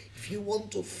if you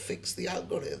want to fix the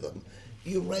algorithm,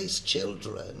 you raise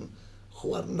children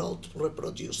who are not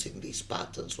reproducing these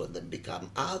patterns when they become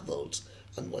adults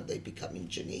and when they become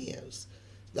engineers.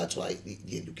 That's why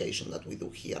the education that we do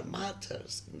here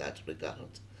matters in that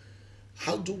regard.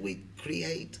 How do we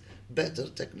create better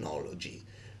technology?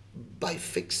 by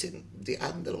fixing the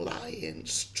underlying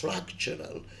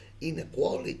structural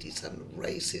inequalities and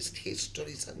racist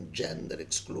histories and gender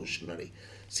exclusionary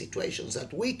situations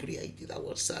that we created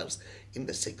ourselves in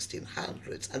the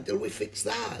 1600s. Until we fix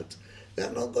that, there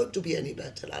are not going to be any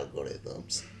better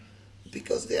algorithms,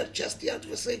 because they are just the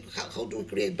adversary. How do we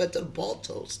create better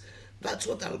bottles? That's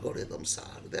what algorithms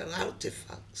are. They're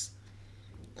artifacts.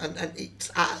 And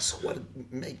it's us who are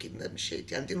making them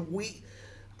shitty. Until we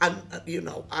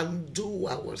undo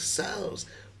ourselves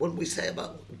when we say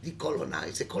about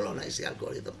colonize the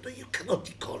algorithm. No, you cannot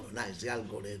decolonize the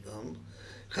algorithm.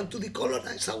 We have to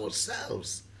decolonize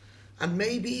ourselves. And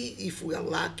maybe if we are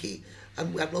lucky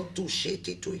and we are not too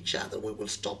shitty to each other, we will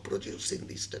stop producing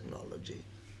this technology.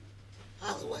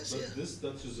 Otherwise, But yeah. this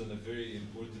touches on a very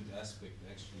important aspect,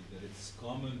 actually, that it's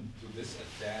common to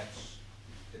disattach.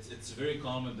 It's very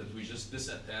common that we just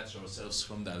disattach ourselves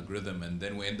from the algorithm, and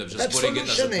then we end up just That's putting it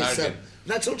as a solutionism. target.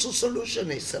 That's also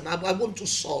solutionism. I want to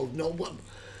solve. No one.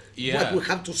 Yeah. What we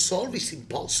have to solve is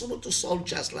impossible to solve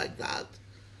just like that.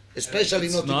 Especially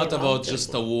It's not. not in a about round just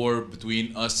a table. war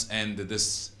between us and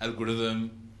this algorithm,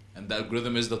 and the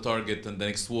algorithm is the target, and the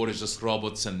next war is just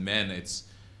robots and men. It's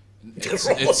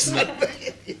not,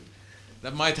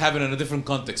 that might happen in a different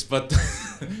context, but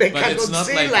but it's not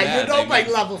like that. You know I my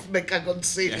mean- love of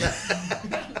Mechagodzilla.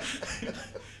 Yeah.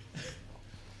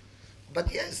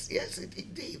 But yes,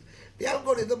 indeed. The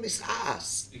algorithm is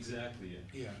us. Exactly.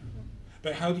 Yeah. Yeah.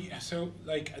 But how do you, so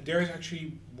like there's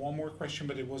actually one more question,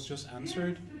 but it was just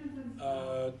answered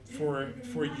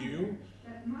for you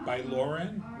by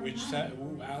Lauren,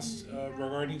 who asked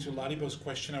regarding to Ladibo's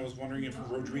question. I was wondering if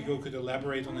Rodrigo could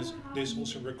elaborate on this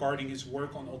also regarding his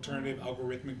work on alternative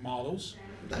algorithmic models.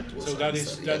 That was So that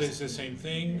answered, is yes. the same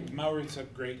thing. Maurits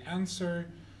had great answer.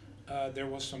 There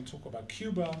was some talk about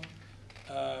Cuba.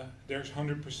 There's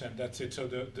 100%. That's it. So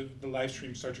the live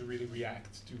stream started to really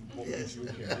react to what Yes. we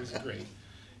do here. This is great.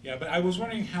 Yeah, but I was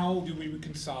wondering, how do we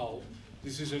reconcile?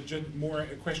 This is more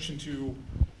a question to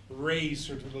raise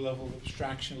sort of the level of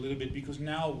abstraction a little bit, because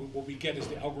now what we get is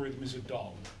the algorithm is a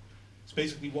dog. It's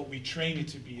basically what we train it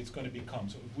to be, it's going to become.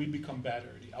 So if we become better,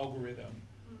 the algorithm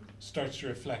starts to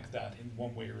reflect that in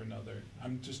one way or another.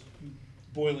 I'm just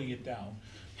boiling it down.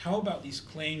 How about these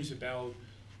claims about,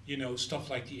 stuff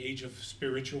like the age of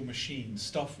spiritual machines,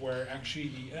 stuff where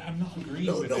actually I'm not agreeing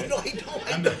with it. No,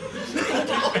 I know.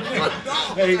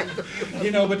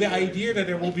 Like, but the idea that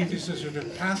there will be this sort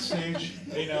of passage,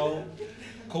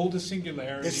 called the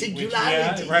singularity. The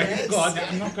singularity, which, right? yes. God,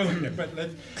 I'm not going there, but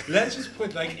let's just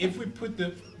put, if we put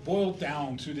boil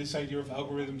down to this idea of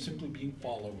algorithms simply being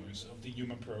followers of the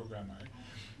human programmer,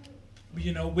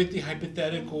 with the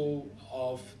hypothetical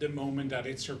of the moment that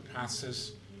it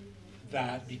surpasses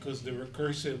that, because the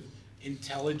recursive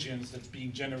intelligence that's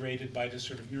being generated by the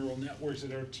sort of neural networks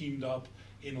that are teamed up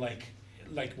in like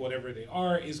whatever they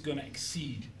are is going to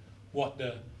exceed what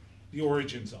the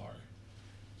origins are.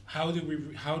 How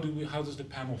does the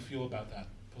panel feel about that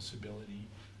possibility?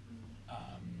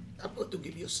 I'm going to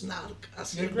give you snark,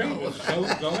 as Yeah, you great. know.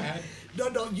 Go ahead.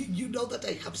 No, you know that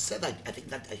I have said, I think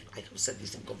that I have said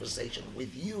this in conversation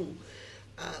with you,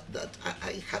 that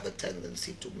I have a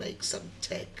tendency to make some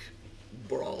tech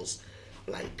bros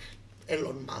like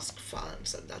Elon Musk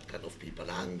fans and that kind of people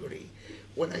angry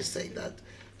when I say that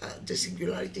the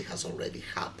singularity has already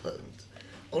happened,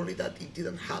 only that it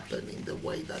didn't happen in the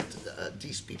way that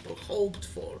these people hoped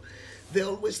for. They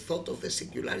always thought of the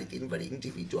singularity in very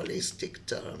individualistic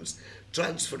terms,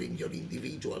 transferring your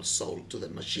individual soul to the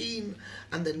machine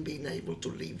and then being able to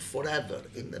live forever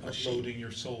in the machine. Uploading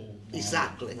your soul.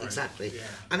 Exactly, Right. exactly. Yeah.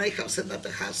 And I have said that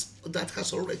that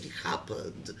has already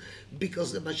happened,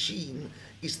 because the machine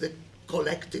is the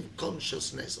collective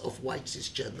consciousness of white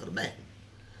cisgender men.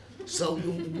 So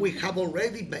we have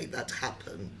already made that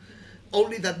happen.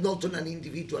 Only that not on an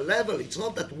individual level. It's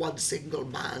not that one single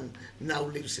man now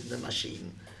lives in the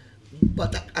machine,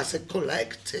 but as a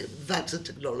collective, that's the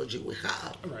technology we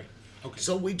have. Right. Okay.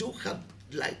 So we do have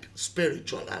like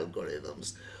spiritual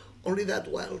algorithms. Only that,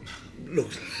 well,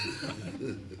 look,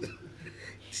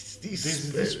 this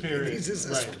is the spirit. This is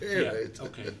the Right. spirit. Yeah.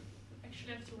 Okay.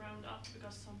 Actually, I have to round up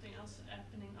because something else is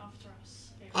happening after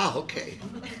us. Ah, okay.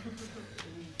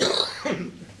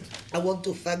 I want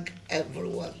to thank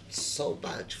everyone so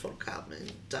much for coming.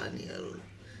 Daniel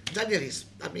is,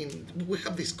 we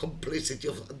have this complicity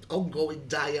of ongoing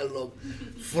dialogue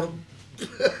for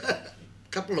a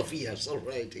couple of years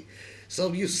already.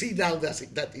 So you see now that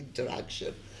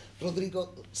interaction. Rodrigo,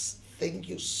 thank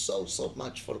you so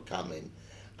much for coming.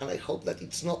 And I hope that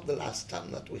it's not the last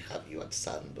time that we have you at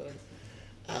Sunburn.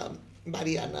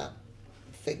 Mariana,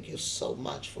 thank you so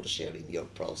much for sharing your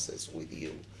process with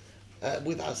you.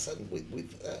 with us and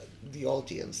with the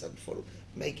audience, and for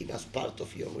making us part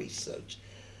of your research.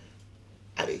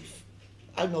 And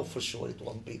I know for sure it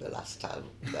won't be the last time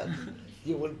that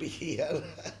you will be here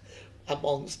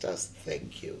amongst us.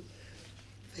 Thank you.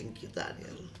 Thank you,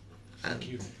 Daniel. And Thank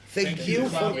you. thank you for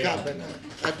Flavia. coming.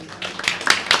 And